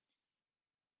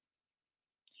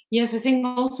 Yes, I think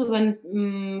also when,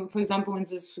 for example, in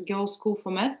this girls' school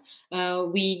for math,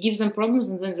 we give them problems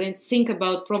and then they think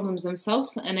about problems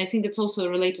themselves. And I think it's also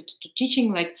related to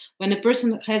teaching. Like when a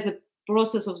person has a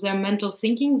process of their mental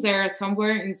thinking, they're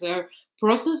somewhere in their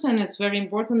process, and it's very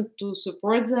important to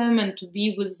support them and to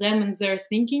be with them in their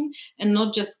thinking, and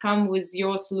not just come with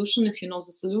your solution if you know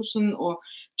the solution, or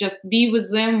just be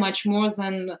with them much more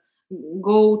than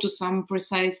go to some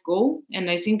precise goal.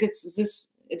 And I think it's this,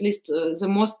 at least the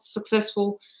most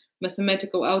successful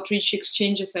mathematical outreach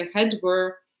exchanges I had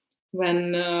were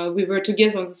when we were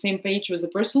together on the same page with a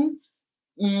person.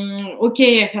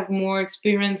 Okay, I have more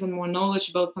experience and more knowledge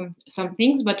about some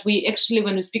things, but we actually,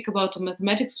 when we speak about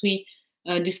mathematics, we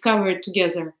discover it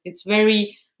together. It's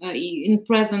very in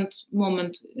present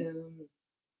moment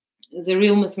the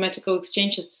real mathematical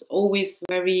exchange, it's always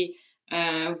very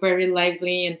very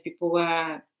lively, and people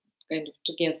are kind of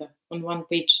together on one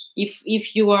page.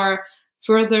 If you are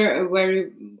further where,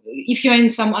 if you're in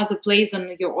some other place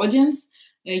than your audience,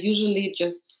 usually it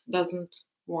just doesn't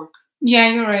work. Yeah,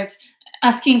 you're right.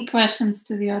 Asking questions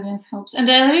to the audience helps. And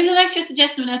I really like your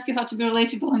suggestion when I ask you how to be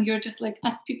relatable, and you're just like,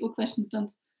 ask people questions, don't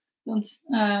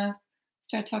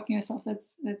start talking yourself.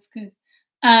 That's good.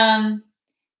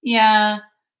 Yeah,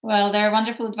 well, there are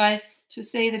wonderful advice to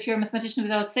say that you're a mathematician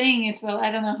without saying it. Well,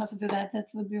 I don't know how to do that. That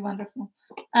would be wonderful.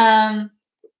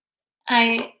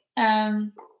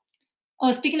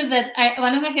 Oh, speaking of that,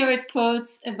 one of my favorite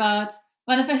quotes about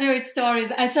one of my favorite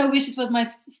stories. I so wish it was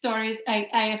my stories. I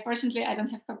unfortunately I don't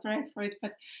have copyrights for it,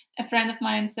 but a friend of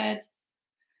mine said,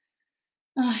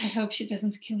 oh, I hope she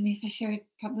doesn't kill me if I share it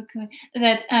publicly,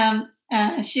 that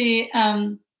she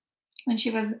when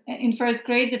she was in first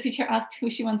grade, the teacher asked who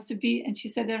she wants to be, and she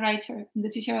said a writer. And the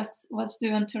teacher asked, what do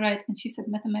you want to write? And she said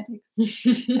mathematics.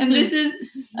 And this is,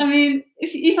 I mean,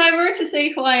 if I were to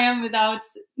say who I am without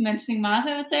mentioning math,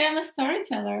 I would say I'm a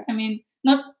storyteller. I mean,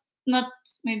 not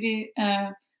maybe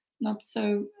not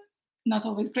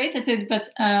always great at it, but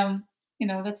you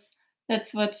know, that's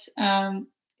what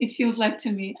it feels like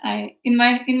to me. In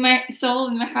my soul,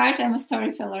 in my heart, I'm a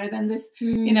storyteller. Then this,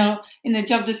 you know, in the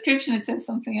job description it says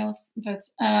something else. But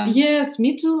yes,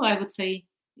 me too. I would say,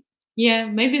 yeah,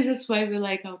 maybe that's why we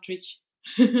like outreach.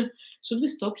 Should we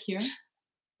stop here?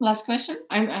 Last question.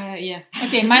 Yeah.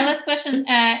 Okay, my last question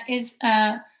is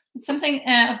something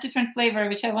of different flavor,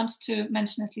 which I want to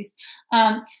mention at least.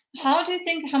 How do you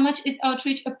think, how much is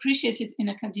outreach appreciated in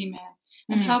academia,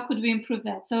 and how could we improve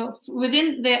that? So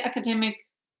within the academic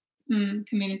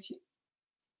community.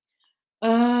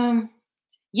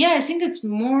 Yeah, I think it's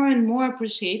more and more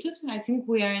appreciated. I think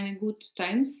we are in good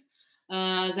times.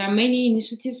 There are many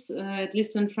initiatives, at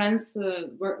least in France,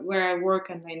 where I work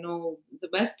and I know the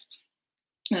best.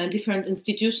 Different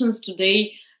institutions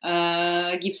today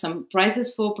give some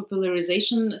prizes for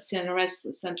popularization.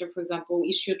 CNRS Center, for example,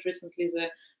 issued recently the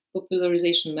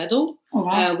popularization medal,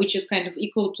 which is kind of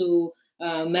equal to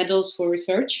medals for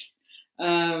research.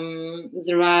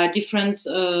 There are different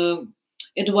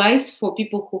advice for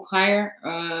people who hire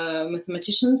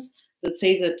mathematicians that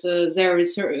say that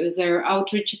their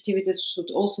outreach activities should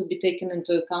also be taken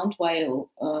into account while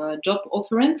job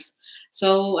offerings.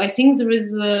 So I think there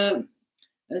is an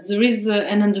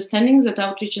understanding that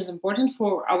outreach is important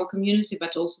for our community,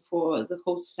 but also for the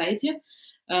whole society.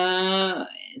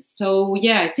 So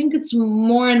yeah, I think it's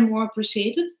more and more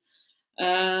appreciated.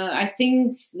 I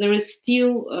think there is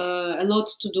still a lot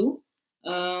to do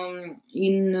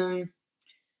in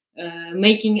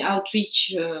making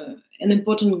outreach an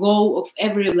important goal of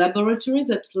every laboratory.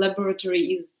 That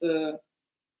laboratory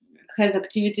has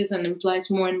activities and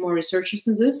implies more and more researchers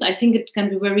in this. I think it can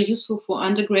be very useful for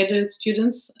undergraduate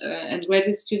students and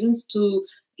graduate students to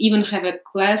even have a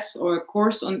class or a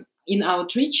course in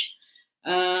outreach.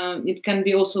 It can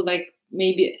be also like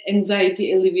maybe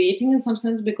anxiety alleviating in some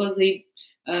sense, because they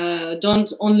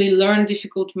don't only learn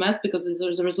difficult math, because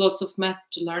there is lots of math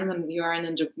to learn when you are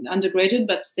an undergraduate,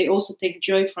 but they also take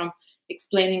joy from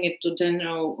explaining it to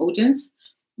general audience.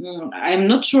 I'm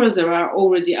not sure there are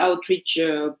already outreach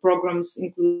programs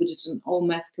included in all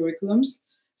math curriculums.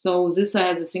 So these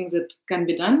are the things that can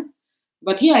be done.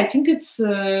 But yeah, I think it's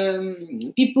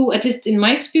people, at least in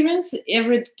my experience,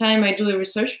 every time I do a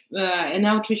research, an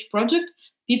outreach project,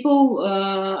 people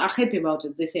are happy about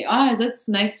it. They say, that's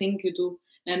a nice thing you do.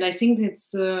 And I think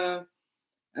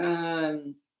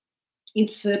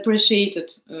it's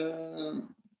appreciated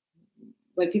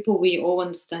by people. We all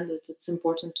understand that it's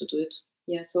important to do it.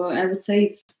 Yeah, so I would say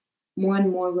it's more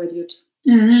and more valued.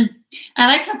 I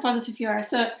like how positive you are.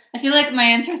 So I feel like my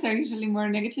answers are usually more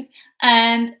negative.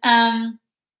 And I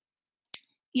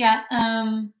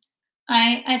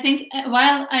think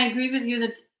while I agree with you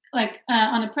that like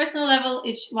on a personal level,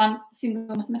 each one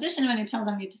single mathematician, when you tell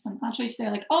them you do some outreach,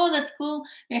 they're like, oh, that's cool,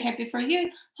 we're happy for you.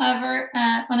 However,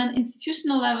 on an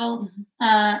institutional level,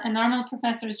 a normal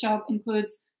professor's job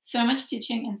includes so much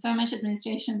teaching and so much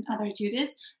administration, other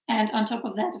duties. And on top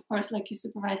of that, of course, like you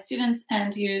supervise students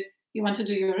and you want to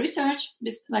do your research,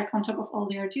 like on top of all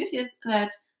your duties,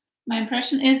 that my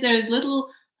impression is there is little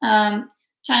time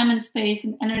and space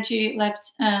and energy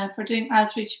left for doing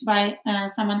outreach by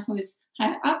someone who is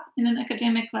higher up in an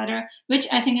academic ladder, which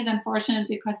I think is unfortunate,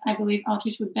 because I believe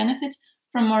outreach would benefit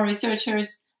from more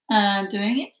researchers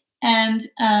doing it.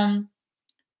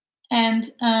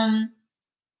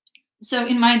 So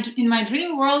in my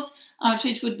dream world,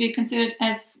 outreach would be considered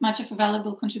as much of a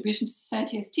valuable contribution to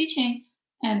society as teaching,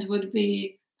 and would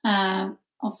be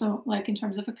also like in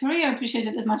terms of a career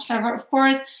appreciated as much. However, of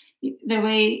course, the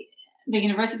way the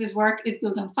universities work is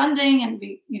built on funding, and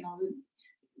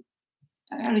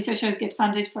researchers get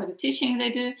funded for the teaching they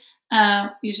do,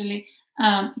 usually,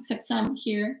 except some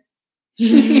here.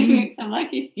 Some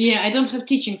lucky. Yeah, I don't have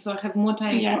teaching, so I have more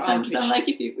time for outreach. Some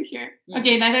lucky people here. Yeah.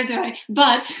 Okay, neither do I,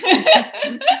 but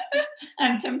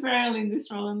I'm temporarily in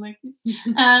this role. I'm lucky.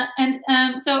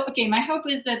 So, okay, my hope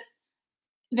is that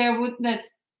that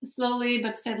slowly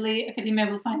but steadily academia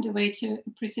will find a way to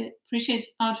appreciate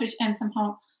outreach and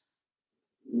somehow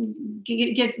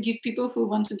give people who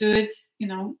want to do it,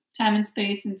 time and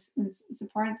space and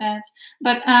support that.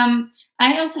 But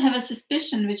I also have a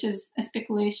suspicion, which is a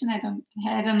speculation. I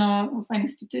don't know of any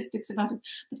statistics about it,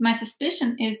 but my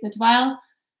suspicion is that while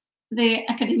the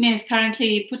academia is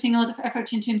currently putting a lot of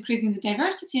effort into increasing the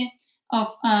diversity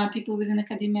of people within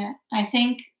academia, I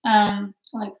think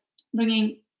like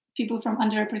bringing people from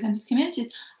underrepresented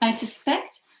communities, I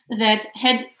suspect that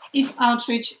if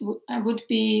outreach would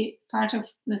be part of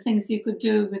the things you could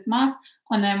do with math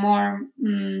on a more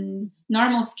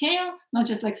normal scale, not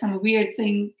just like some weird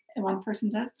thing one person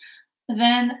does,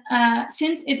 then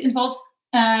since it involves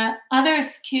other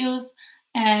skills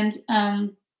and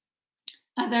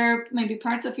other maybe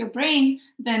parts of your brain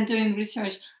than doing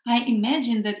research, I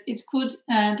imagine that it could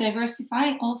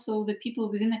diversify also the people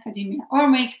within academia, or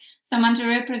make some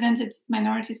underrepresented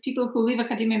minorities, people who leave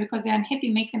academia because they're unhappy,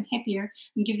 make them happier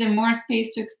and give them more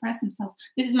space to express themselves.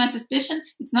 This is my suspicion.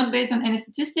 It's not based on any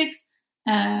statistics.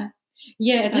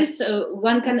 Yeah, at least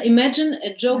one can imagine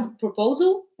a job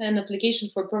proposal, an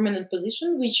application for a permanent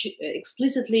position, which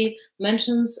explicitly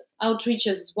mentions outreach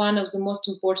as one of the most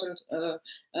important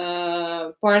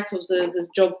parts of this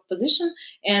job position.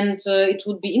 And it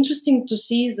would be interesting to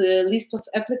see the list of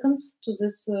applicants to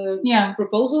this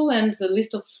proposal and the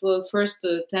list of first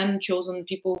 10 chosen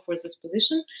people for this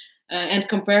position. And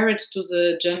compare it to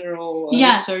the general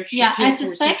research. Yeah, I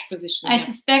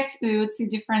suspect we would see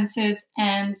differences,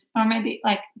 or maybe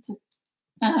like it's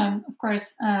of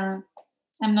course I'm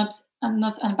not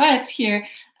unbiased here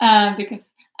because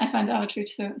I find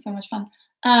outreach so much fun.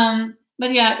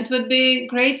 But yeah, it would be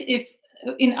great if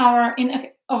in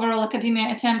overall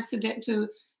academia attempts to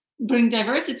bring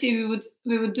diversity,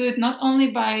 we would do it not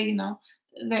only by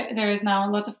there is now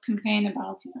a lot of campaign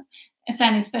about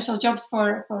assigning special jobs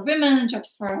for women,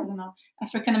 jobs for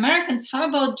African Americans. How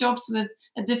about jobs with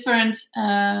a different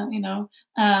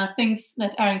things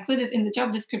that are included in the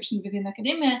job description within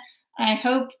academia? I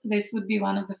hope this would be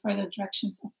one of the further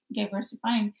directions of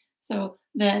diversifying, so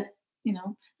that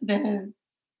the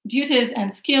duties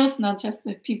and skills, not just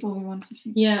the people we want to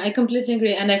see. Yeah, I completely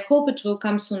agree, and I hope it will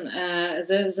come soon.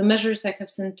 The measures I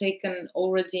have seen taken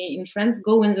already in France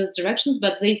go in those directions,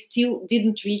 but they still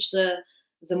didn't reach the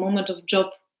moment of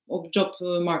job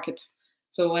market.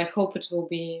 So I hope it will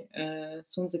be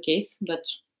soon the case, but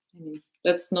I mean,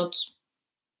 that's not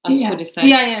us who decide.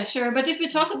 Yeah, sure. But if we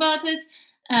talk about it,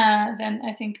 then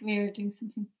I think we're doing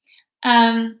something.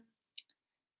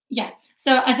 Yeah,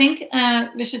 so I think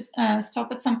we should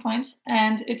stop at some point,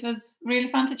 and it was really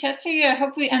fun to chat to you. I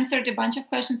hope we answered a bunch of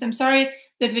questions. I'm sorry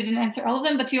that we didn't answer all of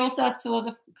them, but you also asked a lot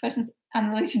of questions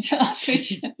unrelated to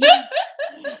outreach.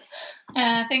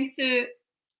 Thanks to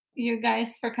you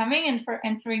guys for coming and for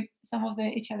answering some of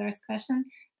each other's questions.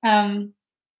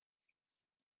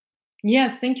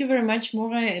 Yes, thank you very much,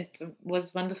 Mora. It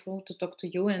was wonderful to talk to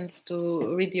you and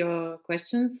to read your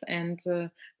questions and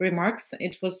remarks.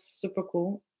 It was super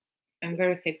cool. I'm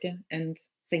very happy and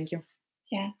thank you.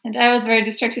 Yeah, and I was very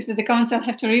distracted with the comments. I'll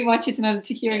have to rewatch it in order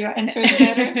to hear your answers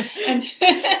better and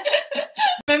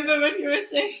remember what you were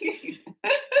saying.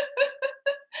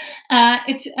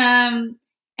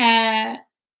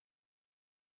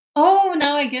 Oh,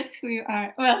 now I guess who you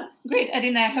are. Well, great,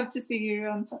 Adina. I hope to see you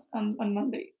on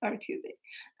Monday or Tuesday.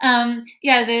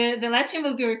 Yeah, the live stream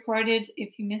will be recorded.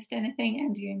 If you missed anything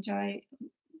and you enjoy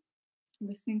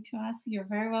listening to us, you're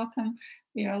very welcome.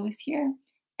 We're always here.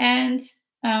 And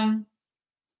bye-bye.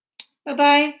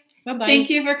 Bye-bye. Thank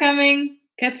you for coming.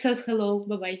 Kat says hello.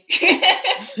 Bye-bye.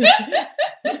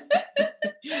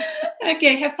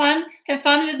 Okay, have fun. Have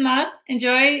fun with math.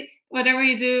 Enjoy whatever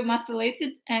you do math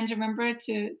related, and remember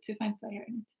to find pleasure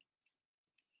in it.